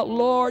cried out,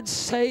 Lord,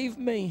 save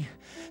me.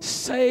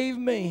 Save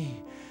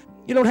me.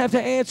 You don't have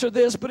to answer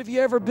this, but have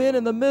you ever been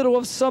in the middle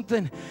of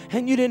something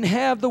and you didn't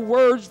have the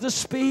words to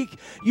speak?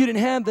 You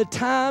didn't have the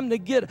time to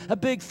get a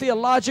big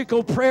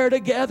theological prayer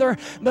together,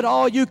 but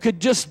all you could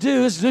just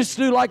do is just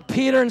do like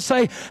Peter and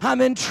say, I'm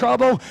in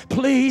trouble.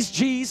 Please,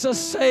 Jesus,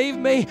 save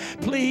me.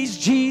 Please,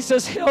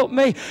 Jesus, help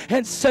me.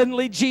 And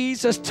suddenly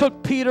Jesus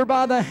took Peter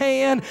by the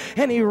hand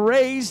and he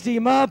raised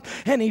him up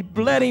and he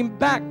led him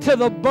back to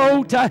the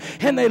boat.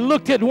 And they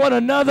looked at one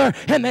another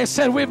and they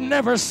said, we've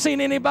never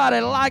seen anybody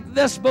like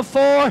this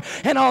before.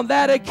 And on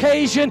that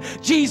occasion,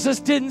 Jesus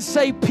didn't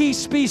say,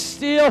 peace, be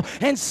still,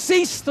 and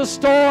cease the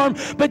storm,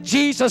 but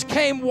Jesus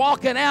came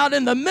walking out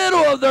in the middle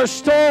of their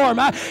storm,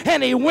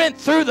 and he went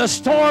through the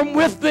storm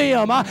with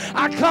them.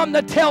 I come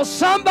to tell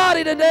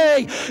somebody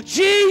today,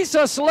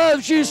 Jesus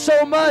loves you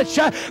so much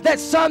that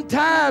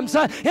sometimes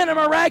in a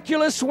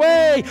miraculous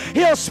way,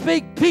 he'll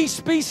speak, peace,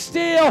 be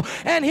still,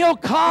 and he'll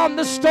calm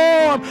the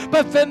storm.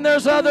 But then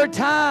there's other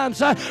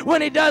times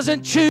when he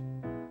doesn't choose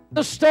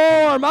the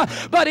storm,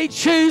 but he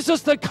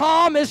chooses to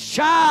calm his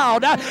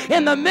child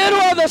in the middle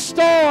of the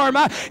storm,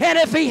 and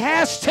if he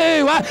has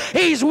to,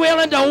 he's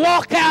willing to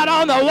walk out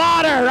on the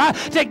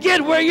water to get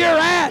where you're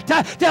at,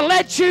 to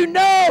let you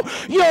know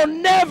you'll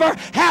never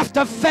have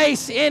to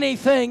face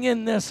anything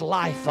in this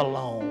life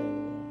alone.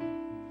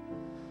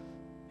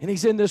 And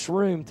he's in this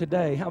room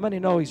today. How many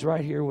know he's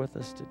right here with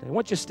us today?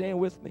 Won't you stand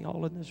with me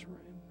all in this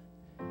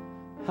room?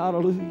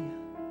 Hallelujah.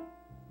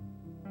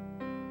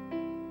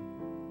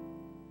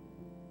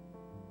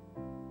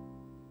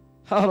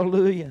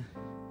 Hallelujah.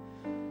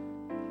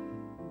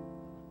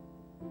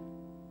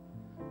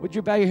 Would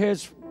you bow your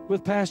heads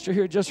with Pastor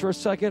here just for a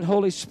second?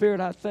 Holy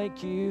Spirit, I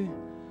thank you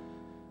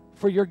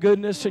for your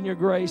goodness and your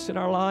grace in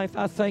our life.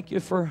 I thank you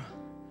for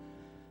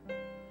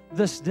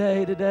this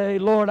day today.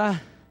 Lord, I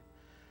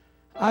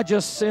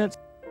just sense,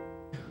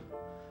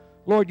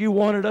 Lord, you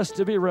wanted us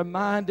to be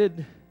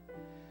reminded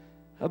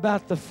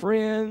about the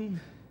friend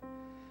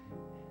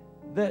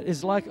that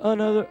is like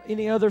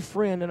any other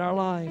friend in our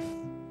life.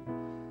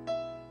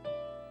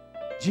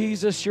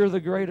 Jesus, you're the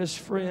greatest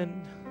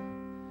friend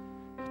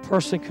a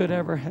person could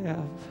ever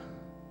have.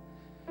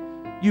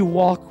 You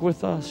walk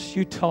with us.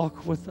 You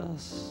talk with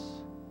us.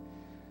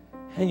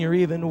 And you're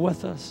even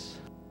with us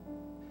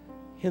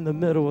in the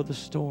middle of the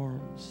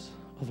storms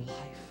of life.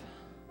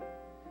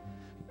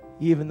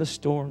 Even the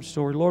storm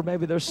story. Lord,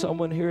 maybe there's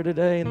someone here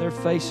today and they're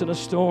facing a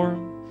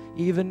storm.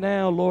 Even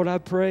now, Lord, I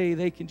pray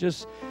they can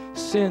just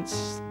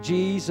sense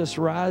Jesus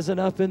rising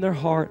up in their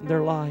heart and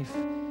their life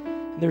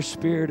and their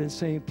spirit and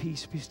saying,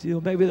 peace be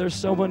still. Maybe there's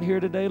someone here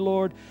today,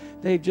 Lord,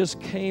 they've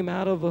just came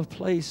out of a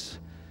place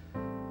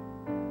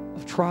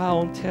of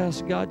trial and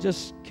test. God,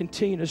 just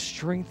continue to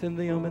strengthen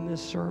them in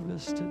this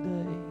service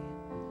today.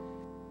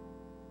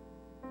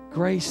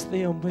 Grace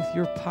them with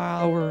your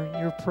power and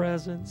your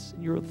presence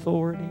and your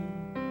authority.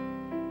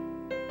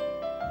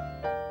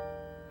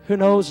 Who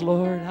knows,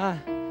 Lord,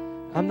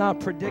 I'm not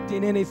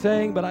predicting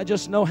anything, but I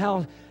just know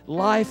how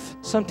life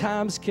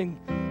sometimes can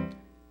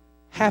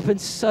happen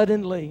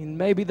suddenly. And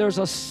maybe there's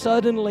a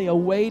suddenly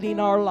awaiting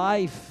our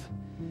life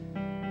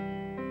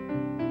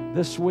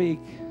this week.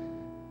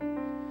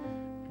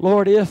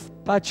 Lord, if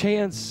by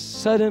chance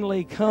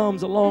suddenly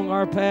comes along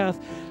our path,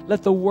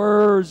 let the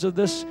words of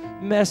this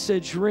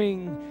message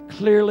ring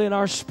clearly in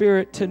our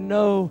spirit to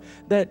know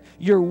that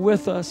you're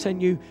with us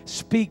and you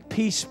speak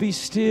peace be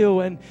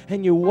still and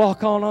you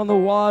walk on the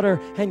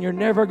water and you're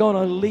never going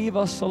to leave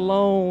us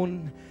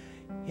alone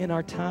in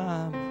our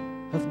time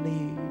of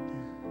need.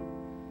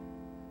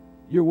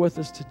 You're with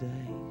us today.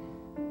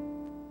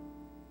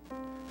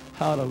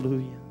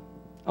 Hallelujah.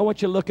 I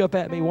want you to look up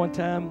at me one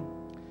time.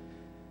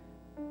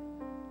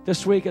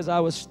 This week as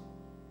I was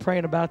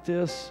praying about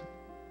this,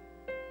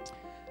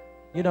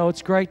 you know,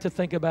 it's great to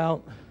think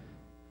about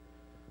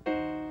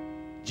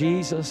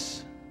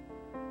Jesus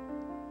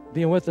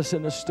being with us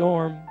in the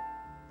storm.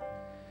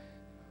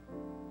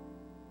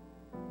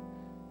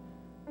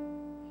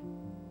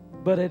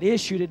 But at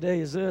issue today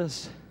is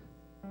this.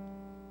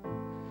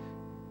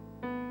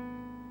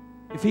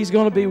 If He's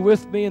going to be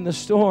with me in the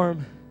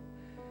storm,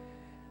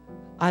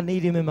 I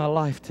need Him in my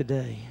life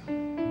today.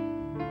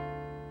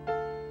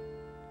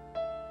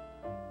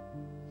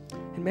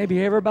 And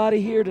maybe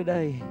everybody here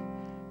today,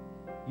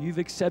 you've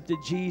accepted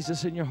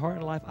Jesus in your heart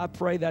and life. I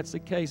pray that's the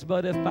case.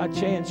 But if by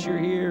chance you're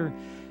here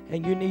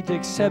and you need to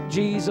accept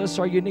Jesus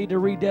or you need to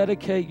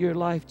rededicate your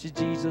life to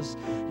Jesus,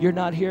 you're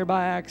not here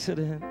by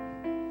accident.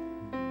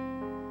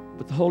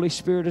 But the Holy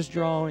Spirit is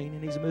drawing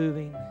and He's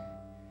moving.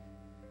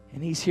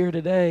 And He's here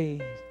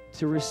today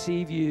to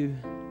receive you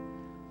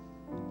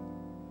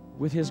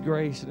with His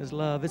grace and His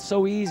love. It's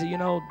so easy, you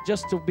know,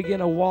 just to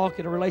begin a walk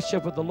in a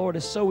relationship with the Lord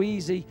is so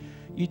easy.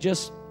 You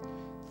just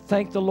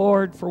thank the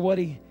Lord for what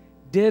He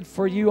did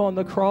for you on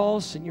the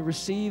cross and you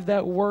receive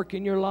that work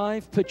in your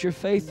life. Put your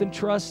faith and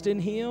trust in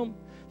Him.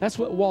 That's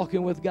what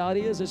walking with God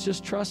is. It's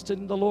just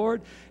trusting the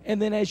Lord. And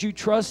then as you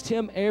trust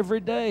Him every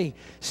day,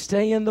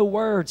 stay in the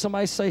Word.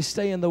 Somebody say,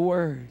 stay in the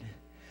Word.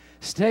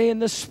 Stay in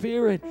the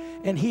Spirit,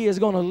 and He is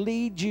going to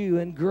lead you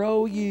and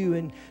grow you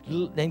and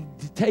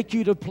take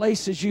you to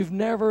places you've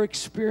never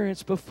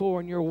experienced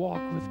before in your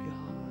walk with God.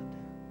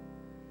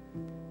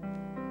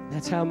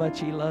 That's how much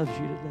He loves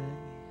you today.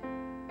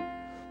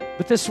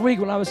 But this week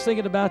when I was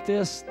thinking about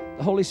this,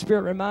 the Holy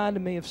Spirit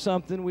reminded me of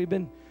something. We've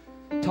been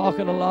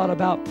talking a lot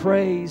about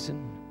praise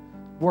and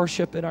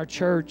worship in our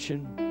church.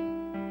 And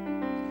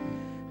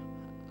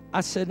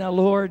I said, now,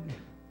 Lord,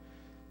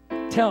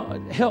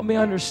 help me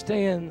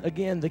understand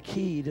again the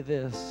key to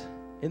this.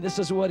 And this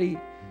is what He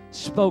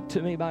spoke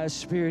to me by His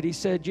Spirit. He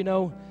said, you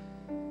know,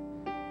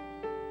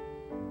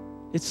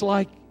 it's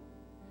like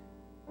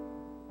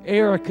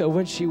Erica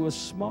when she was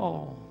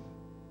small.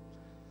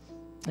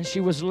 And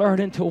she was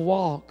learning to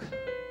walk.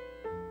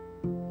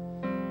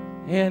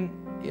 And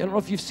I don't know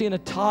if you've seen a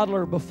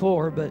toddler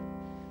before, but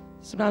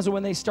sometimes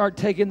when they start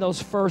taking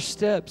those first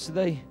steps,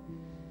 they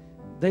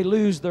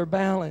lose their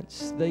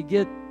balance. They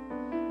get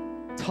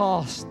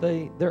tossed.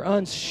 They're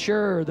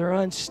unsure. They're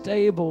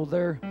unstable.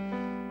 They're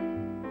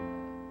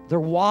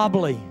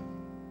wobbly.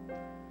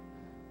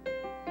 But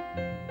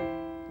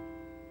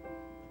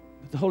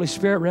the Holy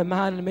Spirit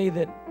reminded me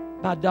that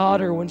my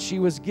daughter, when she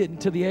was getting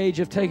to the age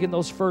of taking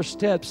those first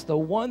steps, the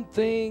one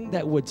thing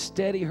that would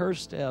steady her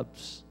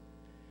steps,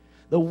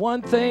 the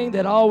one thing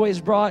that always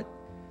brought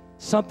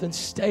something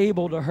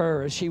stable to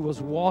her as she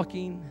was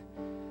walking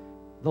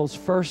those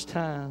first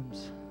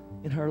times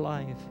in her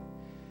life,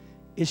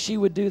 is she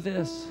would do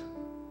this.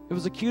 It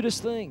was the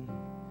cutest thing.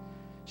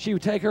 She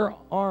would take her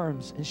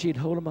arms and she'd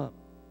hold them up.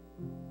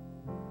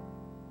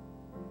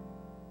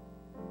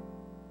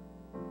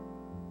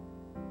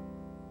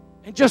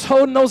 And just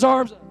holding those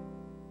arms up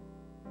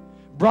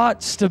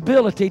brought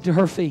stability to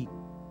her feet.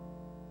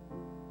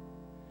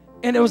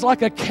 And it was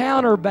like a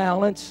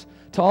counterbalance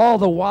to all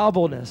the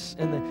wobbleness.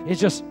 And it's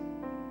just,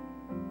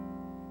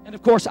 and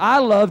of course I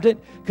loved it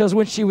because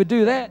when she would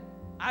do that,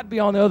 I'd be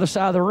on the other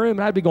side of the room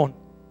and I'd be going,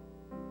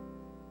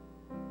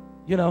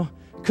 you know,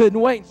 couldn't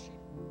wait.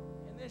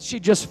 And then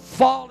she'd just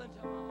fall into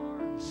my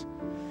arms.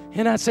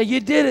 And I'd say, you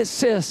did it,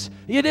 sis.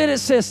 You did it,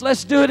 sis.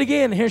 Let's do it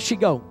again. Here she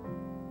go.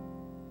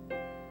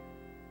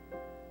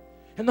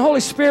 And the Holy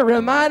Spirit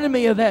reminded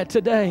me of that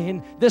today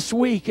and this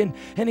week. And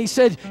He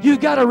said, you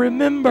got to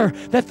remember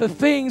that the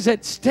things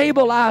that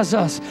stabilize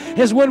us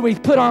is when we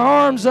put our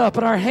arms up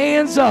and our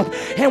hands up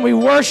and we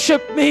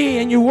worship me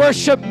and you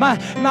worship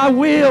my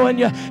will and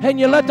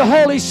you let the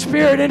Holy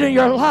Spirit into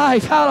your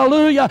life.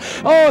 Hallelujah.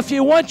 Oh, if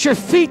you want your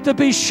feet to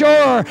be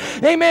sure,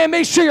 amen,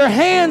 make sure your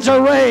hands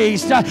are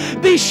raised.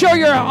 Be sure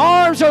your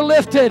arms are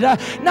lifted,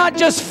 not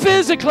just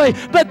physically,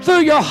 but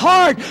through your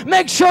heart.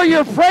 Make sure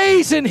you're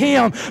praising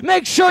Him.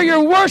 Make sure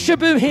you're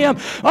worshiping Him.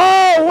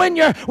 Oh, when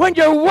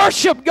your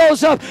worship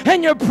goes up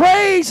and your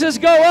praises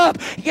go up,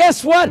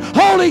 guess what?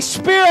 Holy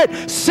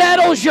Spirit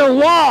settles your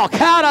walk.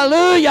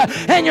 Hallelujah.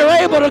 And you're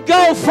able to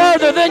go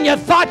further than you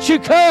thought you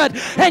could.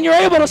 And you're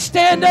able to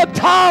stand up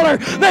taller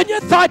than you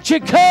thought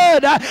you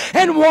could.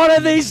 And one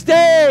of these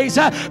days,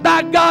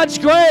 by God's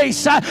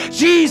grace,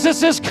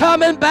 Jesus is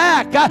coming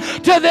back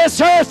to this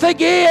earth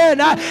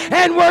again.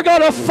 And we're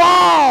going to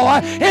fall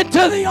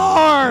into the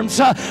arms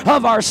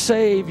of our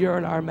Savior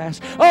and our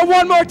Master. Oh,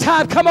 one more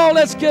time. Come on,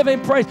 let's give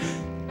Him praise.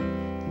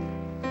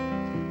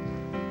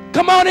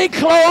 Come on, in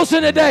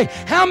closing today.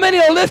 How many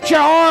will lift your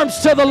arms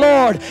to the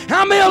Lord?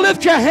 How many will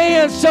lift your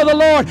hands to the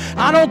Lord?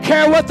 I don't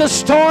care what the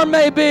storm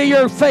may be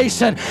you're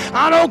facing.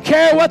 I don't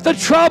care what the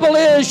trouble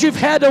is you've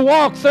had to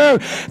walk through.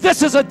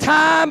 This is a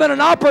time and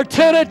an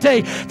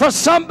opportunity for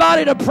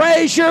somebody to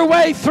praise your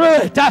way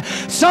through it.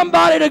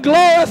 Somebody to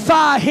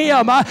glorify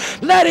Him.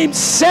 Let Him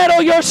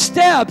settle your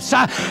steps.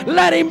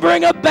 Let Him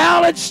bring a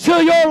balance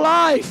to your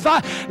life.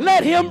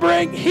 Let Him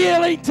bring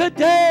healing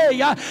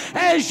today.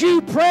 As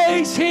you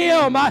praise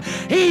Him,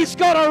 He's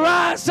going to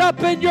rise up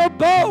in your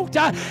boat.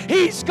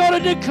 He's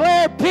going to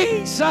declare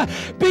peace.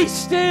 Be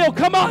still.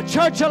 Come on,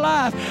 Church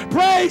Alive.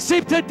 Praise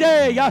Him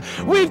today.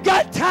 We've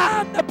got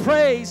time to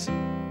praise.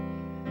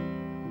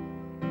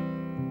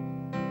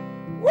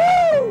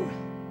 Woo!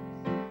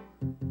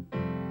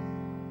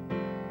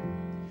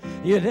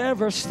 You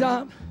never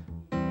stop.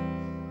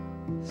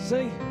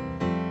 Sing.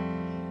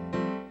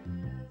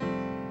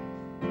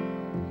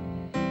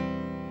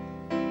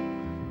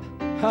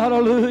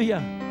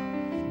 Hallelujah.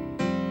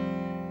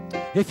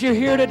 If you're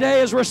here today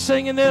as we're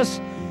singing this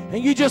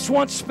and you just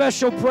want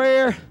special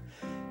prayer,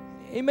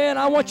 amen,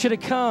 I want you to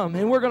come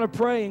and we're going to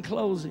pray in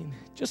closing.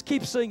 Just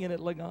keep singing it,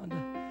 Lagonda.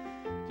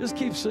 Just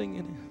keep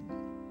singing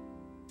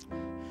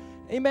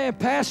it. Amen.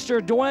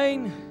 Pastor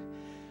Dwayne,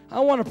 I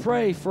want to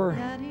pray for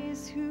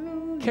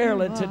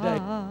Carolyn today.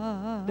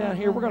 Down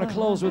here, we're going to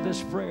close with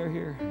this prayer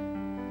here.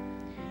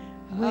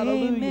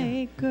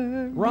 Hallelujah.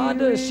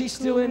 Rhonda, is she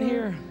still in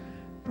here?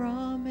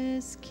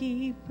 Promise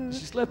keeper.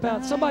 She slip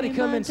out. Somebody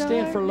come and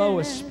stand for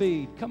lowest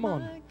speed. Come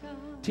on.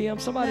 Tim,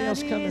 somebody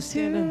else come and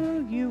stand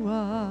in.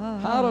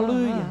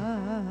 Hallelujah.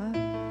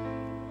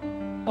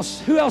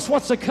 Who else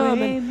wants to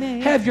come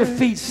and have your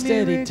feet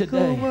steady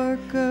today?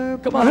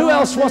 Come on, who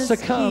else wants to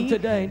come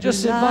today and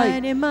just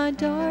invite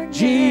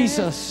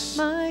Jesus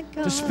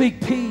to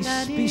speak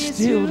peace, be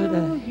still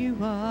today?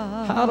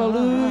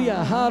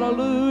 Hallelujah,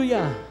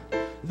 hallelujah.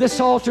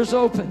 This altar's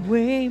open.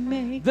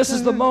 This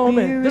is the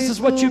moment. This is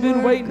what you've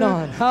been waiting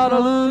on.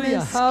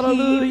 Hallelujah,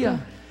 hallelujah.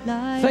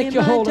 Thank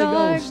you, Holy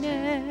Ghost.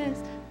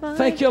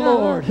 Thank you,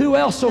 Lord. Who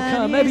else will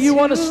come? Maybe you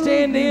want to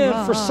stand in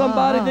for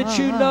somebody that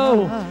you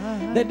know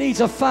that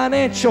needs a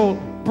financial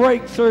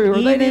breakthrough,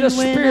 or they need a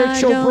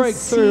spiritual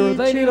breakthrough, or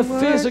they need a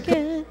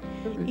physical.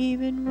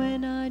 Even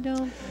when I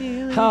don't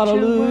feel it.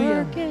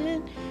 Hallelujah.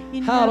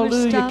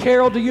 Hallelujah.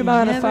 Carol, do you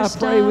mind if I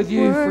pray with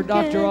you for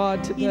Dr.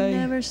 Odd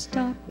today?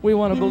 We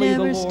want to believe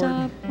the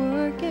Lord.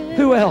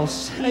 Who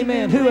else?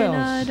 Amen. Who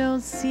else?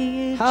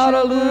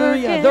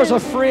 Hallelujah. There's a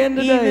friend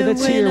today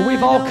that's here.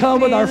 We've all come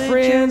with our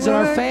friends and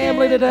our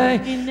family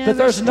today, but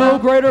there's no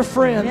greater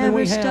friend than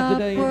we have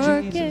today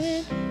in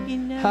Jesus.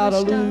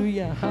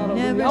 Hallelujah.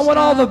 Hallelujah. I want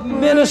all the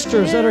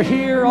ministers that are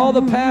here, all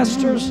the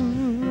pastors,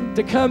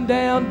 to come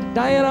down.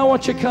 Diane, I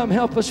want you to come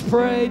help us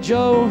pray.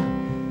 Joe,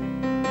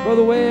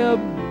 Brother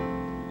Webb,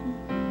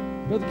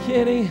 Brother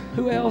Kenny,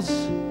 who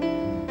else?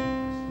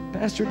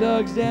 Pastor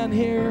Doug's down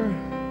here.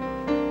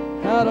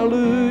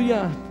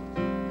 Hallelujah.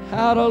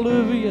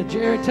 Hallelujah.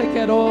 Jerry, take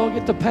that oil,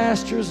 get the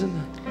pastors and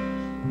the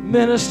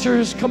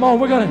ministers. Come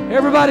on,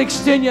 everybody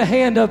extend your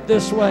hand up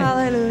this way.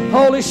 Hallelujah.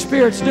 Holy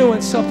Spirit's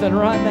doing something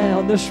right now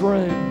in this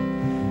room.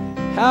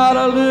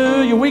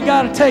 Hallelujah. We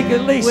got to take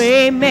at least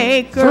 3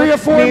 or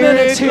 4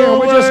 minutes here.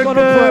 We're just going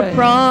to pray.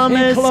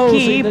 Promise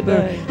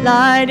keeper,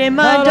 light in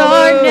my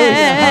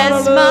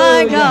darkness,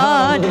 my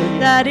God,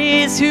 that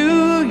is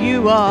who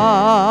you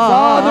are.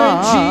 Father,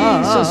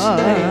 in Jesus'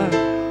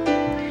 name.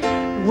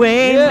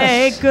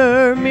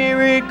 Waymaker,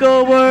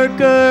 miracle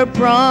worker,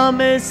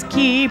 promise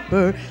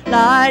keeper,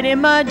 light in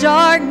my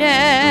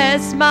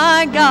darkness,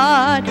 my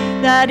God,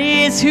 that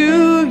is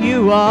who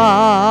you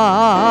are.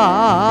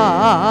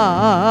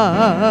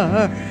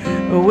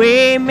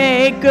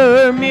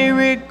 Waymaker,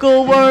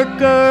 miracle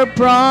worker,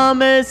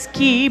 promise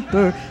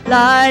keeper,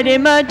 light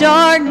in my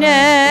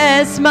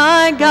darkness,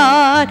 my my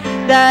God,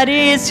 that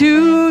is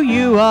who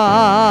you are.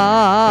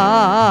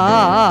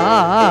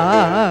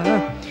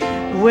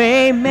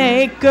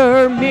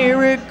 Waymaker,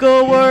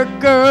 miracle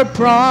worker,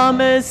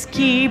 promise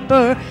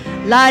keeper,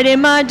 light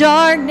in my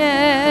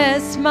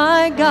darkness,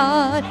 my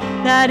God,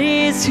 that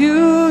is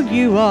who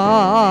you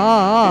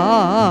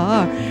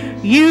are.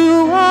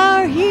 You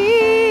are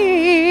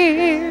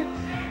here,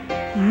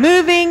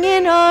 moving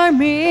in our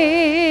midst.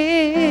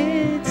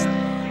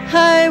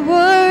 I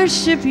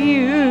worship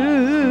you,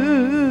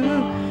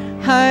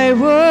 I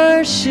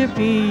worship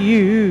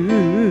you.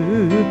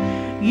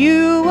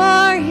 You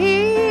are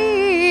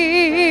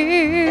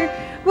here,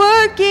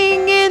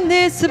 working in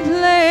this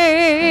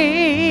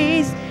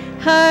place.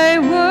 I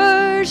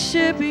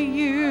worship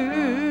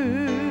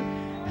you,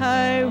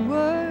 I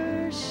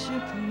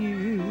worship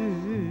you.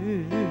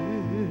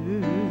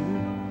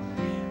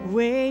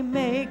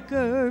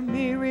 Waymaker,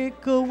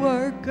 miracle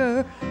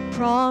worker,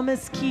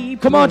 promise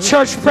keeper. Come on,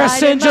 church,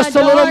 press in just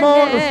a little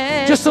more.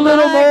 Just a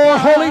little more.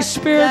 Holy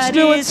Spirit's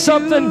doing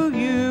something.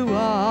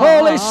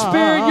 Holy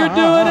Spirit, you're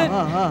doing it.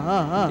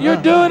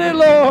 You're doing it,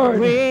 Lord.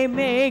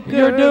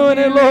 You're doing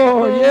it,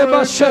 Lord.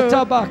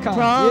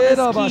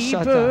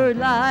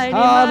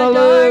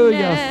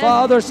 Hallelujah.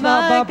 Father, it's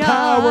not by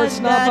power, it's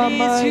not by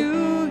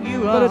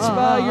might, but it's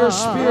by your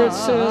Spirit,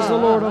 says the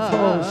Lord of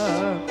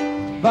hosts.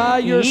 By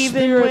your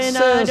Spirit,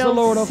 says the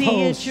Lord of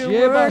hosts. Even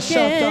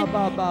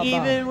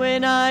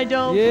when I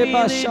don't feel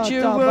it,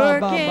 you're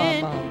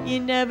working. You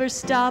never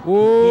stop.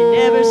 You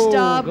never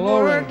stop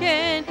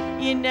working.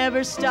 You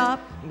never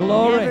stop.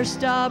 Glory. Never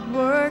stop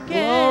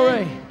working.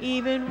 Glory.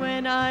 Even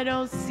when I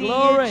don't see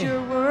Glory. it,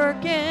 you're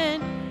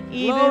working.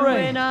 Even Glory.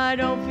 when I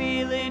don't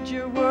feel it,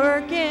 you're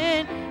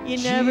working. You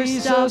never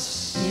stop.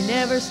 You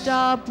never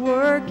stop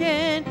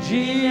working.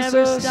 You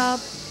never stop.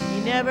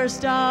 You never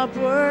stop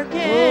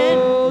working.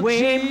 Oh,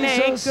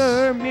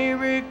 Waymaker,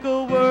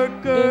 miracle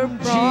worker, in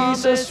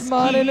promise Jesus'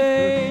 mighty keeper,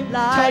 name,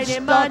 light touch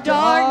in my Dr.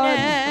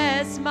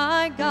 darkness,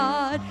 my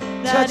God.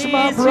 Touch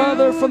my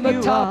brother from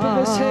the top of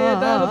his head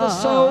down to the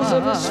soles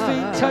of his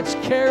feet. are. Touch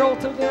Carol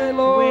today,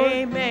 Lord.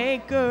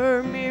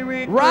 Waymaker,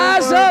 miracle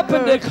Rise up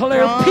and worker,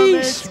 declare,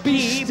 peace be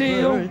promise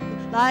still. keeper,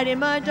 light in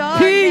my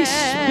darkness,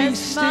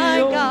 Peace be my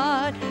still.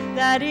 God.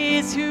 That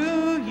is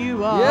who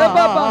you are. Yeah,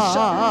 Baba.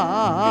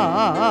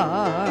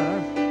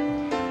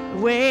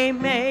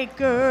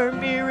 Waymaker,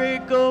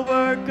 miracle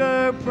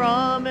worker,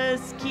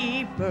 promise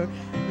keeper,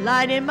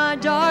 light in my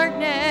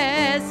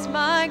darkness,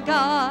 my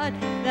God,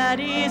 that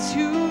is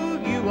who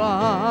you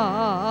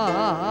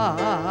are.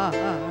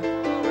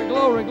 Glory,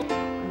 glory.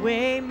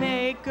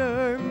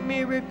 Waymaker,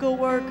 miracle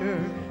worker,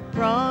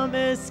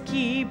 promise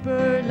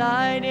keeper,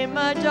 light in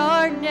my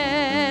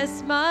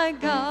darkness, my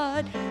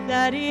God,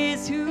 that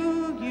is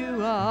who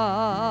you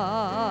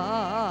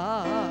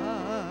are.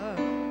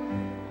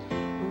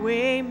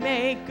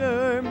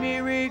 Waymaker,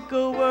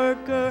 miracle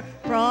worker,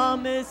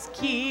 promise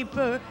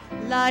keeper,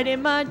 light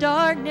in my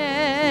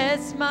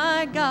darkness,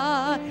 my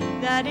God,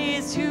 that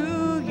is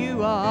who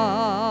you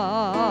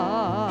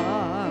are.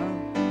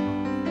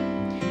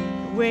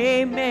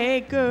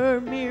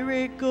 Waymaker,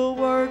 miracle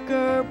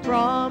worker,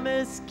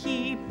 promise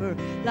keeper,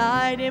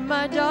 light in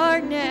my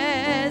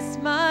darkness,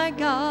 my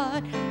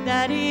God,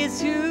 that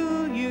is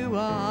who you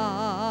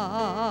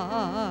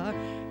are.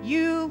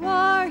 You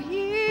are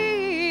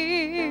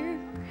here,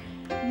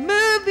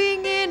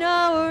 moving in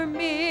our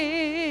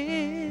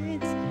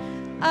midst.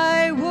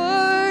 I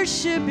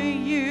worship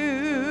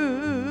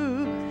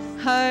you,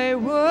 I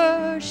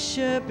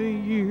worship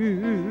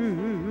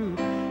you.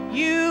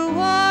 You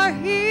are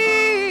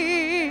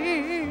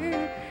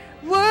here,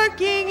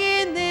 working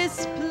in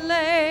this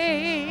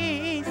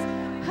place.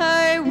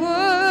 I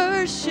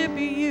worship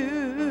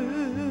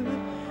you,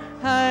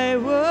 I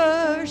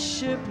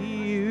worship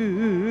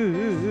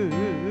you.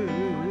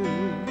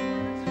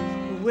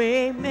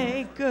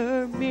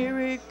 Waymaker,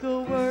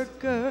 miracle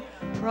worker,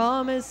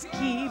 promise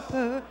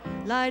keeper,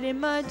 light in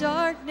my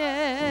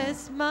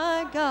darkness,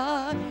 my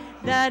God,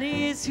 that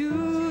is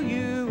who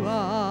you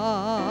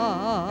are.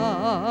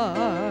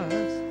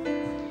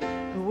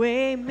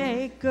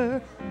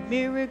 Waymaker,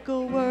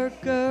 miracle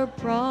worker,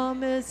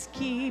 promise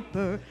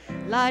keeper,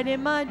 light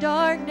in my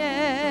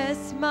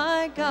darkness,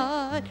 my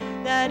God,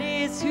 that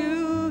is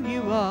who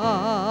you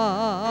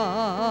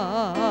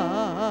are.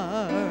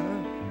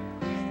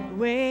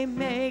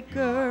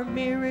 Waymaker,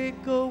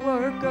 miracle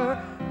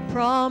worker,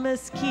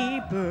 promise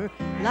keeper,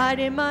 light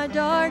in my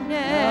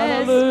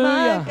darkness,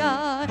 my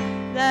God,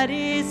 that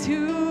is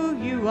who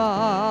you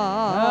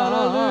are.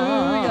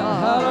 Hallelujah,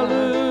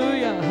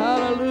 hallelujah,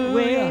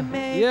 hallelujah.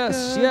 Waymaker,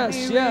 Yes,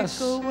 yes, yes.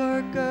 miracle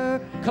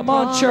worker, Come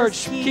on,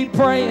 church. Keep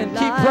praying,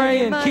 keep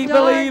praying, keep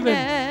believing.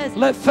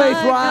 Let faith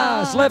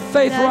rise, let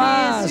faith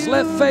rise,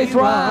 let faith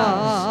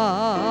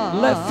rise.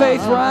 Let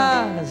faith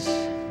rise.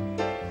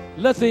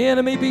 Let the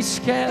enemy be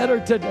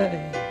scattered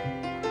today.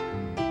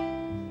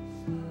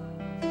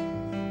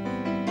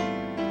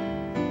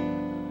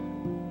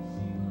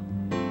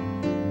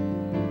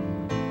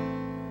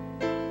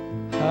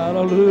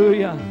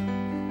 Hallelujah.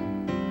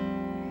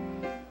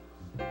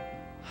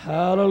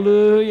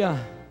 Hallelujah.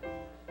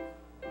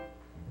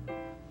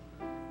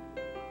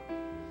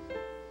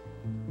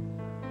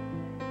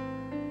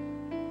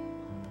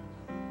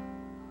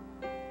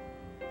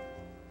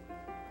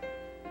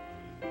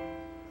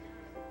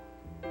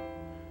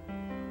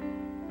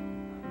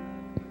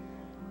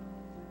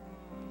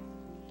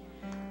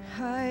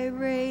 I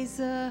raise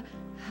a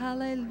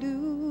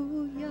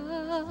hallelujah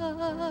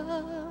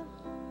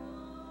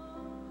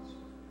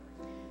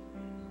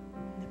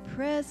in the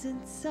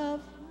presence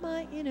of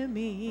my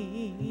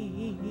enemies.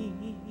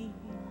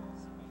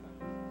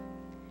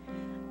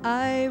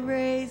 I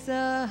raise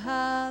a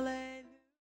hallelujah